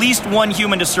at least 1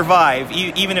 human to survive,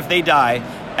 even if they die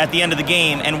at the end of the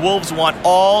game, and wolves want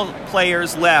all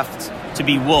players left to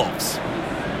be wolves.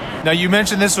 Now, you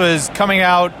mentioned this was coming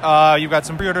out. You've got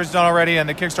some pre-orders done already, and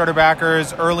the Kickstarter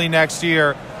backers early next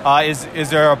year. Is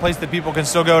there a place that people can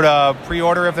still go to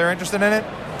pre-order if they're interested in it?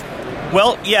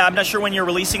 Well, yeah, I'm not sure when you're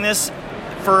releasing this.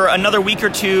 For another week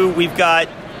or 2, we've got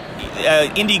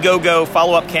Indiegogo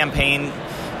follow-up campaign,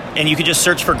 and you can just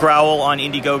search for Growl on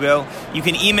Indiegogo. You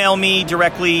can email me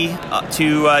directly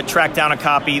to track down a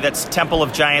copy. That's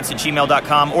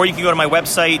templeofgiants@gmail.com, or you can go to my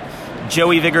website,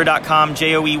 joeyvigor.com,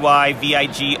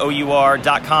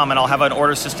 joeyvigour.com, and I'll have an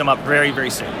order system up very, very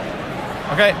soon.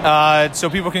 Okay, so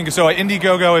people can go. So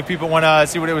Indiegogo, if people want to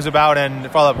see what it was about and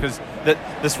follow up, because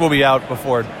this will be out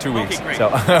before 2 weeks. Okay, great. So,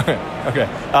 okay,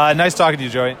 nice talking to you,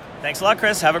 Joey. Thanks a lot,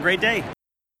 Chris. Have a great day.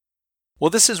 Well,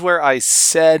 this is where I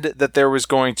said that there was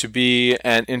going to be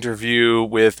an interview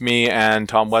with me and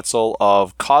Tom Wetzel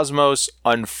of Cosmos.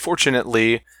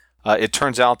 Unfortunately, it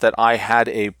turns out that I had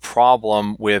a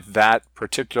problem with that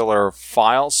particular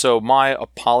file, so my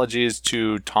apologies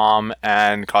to Tom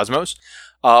and Cosmos.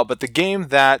 But the game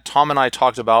that Tom and I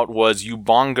talked about was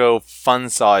Ubongo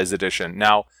Fun Size Edition.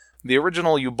 Now, the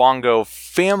original Ubongo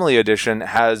Family Edition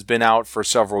has been out for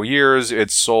several years.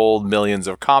 It's sold millions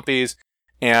of copies.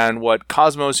 And what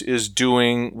Cosmos is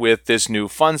doing with this new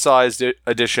Fun Size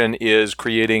Edition is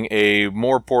creating a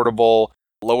more portable,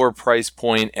 lower price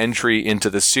point entry into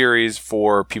the series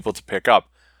for people to pick up.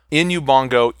 In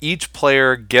Ubongo, each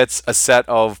player gets a set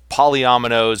of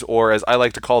polyominoes, or as I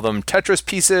like to call them, Tetris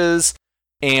pieces,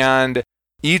 and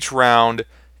each round,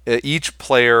 each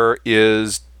player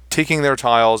is taking their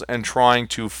tiles and trying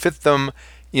to fit them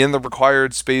in the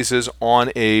required spaces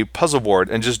on a puzzle board,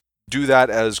 and just do that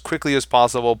as quickly as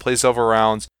possible, play several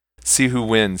rounds, see who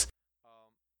wins.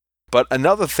 But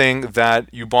another thing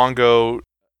that Ubongo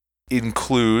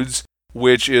includes,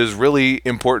 which is really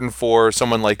important for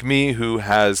someone like me who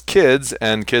has kids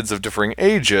and kids of differing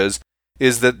ages,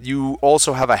 is that you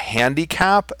also have a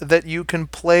handicap that you can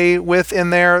play with in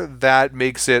there that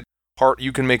makes it hard.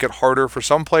 You can make it harder for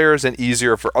some players and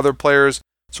easier for other players,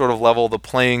 sort of level the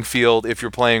playing field if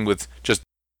you're playing with just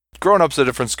grown-ups at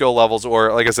different skill levels,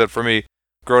 or like I said, for me,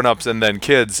 grown-ups and then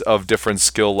kids of different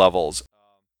skill levels.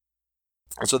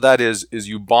 So that is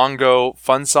Ubongo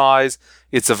Fun Size.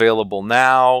 It's available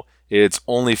now. It's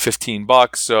only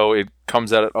 $15, so it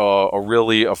comes at a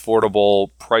really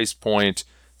affordable price point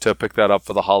to pick that up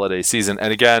for the holiday season.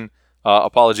 And again,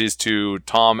 apologies to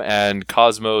Tom and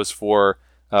Cosmos for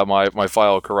my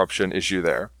file corruption issue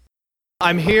there.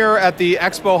 I'm here at the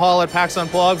Expo Hall at PAX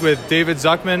Unplugged with David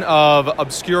Zuckman of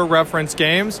Obscure Reference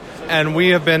Games, and we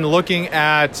have been looking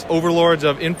at Overlords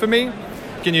of Infamy.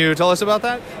 Can you tell us about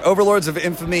that? Overlords of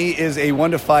Infamy is a 1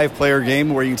 to 5 player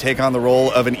game where you take on the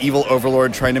role of an evil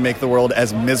overlord trying to make the world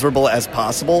as miserable as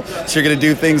possible. So you're going to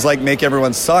do things like make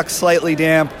everyone's socks slightly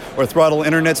damp, or throttle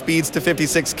internet speeds to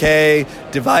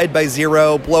 56K, divide by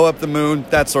 0, blow up the moon,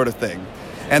 that sort of thing.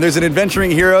 And there's an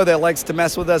adventuring hero that likes to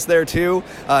mess with us there too.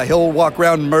 He'll walk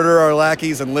around, murder our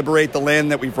lackeys, and liberate the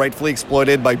land that we've rightfully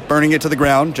exploited by burning it to the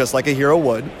ground, just like a hero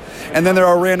would. And then there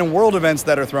are random world events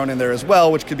that are thrown in there as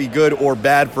well, which could be good or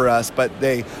bad for us, but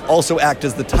they also act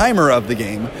as the timer of the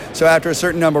game. So after a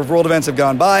certain number of world events have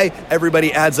gone by,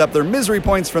 everybody adds up their misery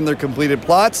points from their completed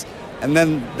plots, and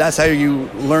then that's how you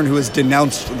learn who has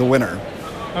denounced the winner.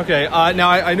 Okay, now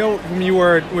I know we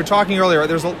were talking earlier,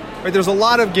 there's right, there's a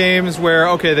lot of games where,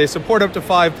 okay, they support up to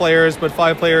 5 players, but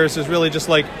 5 players is really just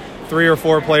like 3 or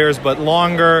 4 players, but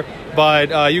longer.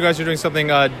 But you guys are doing something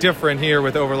different here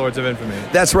with Overlords of Infamy.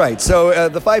 That's right. So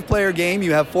the 5-player game,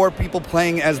 you have 4 people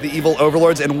playing as the evil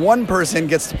overlords, and 1 person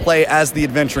gets to play as the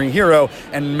adventuring hero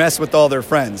and mess with all their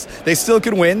friends. They still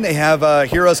could win. They have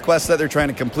heroes quests that they're trying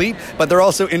to complete, but they're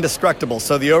also indestructible.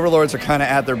 So the overlords are kind of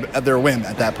at their whim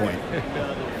at that point.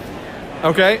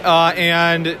 Okay,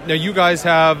 and now you guys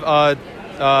have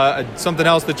something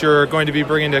else that you're going to be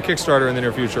bringing to Kickstarter in the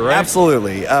near future, right?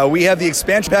 Absolutely. We have the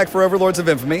expansion pack for Overlords of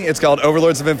Infamy. It's called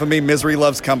Overlords of Infamy Misery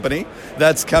Loves Company.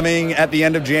 That's coming at the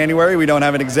end of January. We don't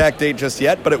have an exact date just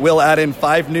yet, but it will add in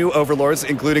 5 new Overlords,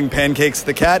 including Pancakes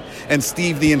the Cat and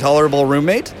Steve the Intolerable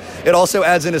Roommate. It also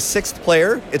adds in a 6th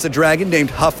player. It's a dragon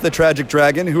named Huff the Tragic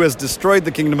Dragon who has destroyed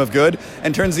the Kingdom of Good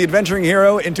and turns the adventuring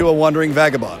hero into a wandering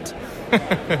vagabond.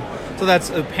 So that's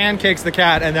Pancakes the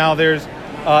Cat, and now there's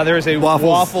a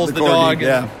Waffles the dog.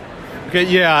 Yeah. Okay,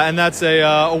 yeah, and that's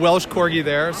a Welsh Corgi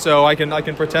there, so I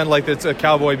can pretend like it's a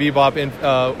Cowboy Bebop in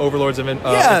Overlords of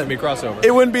Infamy crossover.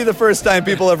 It wouldn't be the first time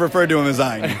people have referred to him as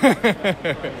Ein.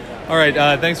 All right,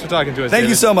 thanks for talking to us. Thank David.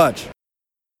 you so much.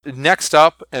 Next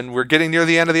up, and we're getting near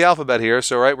the end of the alphabet here,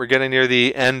 so we're getting near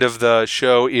the end of the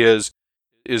show, is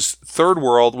Third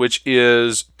World, which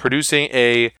is producing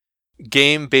a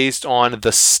game based on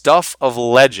The Stuff of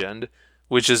Legend,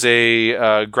 which is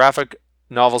a graphic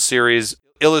novel series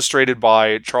illustrated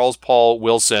by Charles Paul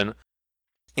Wilson.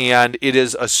 And it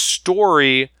is a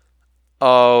story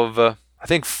of, I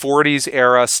think, 40s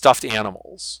era stuffed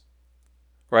animals.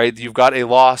 Right? You've got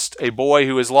a boy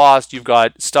who is lost. You've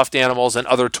got stuffed animals and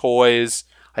other toys.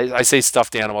 I say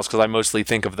stuffed animals because I mostly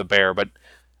think of the bear, but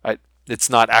it's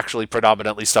not actually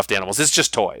predominantly stuffed animals. It's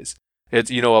just toys.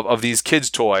 It's, of these kids'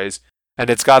 toys. And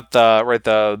it's got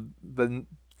the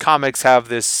comics have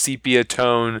this sepia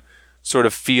tone sort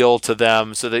of feel to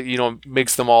them, so that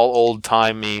makes them all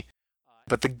old-timey.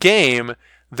 But the game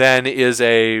then is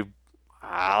a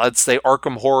let's say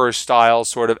Arkham Horror style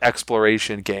sort of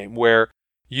exploration game where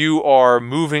you are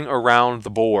moving around the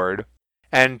board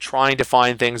and trying to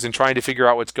find things and trying to figure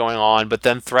out what's going on, but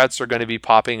then threats are going to be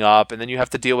popping up, and then you have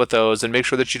to deal with those and make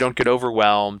sure that you don't get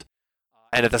overwhelmed.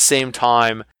 And at the same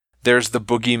time, there's the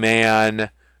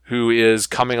boogeyman who is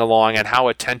coming along, and how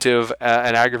attentive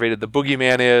and aggravated the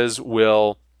boogeyman is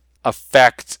will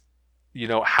affect,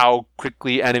 how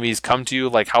quickly enemies come to you,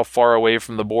 like how far away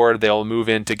from the board they'll move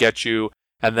in to get you,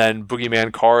 and then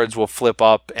boogeyman cards will flip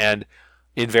up, and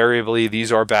invariably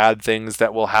these are bad things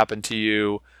that will happen to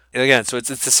you. And again, so it's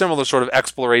a similar sort of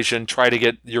exploration, try to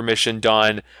get your mission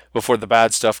done before the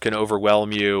bad stuff can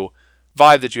overwhelm you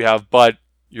vibe that you have, but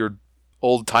you're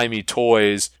old-timey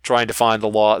toys trying to find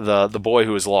the boy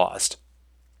who is lost.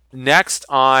 Next,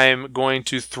 I'm going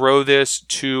to throw this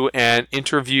to an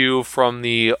interview from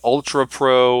the Ultra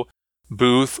Pro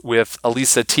booth with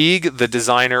Elisa Teague, the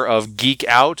designer of Geek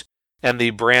Out and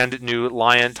the brand new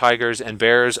Lion, Tigers, and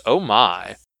Bears. Oh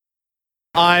my.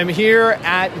 I'm here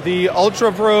at the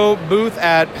Ultra Pro booth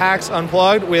at PAX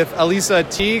Unplugged with Elisa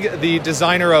Teague, the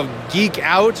designer of Geek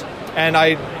Out, and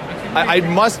I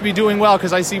must be doing well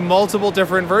because I see multiple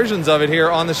different versions of it here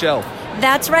on the shelf.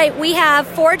 That's right. We have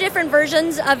 4 different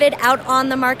versions of it out on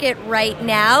the market right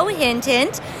now. Hint,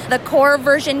 hint. The core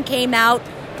version came out,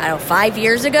 5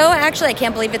 years ago, actually. I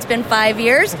can't believe it's been 5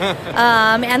 years.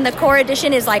 And the core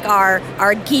edition is like our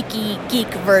geeky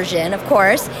geek version, of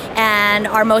course, and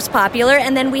our most popular.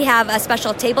 And then we have a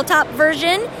special tabletop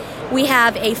version. We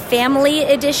have a family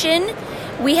edition.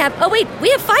 We have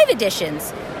 5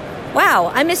 editions.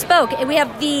 Wow, I misspoke. We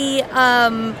have the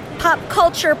Pop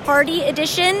Culture Party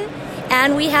edition,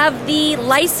 and we have the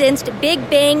licensed Big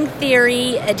Bang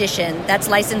Theory edition that's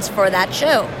licensed for that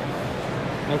show.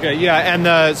 Okay, yeah,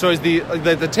 and so is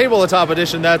the tabletop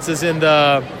edition, that's is in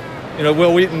the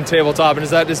Will Wheaton tabletop, and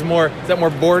is that more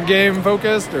board game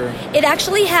focused, or? It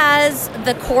actually has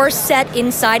the core set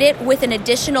inside it with an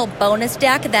additional bonus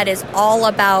deck that is all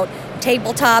about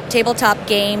tabletop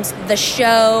games, the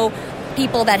show,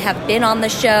 people that have been on the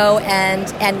show, and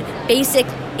basic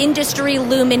industry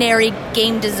luminary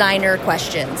game designer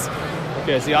questions.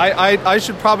 Okay, see, I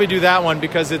should probably do that one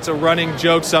because it's a running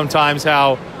joke sometimes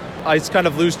how I kind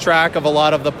of lose track of a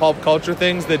lot of the pulp culture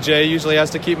things that Jay usually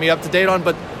has to keep me up to date on,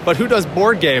 but who does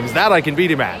board games? That I can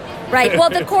beat him at. Right. Well,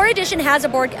 the core edition has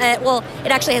it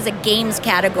actually has a games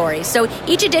category. So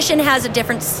each edition has a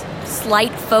different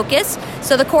slight focus.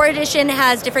 So the core edition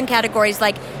has different categories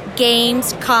like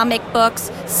games, comic books,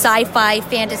 sci-fi,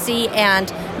 fantasy,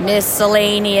 and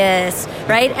miscellaneous,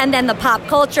 right? And then the pop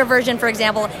culture version, for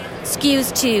example,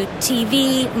 skews to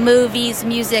TV, movies,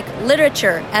 music,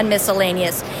 literature, and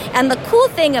miscellaneous. And the cool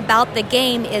thing about the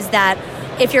game is that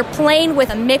if you're playing with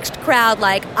a mixed crowd,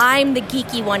 like I'm the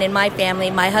geeky one in my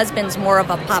family, my husband's more of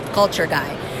a pop culture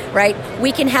guy, right?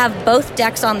 We can have both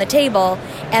decks on the table,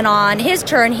 and on his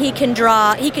turn, he can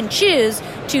choose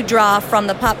to draw from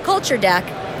the pop culture deck.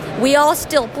 We all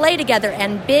still play together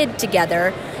and bid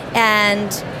together,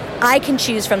 and I can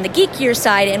choose from the geekier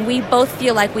side, and we both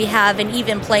feel like we have an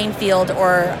even playing field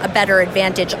or a better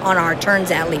advantage on our turns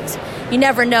at least. You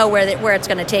never know where it's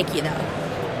going to take you, though.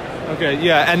 Okay,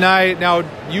 yeah, and now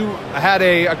you had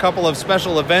a couple of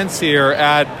special events here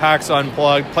at PAX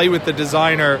Unplugged. Play with the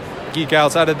Designer, Geek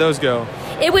Outs. How did those go?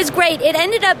 It was great. It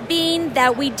ended up being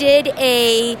that we did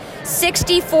a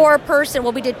 64-person,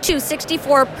 well, we did two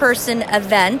 64-person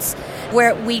events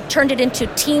where we turned it into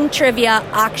team trivia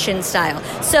auction style.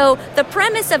 So the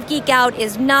premise of Geek Out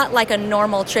is not like a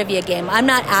normal trivia game. I'm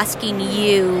not asking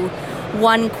you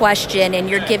one question and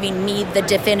you're giving me the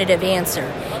definitive answer.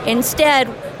 Instead,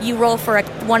 you roll for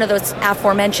one of those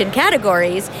aforementioned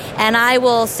categories, and I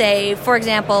will say, for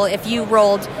example, if you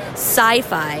rolled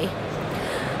sci-fi,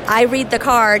 I read the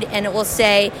card and it will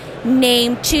say,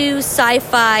 name 2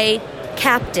 sci-fi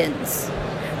captains,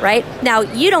 right? Now,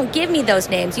 you don't give me those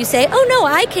names. You say, oh no,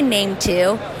 I can name 2.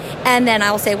 And then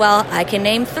I will say, well, I can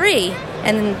name 3.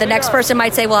 And the next person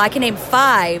might say, well, I can name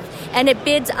 5. And it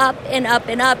bids up and up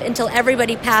and up until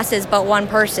everybody passes but one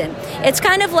person. It's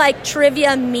kind of like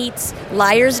trivia meets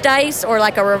liar's dice, or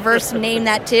like a reverse name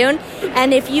that tune.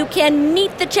 And if you can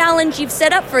meet the challenge you've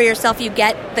set up for yourself, you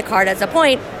get the card as a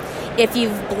point. If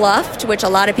you've bluffed, which a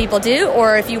lot of people do,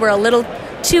 or if you were a little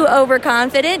too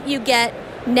overconfident, you get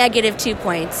 -2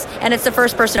 points. And it's the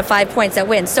first person to 5 points that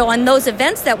wins. So on those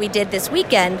events that we did this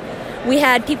weekend, we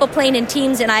had people playing in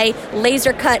teams, and I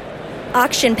laser cut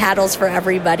auction paddles for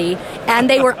everybody, and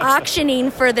they were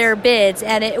auctioning for their bids,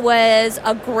 and it was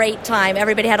a great time.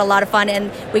 Everybody had a lot of fun,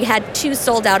 and we had 2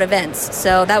 sold out events,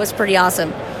 so that was pretty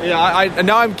awesome. Yeah,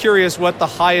 now I'm curious what the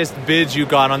highest bids you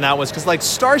got on that was, because like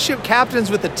Starship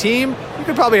Captains with the team, you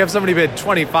could probably have somebody bid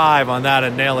 25 on that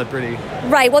and nail it pretty.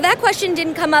 Right, well that question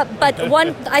didn't come up, but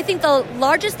I think the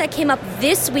largest that came up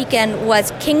this weekend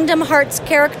was Kingdom Hearts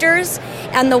characters,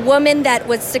 and the woman that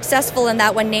was successful in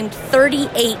that one named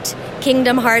 38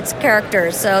 Kingdom Hearts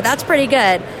characters, so that's pretty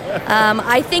good.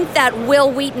 I think that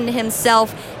Will Wheaton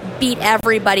himself beat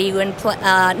everybody when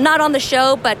not on the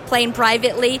show, but playing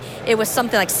privately. It was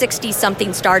something like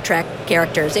 60-something Star Trek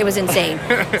characters. It was insane.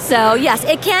 So yes,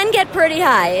 it can get pretty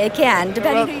high. It can,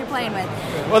 depending who you're playing with.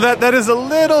 Well, that is a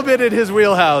little bit in his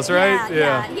wheelhouse, right?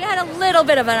 Yeah. He had a little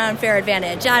bit of an unfair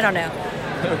advantage. I don't know.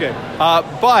 Okay,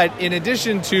 but in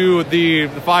addition to the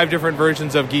 5 different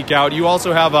versions of Geek Out, you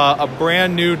also have a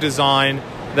brand new design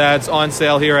that's on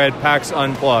sale here at PAX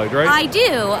Unplugged, right? I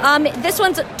do. This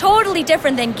one's totally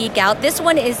different than Geek Out. This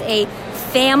one is a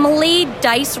family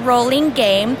dice rolling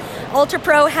game. Ultra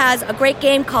Pro has a great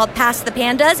game called Pass the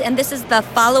Pandas, and this is the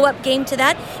follow-up game to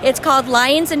that. It's called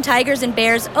Lions and Tigers and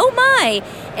Bears, Oh My!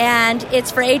 And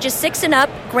it's for ages 6 and up,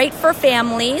 great for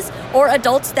families or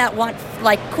adults that want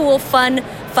like cool, fun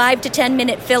 5 to 10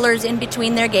 minute fillers in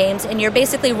between their games. And you're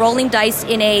basically rolling dice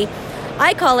in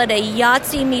I call it a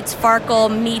Yahtzee meets Farkle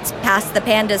meets Pass the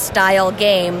Pandas style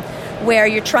game, where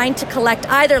you're trying to collect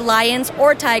either lions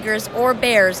or tigers or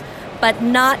bears, but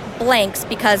not blanks,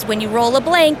 because when you roll a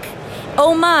blank,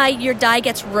 oh my, your die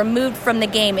gets removed from the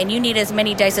game, and you need as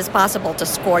many dice as possible to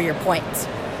score your points.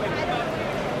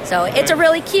 So it's a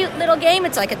really cute little game.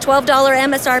 It's like a $12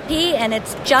 MSRP, and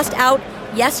it's just out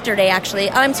yesterday, actually.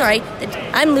 Oh, I'm sorry.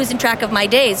 I'm losing track of my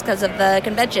days because of the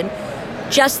convention.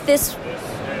 Just this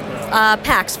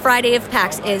PAX, Friday of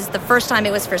PAX, is the first time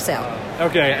it was for sale.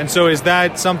 Okay, and so is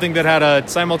that something that had a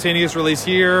simultaneous release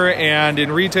here and in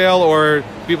retail, or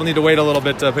people need to wait a little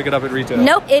bit to pick it up at retail?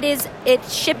 Nope, it's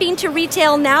shipping to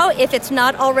retail now. If it's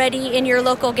not already in your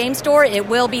local game store, it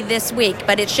will be this week,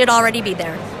 but it should already be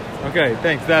there. Okay,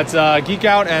 thanks. That's Geek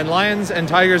Out and Lions and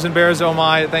Tigers and Bears, Oh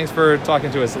My. Thanks for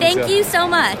talking to us, Elisa. Thank you so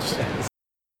much.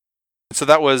 So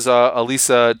that was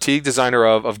Elisa Teague, designer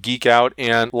of Geek Out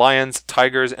and Lions,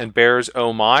 Tigers, and Bears,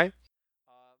 Oh My.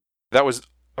 That was,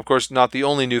 of course, not the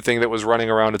only new thing that was running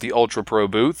around at the Ultra Pro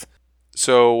booth.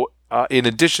 So in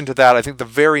addition to that, I think the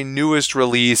very newest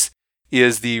release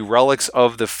is the Relics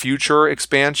of the Future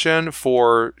expansion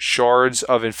for Shards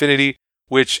of Infinity,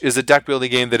 which is a deck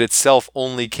building game that itself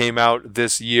only came out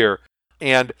this year.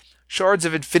 And Shards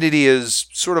of Infinity is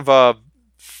sort of a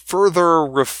further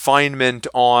refinement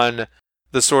on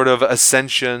the sort of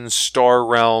Ascension, Star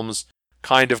Realms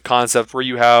kind of concept, where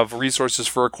you have resources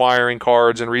for acquiring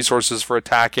cards and resources for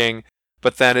attacking,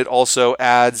 but then it also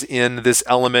adds in this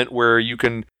element where you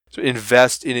can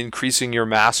invest in increasing your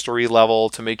mastery level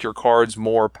to make your cards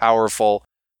more powerful.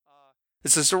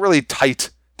 This is a really tight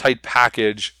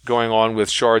package going on with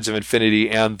Shards of Infinity,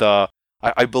 and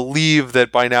I believe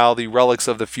that by now the Relics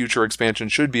of the Future expansion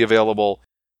should be available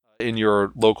in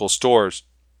your local stores.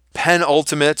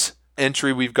 Penultimate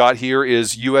entry we've got here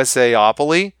is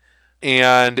USAopoly,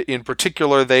 and in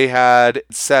particular they had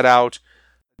set out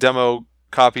demo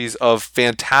copies of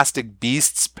Fantastic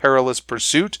Beasts Perilous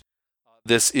Pursuit.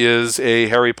 This is a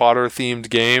Harry Potter themed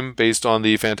game based on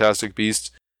the Fantastic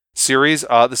Beasts series.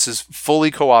 This is fully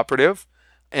cooperative,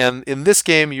 and in this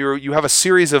game you have a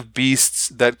series of beasts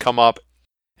that come up,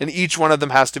 and each one of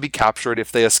them has to be captured.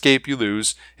 If they escape, you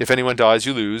lose. If anyone dies,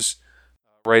 you lose.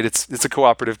 Right? It's a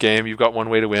cooperative game. You've got one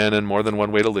way to win and more than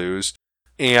one way to lose.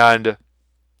 And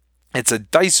it's a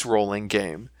dice rolling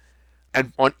game.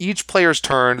 And on each player's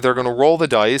turn, they're going to roll the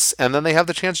dice, and then they have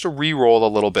the chance to re-roll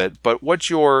a little bit. But what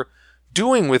you're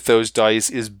doing with those dice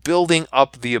is building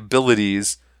up the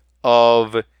abilities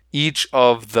of each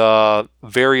of the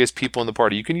various people in the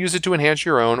party. You can use it to enhance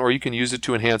your own, or you can use it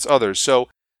to enhance others. So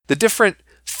the different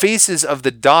faces of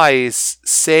the dice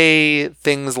say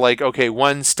things like, okay,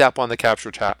 1 step on the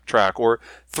capture track, or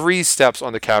 3 steps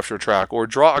on the capture track, or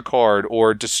draw a card,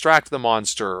 or distract the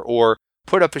monster, or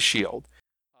put up a shield.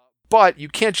 But you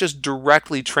can't just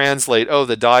directly translate, oh,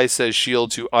 the die says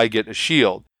shield to I get a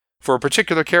shield. For a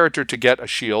particular character to get a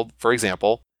shield, for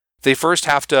example, they first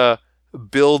have to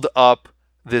build up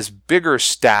this bigger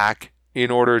stack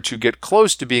in order to get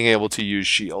close to being able to use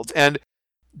shields. And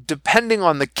depending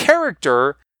on the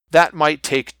character, that might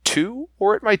take 2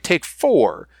 or it might take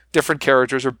 4. Different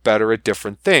characters are better at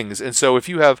different things. And so if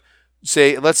you have,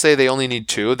 let's say they only need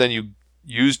 2, then you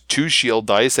use 2 shield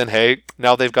dice, and hey,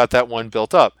 now they've got that 1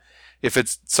 built up. If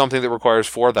it's something that requires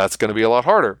 4, that's going to be a lot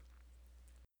harder.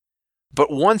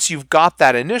 But once you've got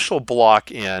that initial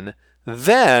block in,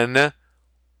 then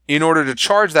in order to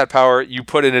charge that power, you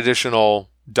put an additional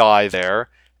die there,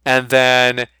 and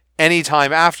then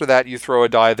anytime after that you throw a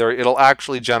die there, it'll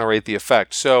actually generate the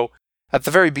effect. So at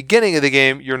the very beginning of the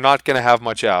game, you're not going to have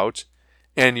much out,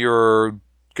 and you're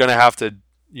going to have to,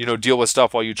 deal with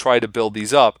stuff while you try to build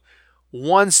these up.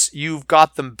 Once you've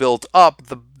got them built up,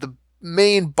 the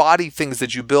main body things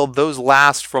that you build, those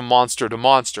last from monster to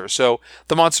monster. So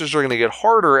the monsters are going to get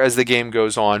harder as the game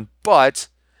goes on, but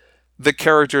the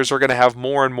characters are going to have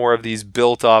more and more of these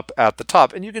built up at the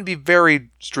top. And you can be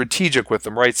very strategic with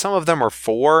them, right? Some of them are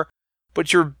 4,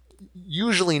 but you're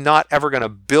usually not ever going to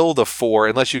build a 4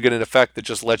 unless you get an effect that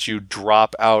just lets you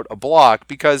drop out a block,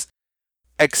 because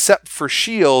except for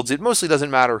shields, it mostly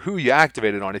doesn't matter who you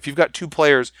activate it on. If you've got 2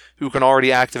 players who can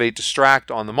already activate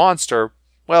Distract on the monster,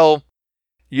 well,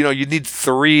 you need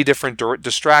 3 different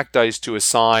Distract dice to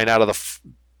assign out of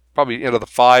the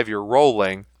 5 you're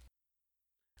rolling,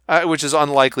 which is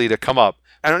unlikely to come up.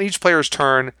 And on each player's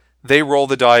turn, they roll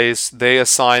the dice, they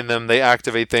assign them, they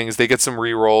activate things, they get some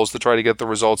re-rolls to try to get the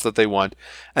results that they want,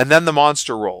 and then the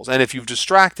monster rolls. And if you've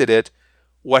distracted it,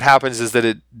 what happens is that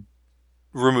it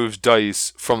removes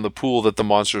dice from the pool that the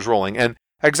monster is rolling. And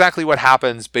exactly what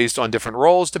happens based on different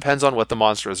rolls depends on what the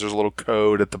monster is. There's a little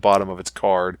code at the bottom of its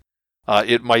card.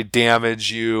 It might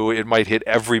damage you, it might hit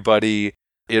everybody,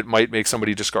 it might make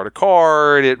somebody discard a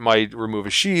card, it might remove a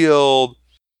shield,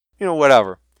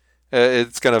 whatever.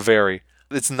 It's going to vary.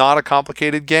 It's not a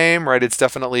complicated game, right? It's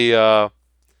definitely a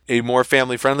more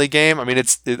family-friendly game. I mean,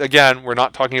 again, we're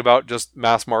not talking about just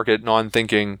mass market,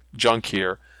 non-thinking junk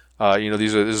here.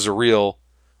 This is a real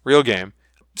game.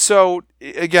 So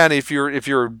again, if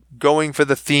you're going for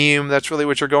the theme, that's really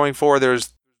what you're going for.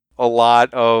 There's a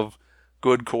lot of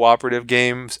good cooperative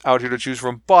games out here to choose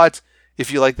from. But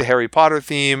if you like the Harry Potter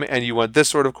theme and you want this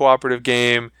sort of cooperative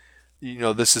game,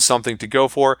 this is something to go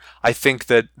for. I think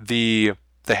that the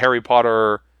Harry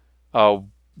Potter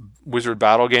Wizard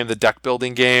Battle game, the deck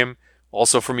building game,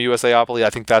 also from USAopoly, I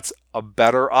think that's a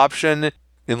better option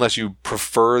unless you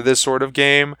prefer this sort of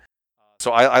game.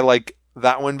 So I like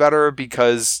that one better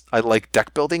because I like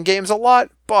deck building games a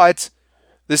lot, but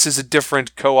this is a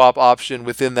different co-op option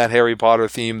within that Harry Potter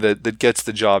theme that gets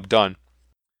the job done.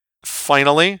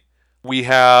 Finally, we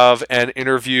have an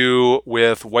interview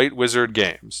with White Wizard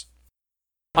Games.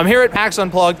 I'm here at PAX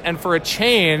Unplugged, and for a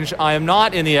change, I am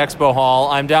not in the expo hall.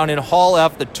 I'm down in Hall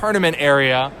F, the tournament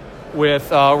area,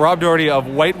 with Rob Doherty of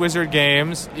White Wizard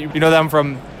Games. You know them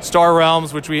from Star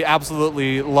Realms, which we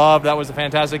absolutely love. That was a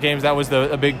fantastic game. That was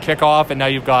a big kickoff, and now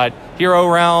you've got Hero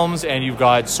Realms and you've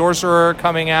got Sorcerer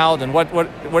coming out. And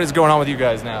what is going on with you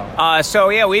guys now?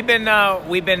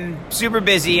 We've been super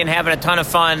busy and having a ton of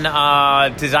fun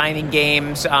designing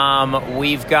games.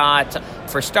 We've got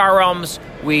for Star Realms,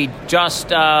 we just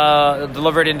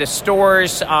delivered into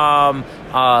stores Star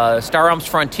Realms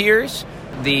Frontiers,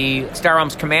 the Star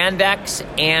Realms Command decks,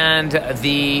 and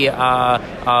the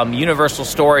Universal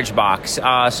Storage box.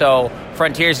 So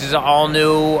Frontiers is an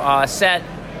all-new set,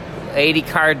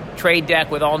 80-card trade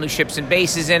deck with all new ships and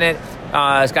bases in it.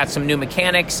 It's got some new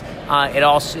mechanics.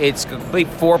 It's a complete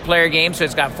 4-player game, so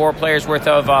it's got 4 players worth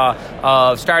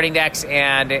of starting decks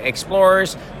and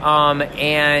explorers,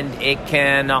 and it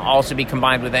can also be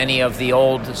combined with any of the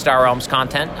old Star Realms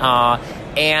content.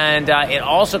 And it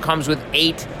also comes with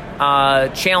 8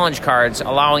 challenge cards,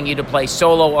 allowing you to play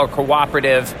solo or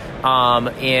cooperative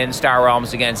in Star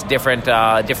Realms against different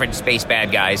space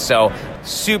bad guys. So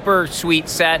super sweet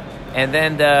set. And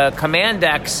then the command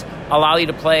decks allow you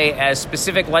to play as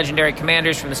specific legendary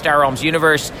commanders from the Star Realms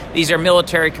universe. These are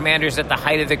military commanders at the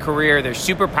height of their career. They're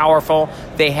super powerful.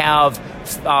 They have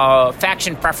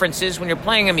faction preferences. When you're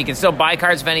playing them, you can still buy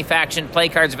cards of any faction, play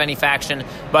cards of any faction,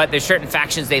 but there's certain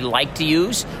factions they like to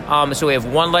use. So we have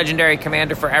 1 legendary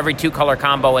commander for every 2-color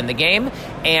combo in the game,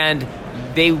 and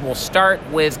they will start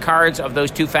with cards of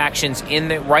those 2 factions in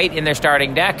their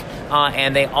starting deck,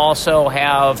 and they also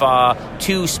have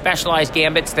 2 specialized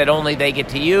gambits that only they get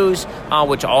to use,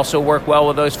 which also work well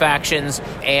with those factions,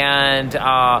 and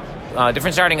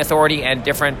different starting authority and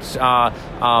different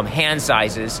hand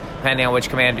sizes, depending on which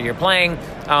commander you're playing.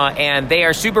 And they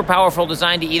are super powerful,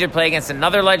 designed to either play against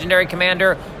another legendary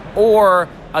commander or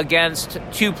against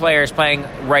 2 players playing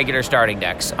regular starting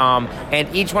decks.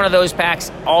 And each one of those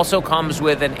packs also comes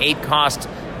with an 8-cost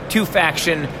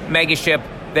 2-faction megaship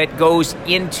that goes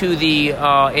into the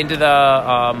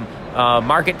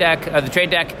market deck, the trade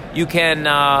deck. You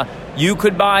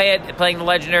could buy it playing the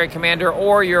legendary commander,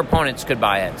 or your opponents could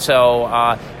buy it.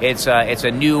 So it's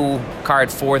a new card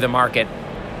for the market.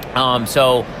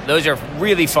 So those are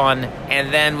really fun.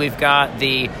 And then we've got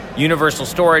the Universal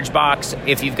Storage box.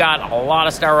 If you've got a lot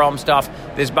of Star Realm stuff,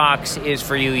 this box is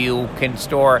for you. You can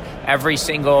store every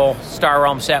single Star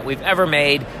Realm set we've ever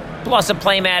made, plus a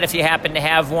playmat if you happen to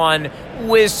have one,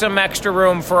 with some extra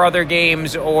room for other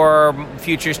games or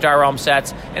future Star Realm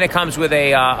sets. And it comes with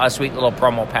a sweet little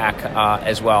promo pack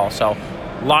as well. So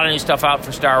a lot of new stuff out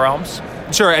for Star Realms.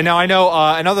 Sure, and now I know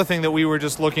another thing that we were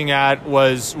just looking at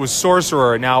was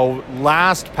Sorcerer. Now,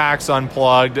 last PAX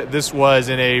Unplugged, this was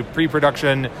in a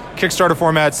pre-production Kickstarter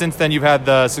format. Since then, you've had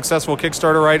the successful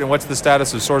Kickstarter, right? And what's the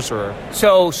status of Sorcerer?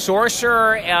 So,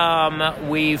 Sorcerer,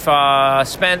 we've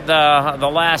spent the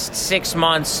last 6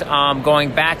 months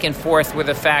going back and forth with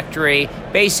the factory,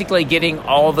 basically getting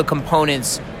all the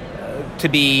components to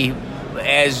be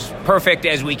as perfect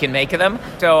as we can make them.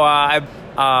 So,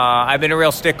 I've been a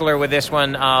real stickler with this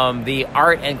one. The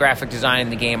art and graphic design in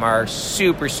the game are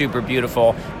super, super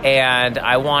beautiful, and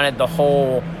I wanted the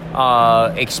whole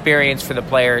experience for the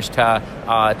players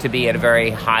to be at a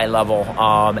very high level.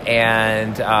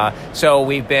 So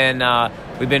we've been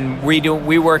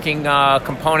reworking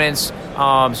components.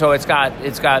 So it's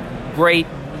got great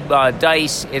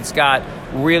dice. It's got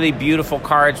really beautiful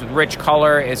cards with rich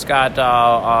color. It's got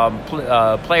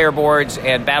player boards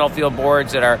and battlefield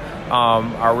boards that are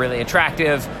really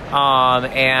attractive,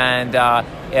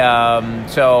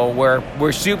 so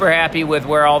we're super happy with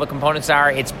where all the components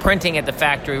are. It's printing at the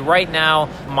factory right now.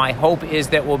 My hope is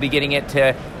that we'll be getting it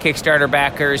to Kickstarter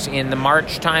backers in the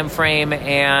March timeframe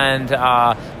and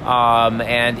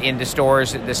into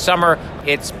stores this summer.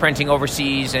 It's printing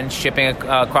overseas and shipping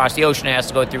across the ocean. It has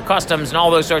to go through customs and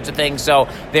all those sorts of things. So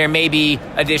there may be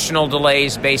additional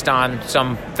delays based on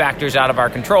some factors out of our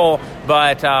control.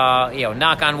 But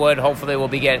knock on wood, hopefully we'll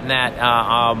be getting that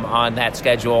on that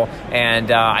schedule. And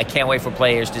I can't wait for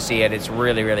players to see it. It's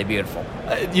really, really beautiful.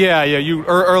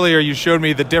 Earlier you showed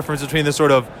me the difference between the sort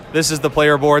of, this is the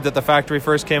player board that the factory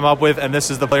first came up with, and this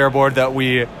is the player board that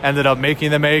we ended up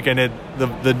making them make, and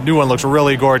the new one looks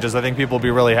really gorgeous. I think people will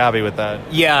be really happy with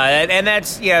that. Yeah, and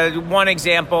that's one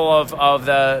example of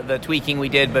the tweaking we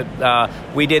did, but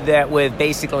we did that with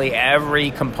basically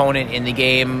every component in the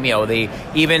game.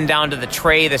 Even down to the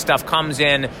tray the stuff comes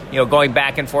in. Going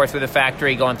back and forth with the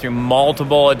factory, going through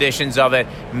multiple editions of it,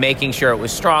 making sure it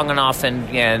was strong enough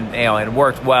and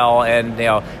worked well, and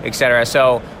etc.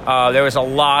 So there was a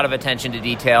lot of attention to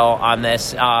detail on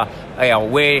this.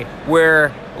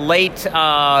 We're late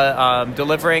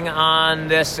delivering on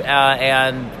this,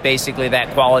 and basically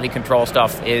that quality control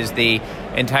stuff is the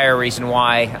entire reason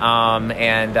why.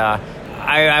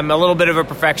 I'm a little bit of a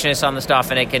perfectionist on the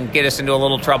stuff, and it can get us into a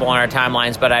little trouble on our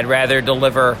timelines, but I'd rather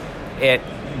deliver it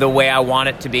the way I want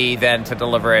it to be than to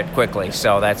deliver it quickly.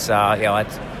 So that's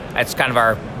kind of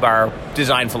our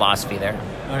design philosophy there.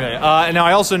 Okay. And now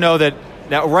I also know that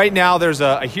right now there's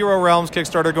a Hero Realms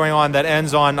Kickstarter going on that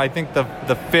ends on, I think, the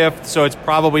 5th, so it's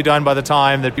probably done by the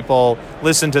time that people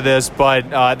listen to this, but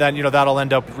then that'll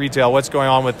end up retail. What's going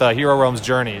on with Hero Realms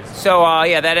Journeys? So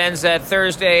that ends at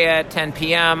Thursday at 10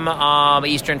 p.m.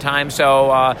 Eastern time.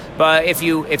 So, but if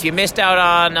you missed out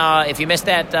on if you missed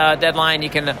that deadline, you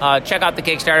can check out the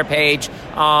Kickstarter page.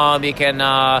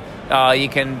 You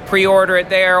can pre-order it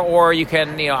there, or you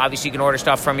can obviously you can order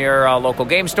stuff from your local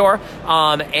game store.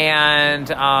 And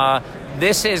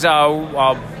this is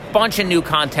a bunch of new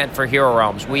content for Hero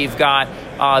Realms. We've got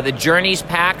the Journeys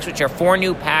packs, which are 4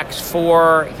 new packs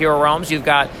for Hero Realms. You've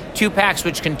got 2 packs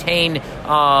which contain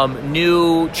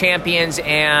new champions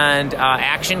and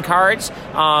action cards.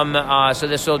 So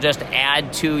this will just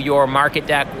add to your market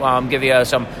deck, give you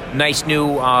some nice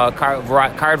new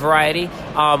card variety.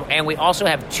 And we also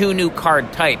have 2 new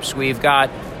card types. We've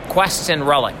got quests and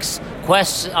relics.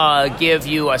 Quests give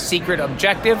you a secret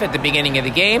objective at the beginning of the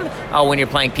game when you're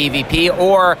playing PvP,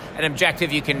 or an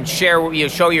objective you can show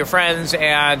your friends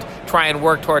and try and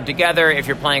work toward together if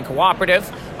you're playing cooperative.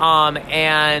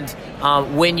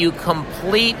 When you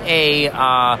complete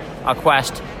a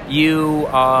quest, you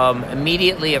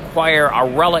immediately acquire a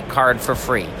relic card for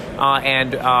free.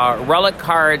 Relic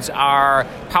cards are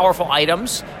powerful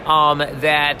items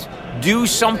that do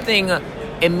something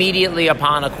immediately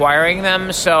upon acquiring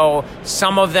them. So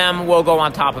some of them will go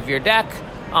on top of your deck.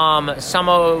 Some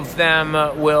of them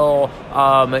will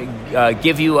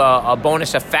give you a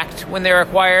bonus effect when they're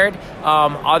acquired.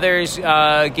 Others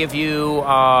give you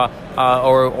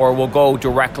or will go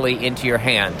directly into your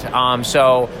hand.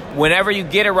 So whenever you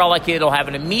get a relic, it'll have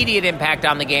an immediate impact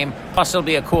on the game. Plus, it'll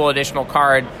be a cool additional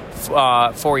card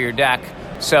for your deck.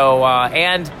 So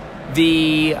and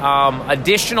the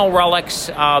additional relics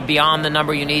beyond the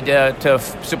number you need to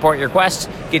support your quests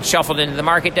get shuffled into the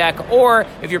market deck, or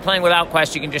if you're playing without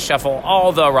quests, you can just shuffle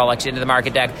all the relics into the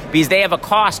market deck because they have a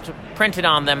cost printed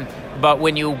on them, but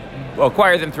when you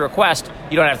acquire them through a quest,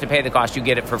 you don't have to pay the cost, you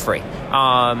get it for free.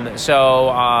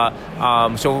 So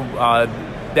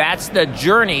that's the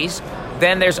Journeys.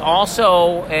 Then there's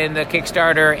also in the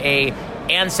Kickstarter a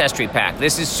Ancestry pack.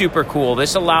 This is super cool.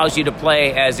 This allows you to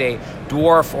play as a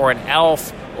dwarf or an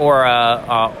elf or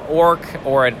a orc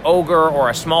or an ogre or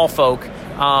a small folk,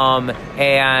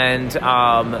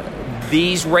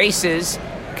 these races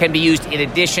can be used in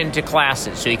addition to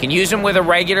classes. So you can use them with a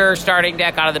regular starting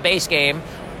deck out of the base game,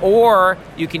 or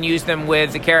you can use them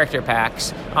with the character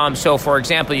packs. So, for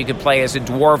example, you could play as a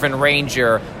dwarven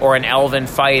ranger or an elven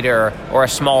fighter or a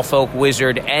small folk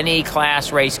wizard, any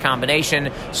class race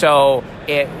combination. So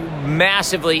it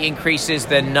massively increases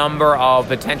the number of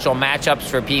potential matchups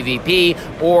for PvP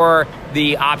or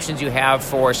the options you have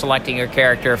for selecting your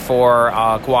character for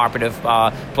cooperative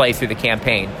play through the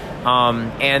campaign.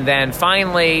 And then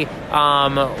finally,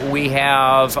 we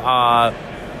have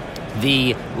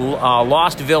the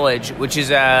Lost Village, which is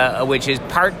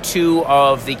part 2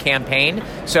 of the campaign.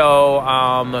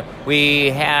 So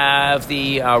we have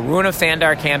the Ruin of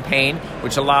Thandar campaign,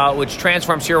 which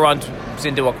transforms Hero Realms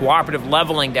into a cooperative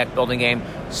leveling deck building game.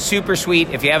 Super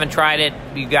sweet. If you haven't tried it,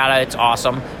 you gotta. It's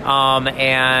awesome.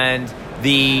 And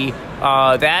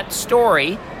that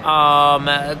story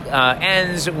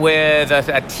ends with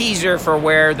a teaser for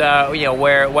what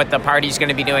the party's going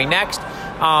to be doing next.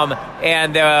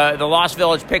 And the Lost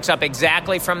Village picks up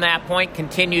exactly from that point,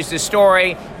 continues the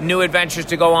story, new adventures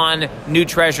to go on, new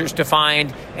treasures to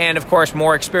find, and of course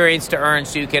more experience to earn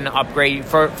so you can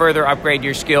further upgrade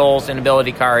your skills and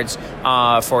ability cards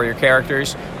for your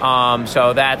characters.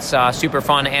 So that's super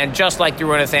fun. And just like the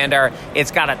Ruin of Thandar,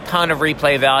 it's got a ton of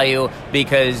replay value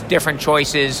because different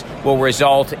choices will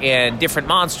result in different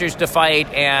monsters to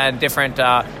fight and different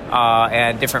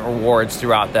rewards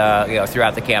throughout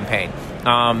the campaign.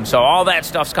 So all that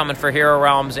stuff's coming for Hero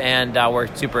Realms, and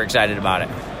we're super excited about it.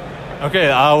 Okay,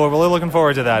 we're really looking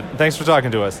forward to that. Thanks for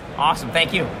talking to us. Awesome,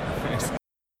 thank you.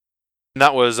 And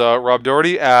that was Rob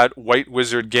Doherty at White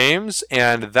Wizard Games,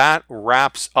 and that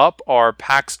wraps up our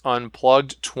PAX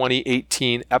Unplugged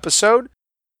 2018 episode.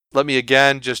 Let me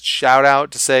again just shout out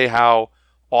to say how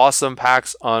awesome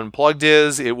PAX Unplugged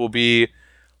is. It will be,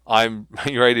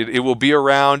 it will be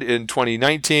around in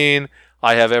 2019.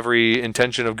 I have every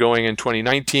intention of going in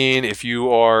 2019. If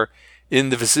you are in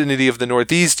the vicinity of the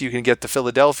Northeast, you can get to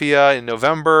Philadelphia in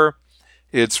November.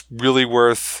 It's really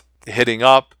worth hitting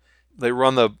up. They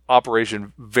run the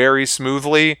operation very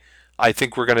smoothly. I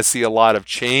think we're going to see a lot of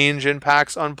change in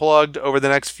PAX Unplugged over the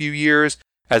next few years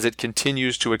as it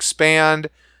continues to expand.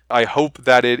 I hope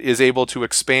that it is able to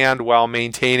expand while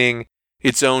maintaining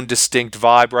its own distinct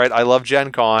vibe, right? I love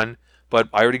Gen Con, but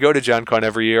I already go to Gen Con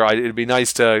every year. It'd be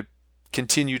nice to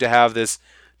continue to have this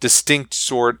distinct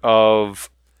sort of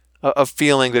a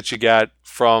feeling that you get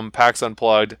from PAX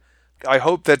Unplugged. I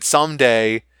hope that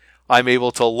someday I'm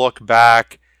able to look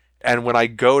back, and when I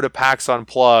go to PAX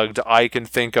Unplugged, I can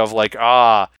think of like,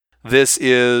 this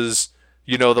is,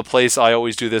 the place I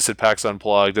always do this at PAX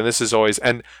Unplugged, and this is always,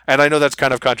 and I know that's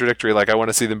kind of contradictory. Like, I want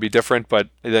to see them be different, but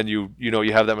then you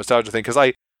have that nostalgia thing,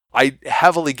 because I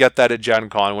heavily get that at Gen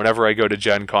Con whenever I go to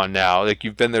Gen Con now. Like,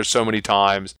 you've been there so many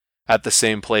times at the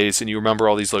same place, and you remember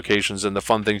all these locations and the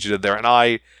fun things you did there, and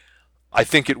I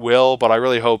think it will, but I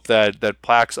really hope that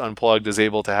PAX Unplugged is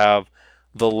able to have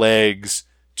the legs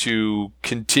to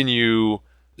continue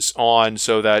on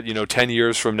so that, 10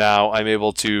 years from now, I'm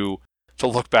able to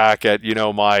look back at,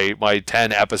 my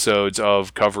 10 episodes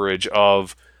of coverage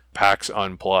of PAX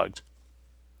Unplugged.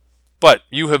 But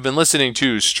you have been listening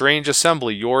to Strange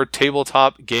Assembly, your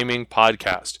tabletop gaming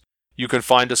podcast. You can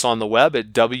find us on the web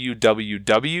at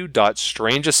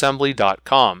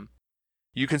www.strangeassembly.com.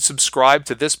 You can subscribe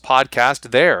to this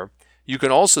podcast there. You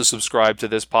can also subscribe to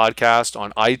this podcast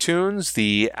on iTunes,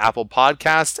 the Apple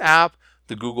Podcasts app,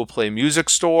 the Google Play Music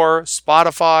Store,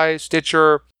 Spotify,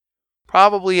 Stitcher,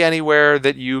 probably anywhere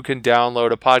that you can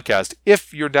download a podcast.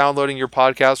 If you're downloading your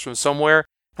podcast from somewhere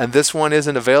and this one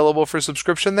isn't available for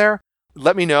subscription there,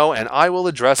 let me know and I will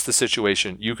address the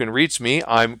situation. You can reach me.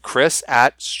 I'm Chris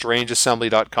at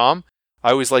strangeassembly.com.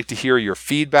 I always like to hear your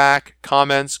feedback,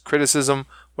 comments, criticism,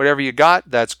 whatever you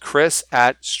got. That's Chris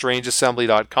at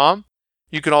strangeassembly.com.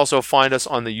 You can also find us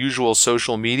on the usual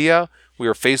social media. We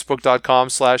are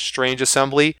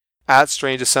facebook.com/strangeassembly, at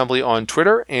strangeassembly on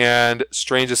Twitter, and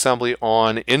strangeassembly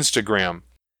on Instagram.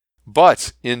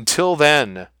 But until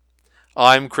then,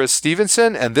 I'm Chris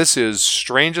Stevenson, and this is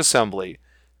Strange Assembly.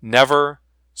 Never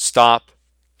stop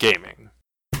gaming.